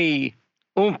any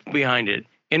oomph behind it.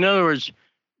 In other words,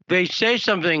 they say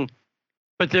something,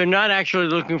 but they're not actually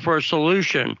looking for a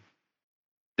solution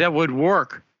that would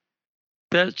work.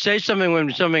 That say something when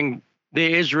the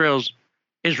Israelis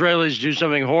do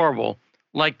something horrible,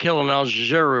 like kill an Al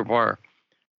Jazeera reporter.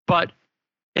 But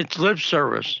it's lip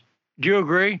service. Do you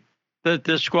agree that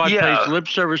the squad plays lip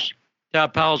service to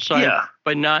Palestine,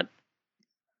 but not?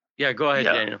 Yeah, go ahead,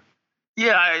 Daniel.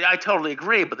 Yeah, I totally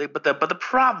agree. But the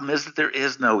problem is that there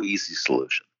is no easy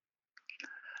solution.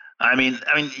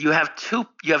 You have two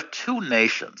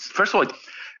nations. First of all,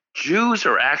 Jews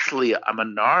are actually a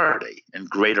minority in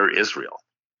Greater Israel.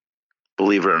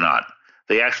 Believe it or not,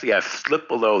 they actually have slipped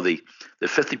below the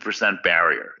 50%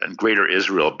 barrier, and Greater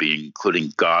Israel being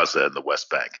including Gaza and the West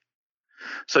Bank.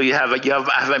 So you have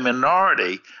a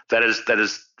minority that is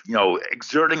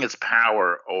exerting its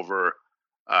power over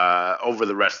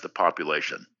the rest of the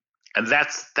population, and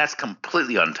that's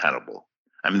completely untenable.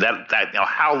 I mean that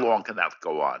how long can that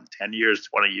go on? 10 years,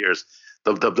 20 years?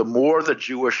 The more the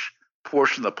Jewish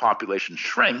portion of the population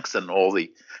shrinks, and all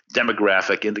the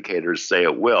demographic indicators say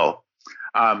it will,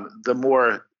 the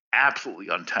more absolutely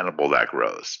untenable that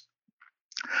grows.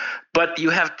 But you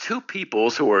have two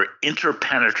peoples who are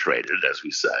interpenetrated, as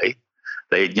we say.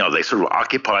 They sort of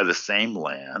occupy the same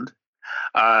land.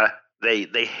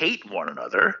 They hate one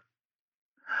another,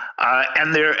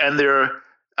 and they're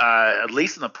at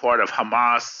least in the part of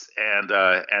Hamas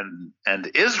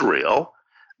and Israel,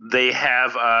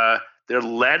 they're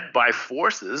led by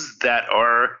forces that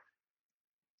are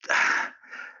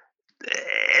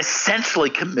essentially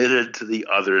committed to the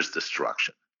other's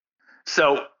destruction.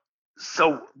 So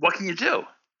what can you do?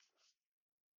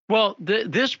 Well,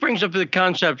 this brings up the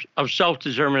concept of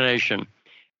self-determination.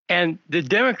 And the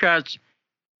Democrats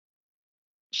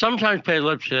sometimes pay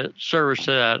lip service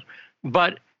to that.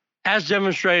 But as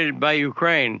demonstrated by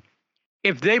Ukraine,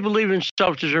 if they believe in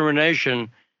self-determination,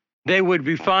 they would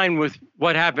be fine with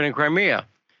what happened in Crimea,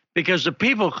 because the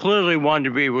people clearly wanted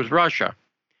to be with Russia.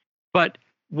 But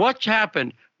what's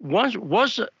happened? Do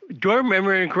I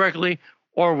remember it correctly,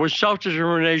 or was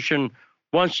self-determination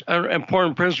once an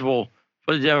important principle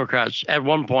for the Democrats at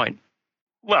one point?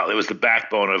 Well, it was the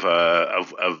backbone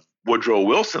of Woodrow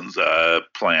Wilson's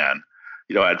plan,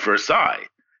 at Versailles.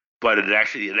 But it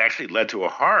actually led to a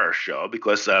horror show,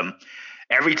 because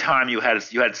every time you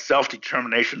had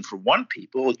self-determination for one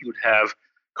people, you'd have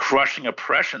crushing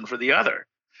oppression for the other.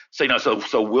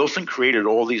 So Wilson created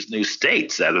all these new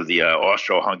states out of the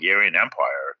Austro-Hungarian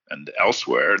Empire and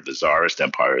elsewhere, the Tsarist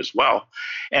Empire as well,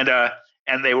 and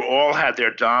they all had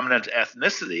their dominant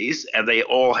ethnicities, and they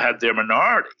all had their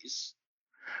minorities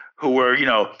who were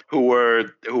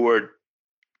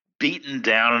beaten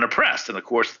down and oppressed, and of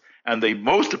course, and the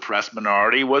most oppressed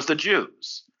minority was the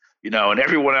Jews. And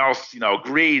everyone else,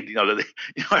 agreed.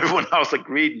 Everyone else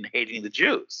agreed in hating the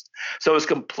Jews. So it was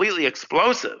completely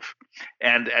explosive,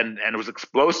 and it was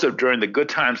explosive during the good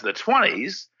times of the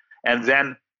 20s, and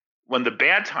then when the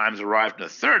bad times arrived in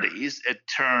the 30s, it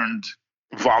turned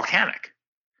volcanic.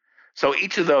 So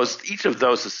each of those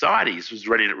societies was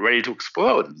ready to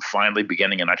explode, and finally,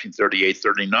 beginning in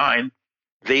 1938-39,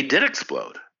 they did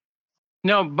explode.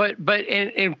 No, but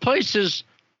in places.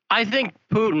 I think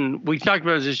Putin, we talked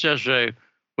about this yesterday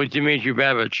with Dmitry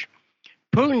Babich,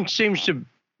 Putin seems to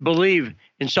believe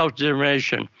in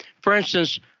self-determination. For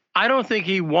instance, I don't think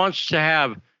he wants to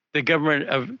have the government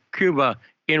of Cuba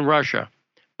in Russia,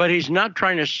 but he's not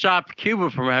trying to stop Cuba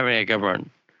from having a government.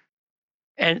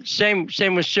 And same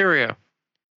with Syria.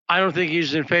 I don't think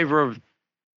he's in favor of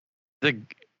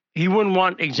he wouldn't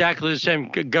want exactly the same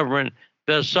government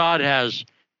that Assad has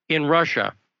in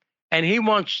Russia. And he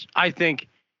wants, I think,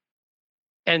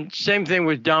 and same thing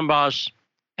with Donbass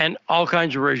and all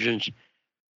kinds of regions.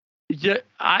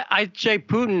 I'd say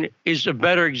Putin is a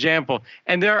better example.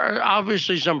 And there are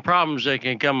obviously some problems that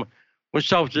can come with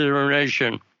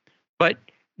self-determination. But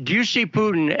do you see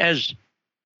Putin as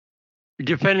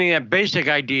defending that basic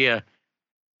idea,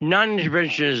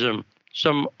 non-interventionism,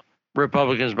 some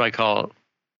Republicans might call it?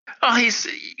 Oh,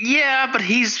 but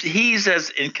he's as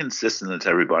inconsistent as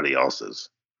everybody else is.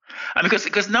 I mean,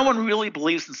 because no one really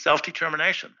believes in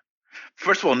self-determination.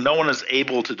 First of all, no one is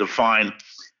able to define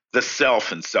the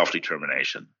self in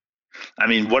self-determination. I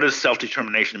mean, what does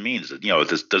self-determination mean?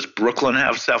 Does Brooklyn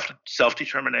have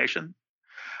self-determination?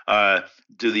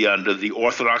 Do the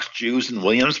Orthodox Jews in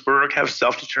Williamsburg have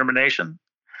self-determination?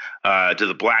 Do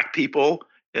the black people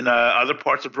in other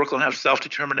parts of Brooklyn have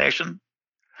self-determination?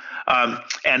 And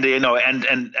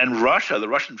Russia, the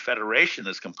Russian Federation,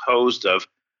 is composed of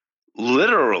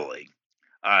literally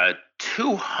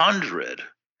 200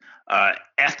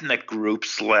 ethnic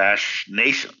groups /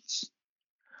 nations.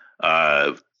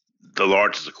 The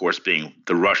largest, of course, being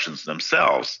the Russians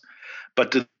themselves.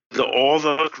 But do all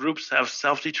those groups have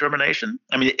self-determination?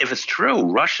 I mean, if it's true,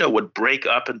 Russia would break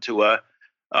up into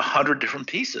 100 different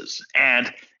pieces,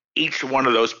 and each one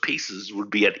of those pieces would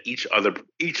be at each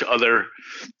other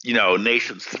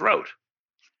nation's throat.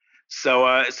 So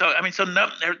no,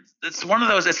 it's one of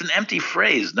those. It's an empty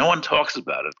phrase. No one talks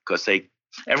about it because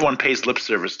everyone pays lip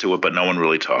service to it, but no one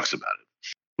really talks about it.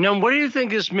 Now, what do you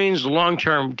think this means long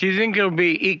term? Do you think it'll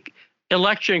be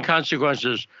election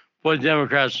consequences for the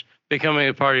Democrats becoming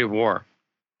a party of war?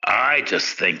 I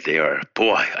just think they are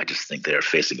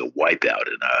facing a wipeout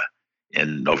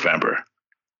in November.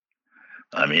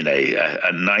 I mean, a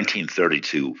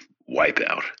 1932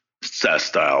 wipeout,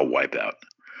 style wipeout.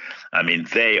 I mean,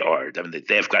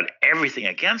 they've got everything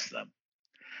against them.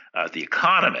 The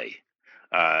economy.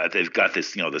 They've got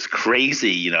this, this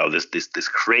crazy, this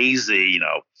crazy,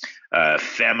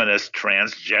 feminist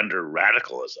transgender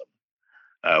radicalism,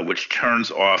 which turns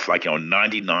off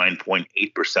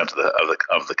 99.8%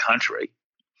 of the country.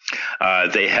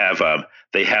 They have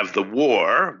the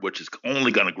war, which is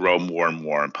only going to grow more and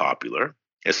more unpopular,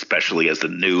 especially as the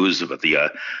news about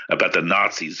the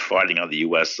Nazis fighting on the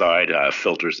U.S. side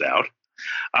filters out.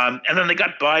 And then they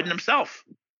got Biden himself.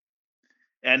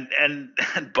 And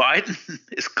Biden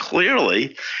is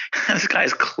clearly, this guy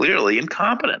is clearly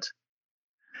incompetent.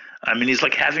 I mean, he's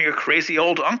like having a crazy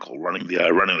old uncle running the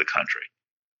country.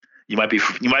 You might be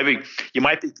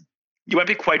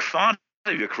quite fond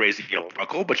of your crazy old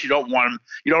uncle, but you don't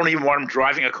even want him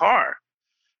driving a car,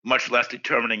 much less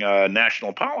determining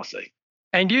national policy.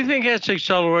 And do you think that's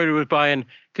accelerated with Biden?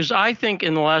 Because I think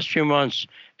in the last few months,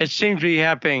 it seems to be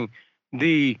happening,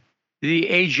 the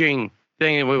aging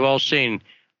thing that we've all seen.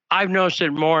 I've noticed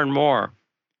it more and more.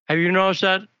 Have you noticed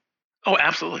that? Oh,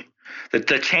 absolutely.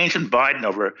 The change in Biden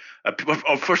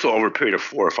first of all, over a period of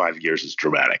 4 or 5 years is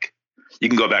dramatic. You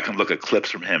can go back and look at clips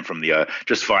from him from the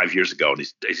just 5 years ago, and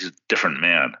he's a different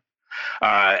man.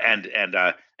 And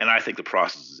I think the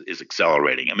process is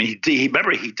accelerating. I mean,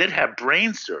 he did have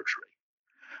brain surgery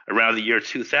around the year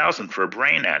 2000 for a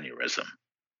brain aneurysm.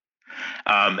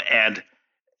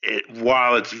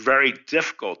 While it's very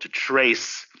difficult to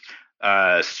trace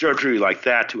surgery like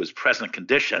that to his present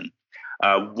condition,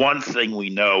 one thing we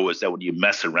know is that when you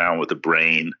mess around with the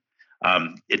brain,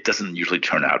 it doesn't usually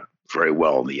turn out very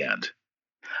well in the end.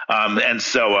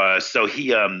 So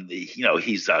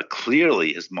he's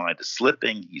clearly, his mind is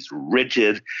slipping. He's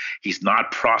rigid. He's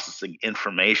not processing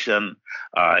information.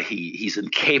 He's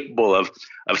incapable of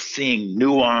seeing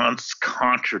nuance,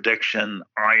 contradiction,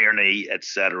 irony,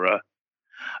 etc.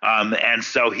 And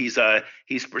so he's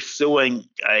pursuing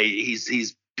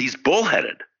he's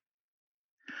bullheaded,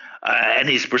 and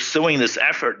he's pursuing this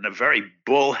effort in a very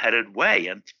bullheaded way,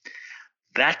 and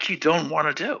that you don't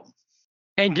want to do.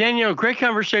 And Daniel, great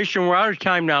conversation. We're out of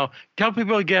time now. Tell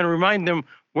people again, remind them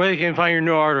where they can find your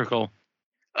new article.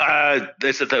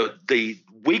 This is the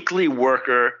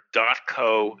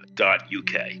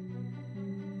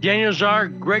weeklyworker.co.uk. Daniel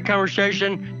Lazare, great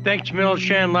conversation. Thanks to Manila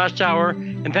Chan last hour,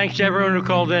 and thanks to everyone who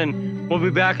called in. We'll be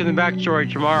back in the backstory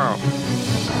tomorrow.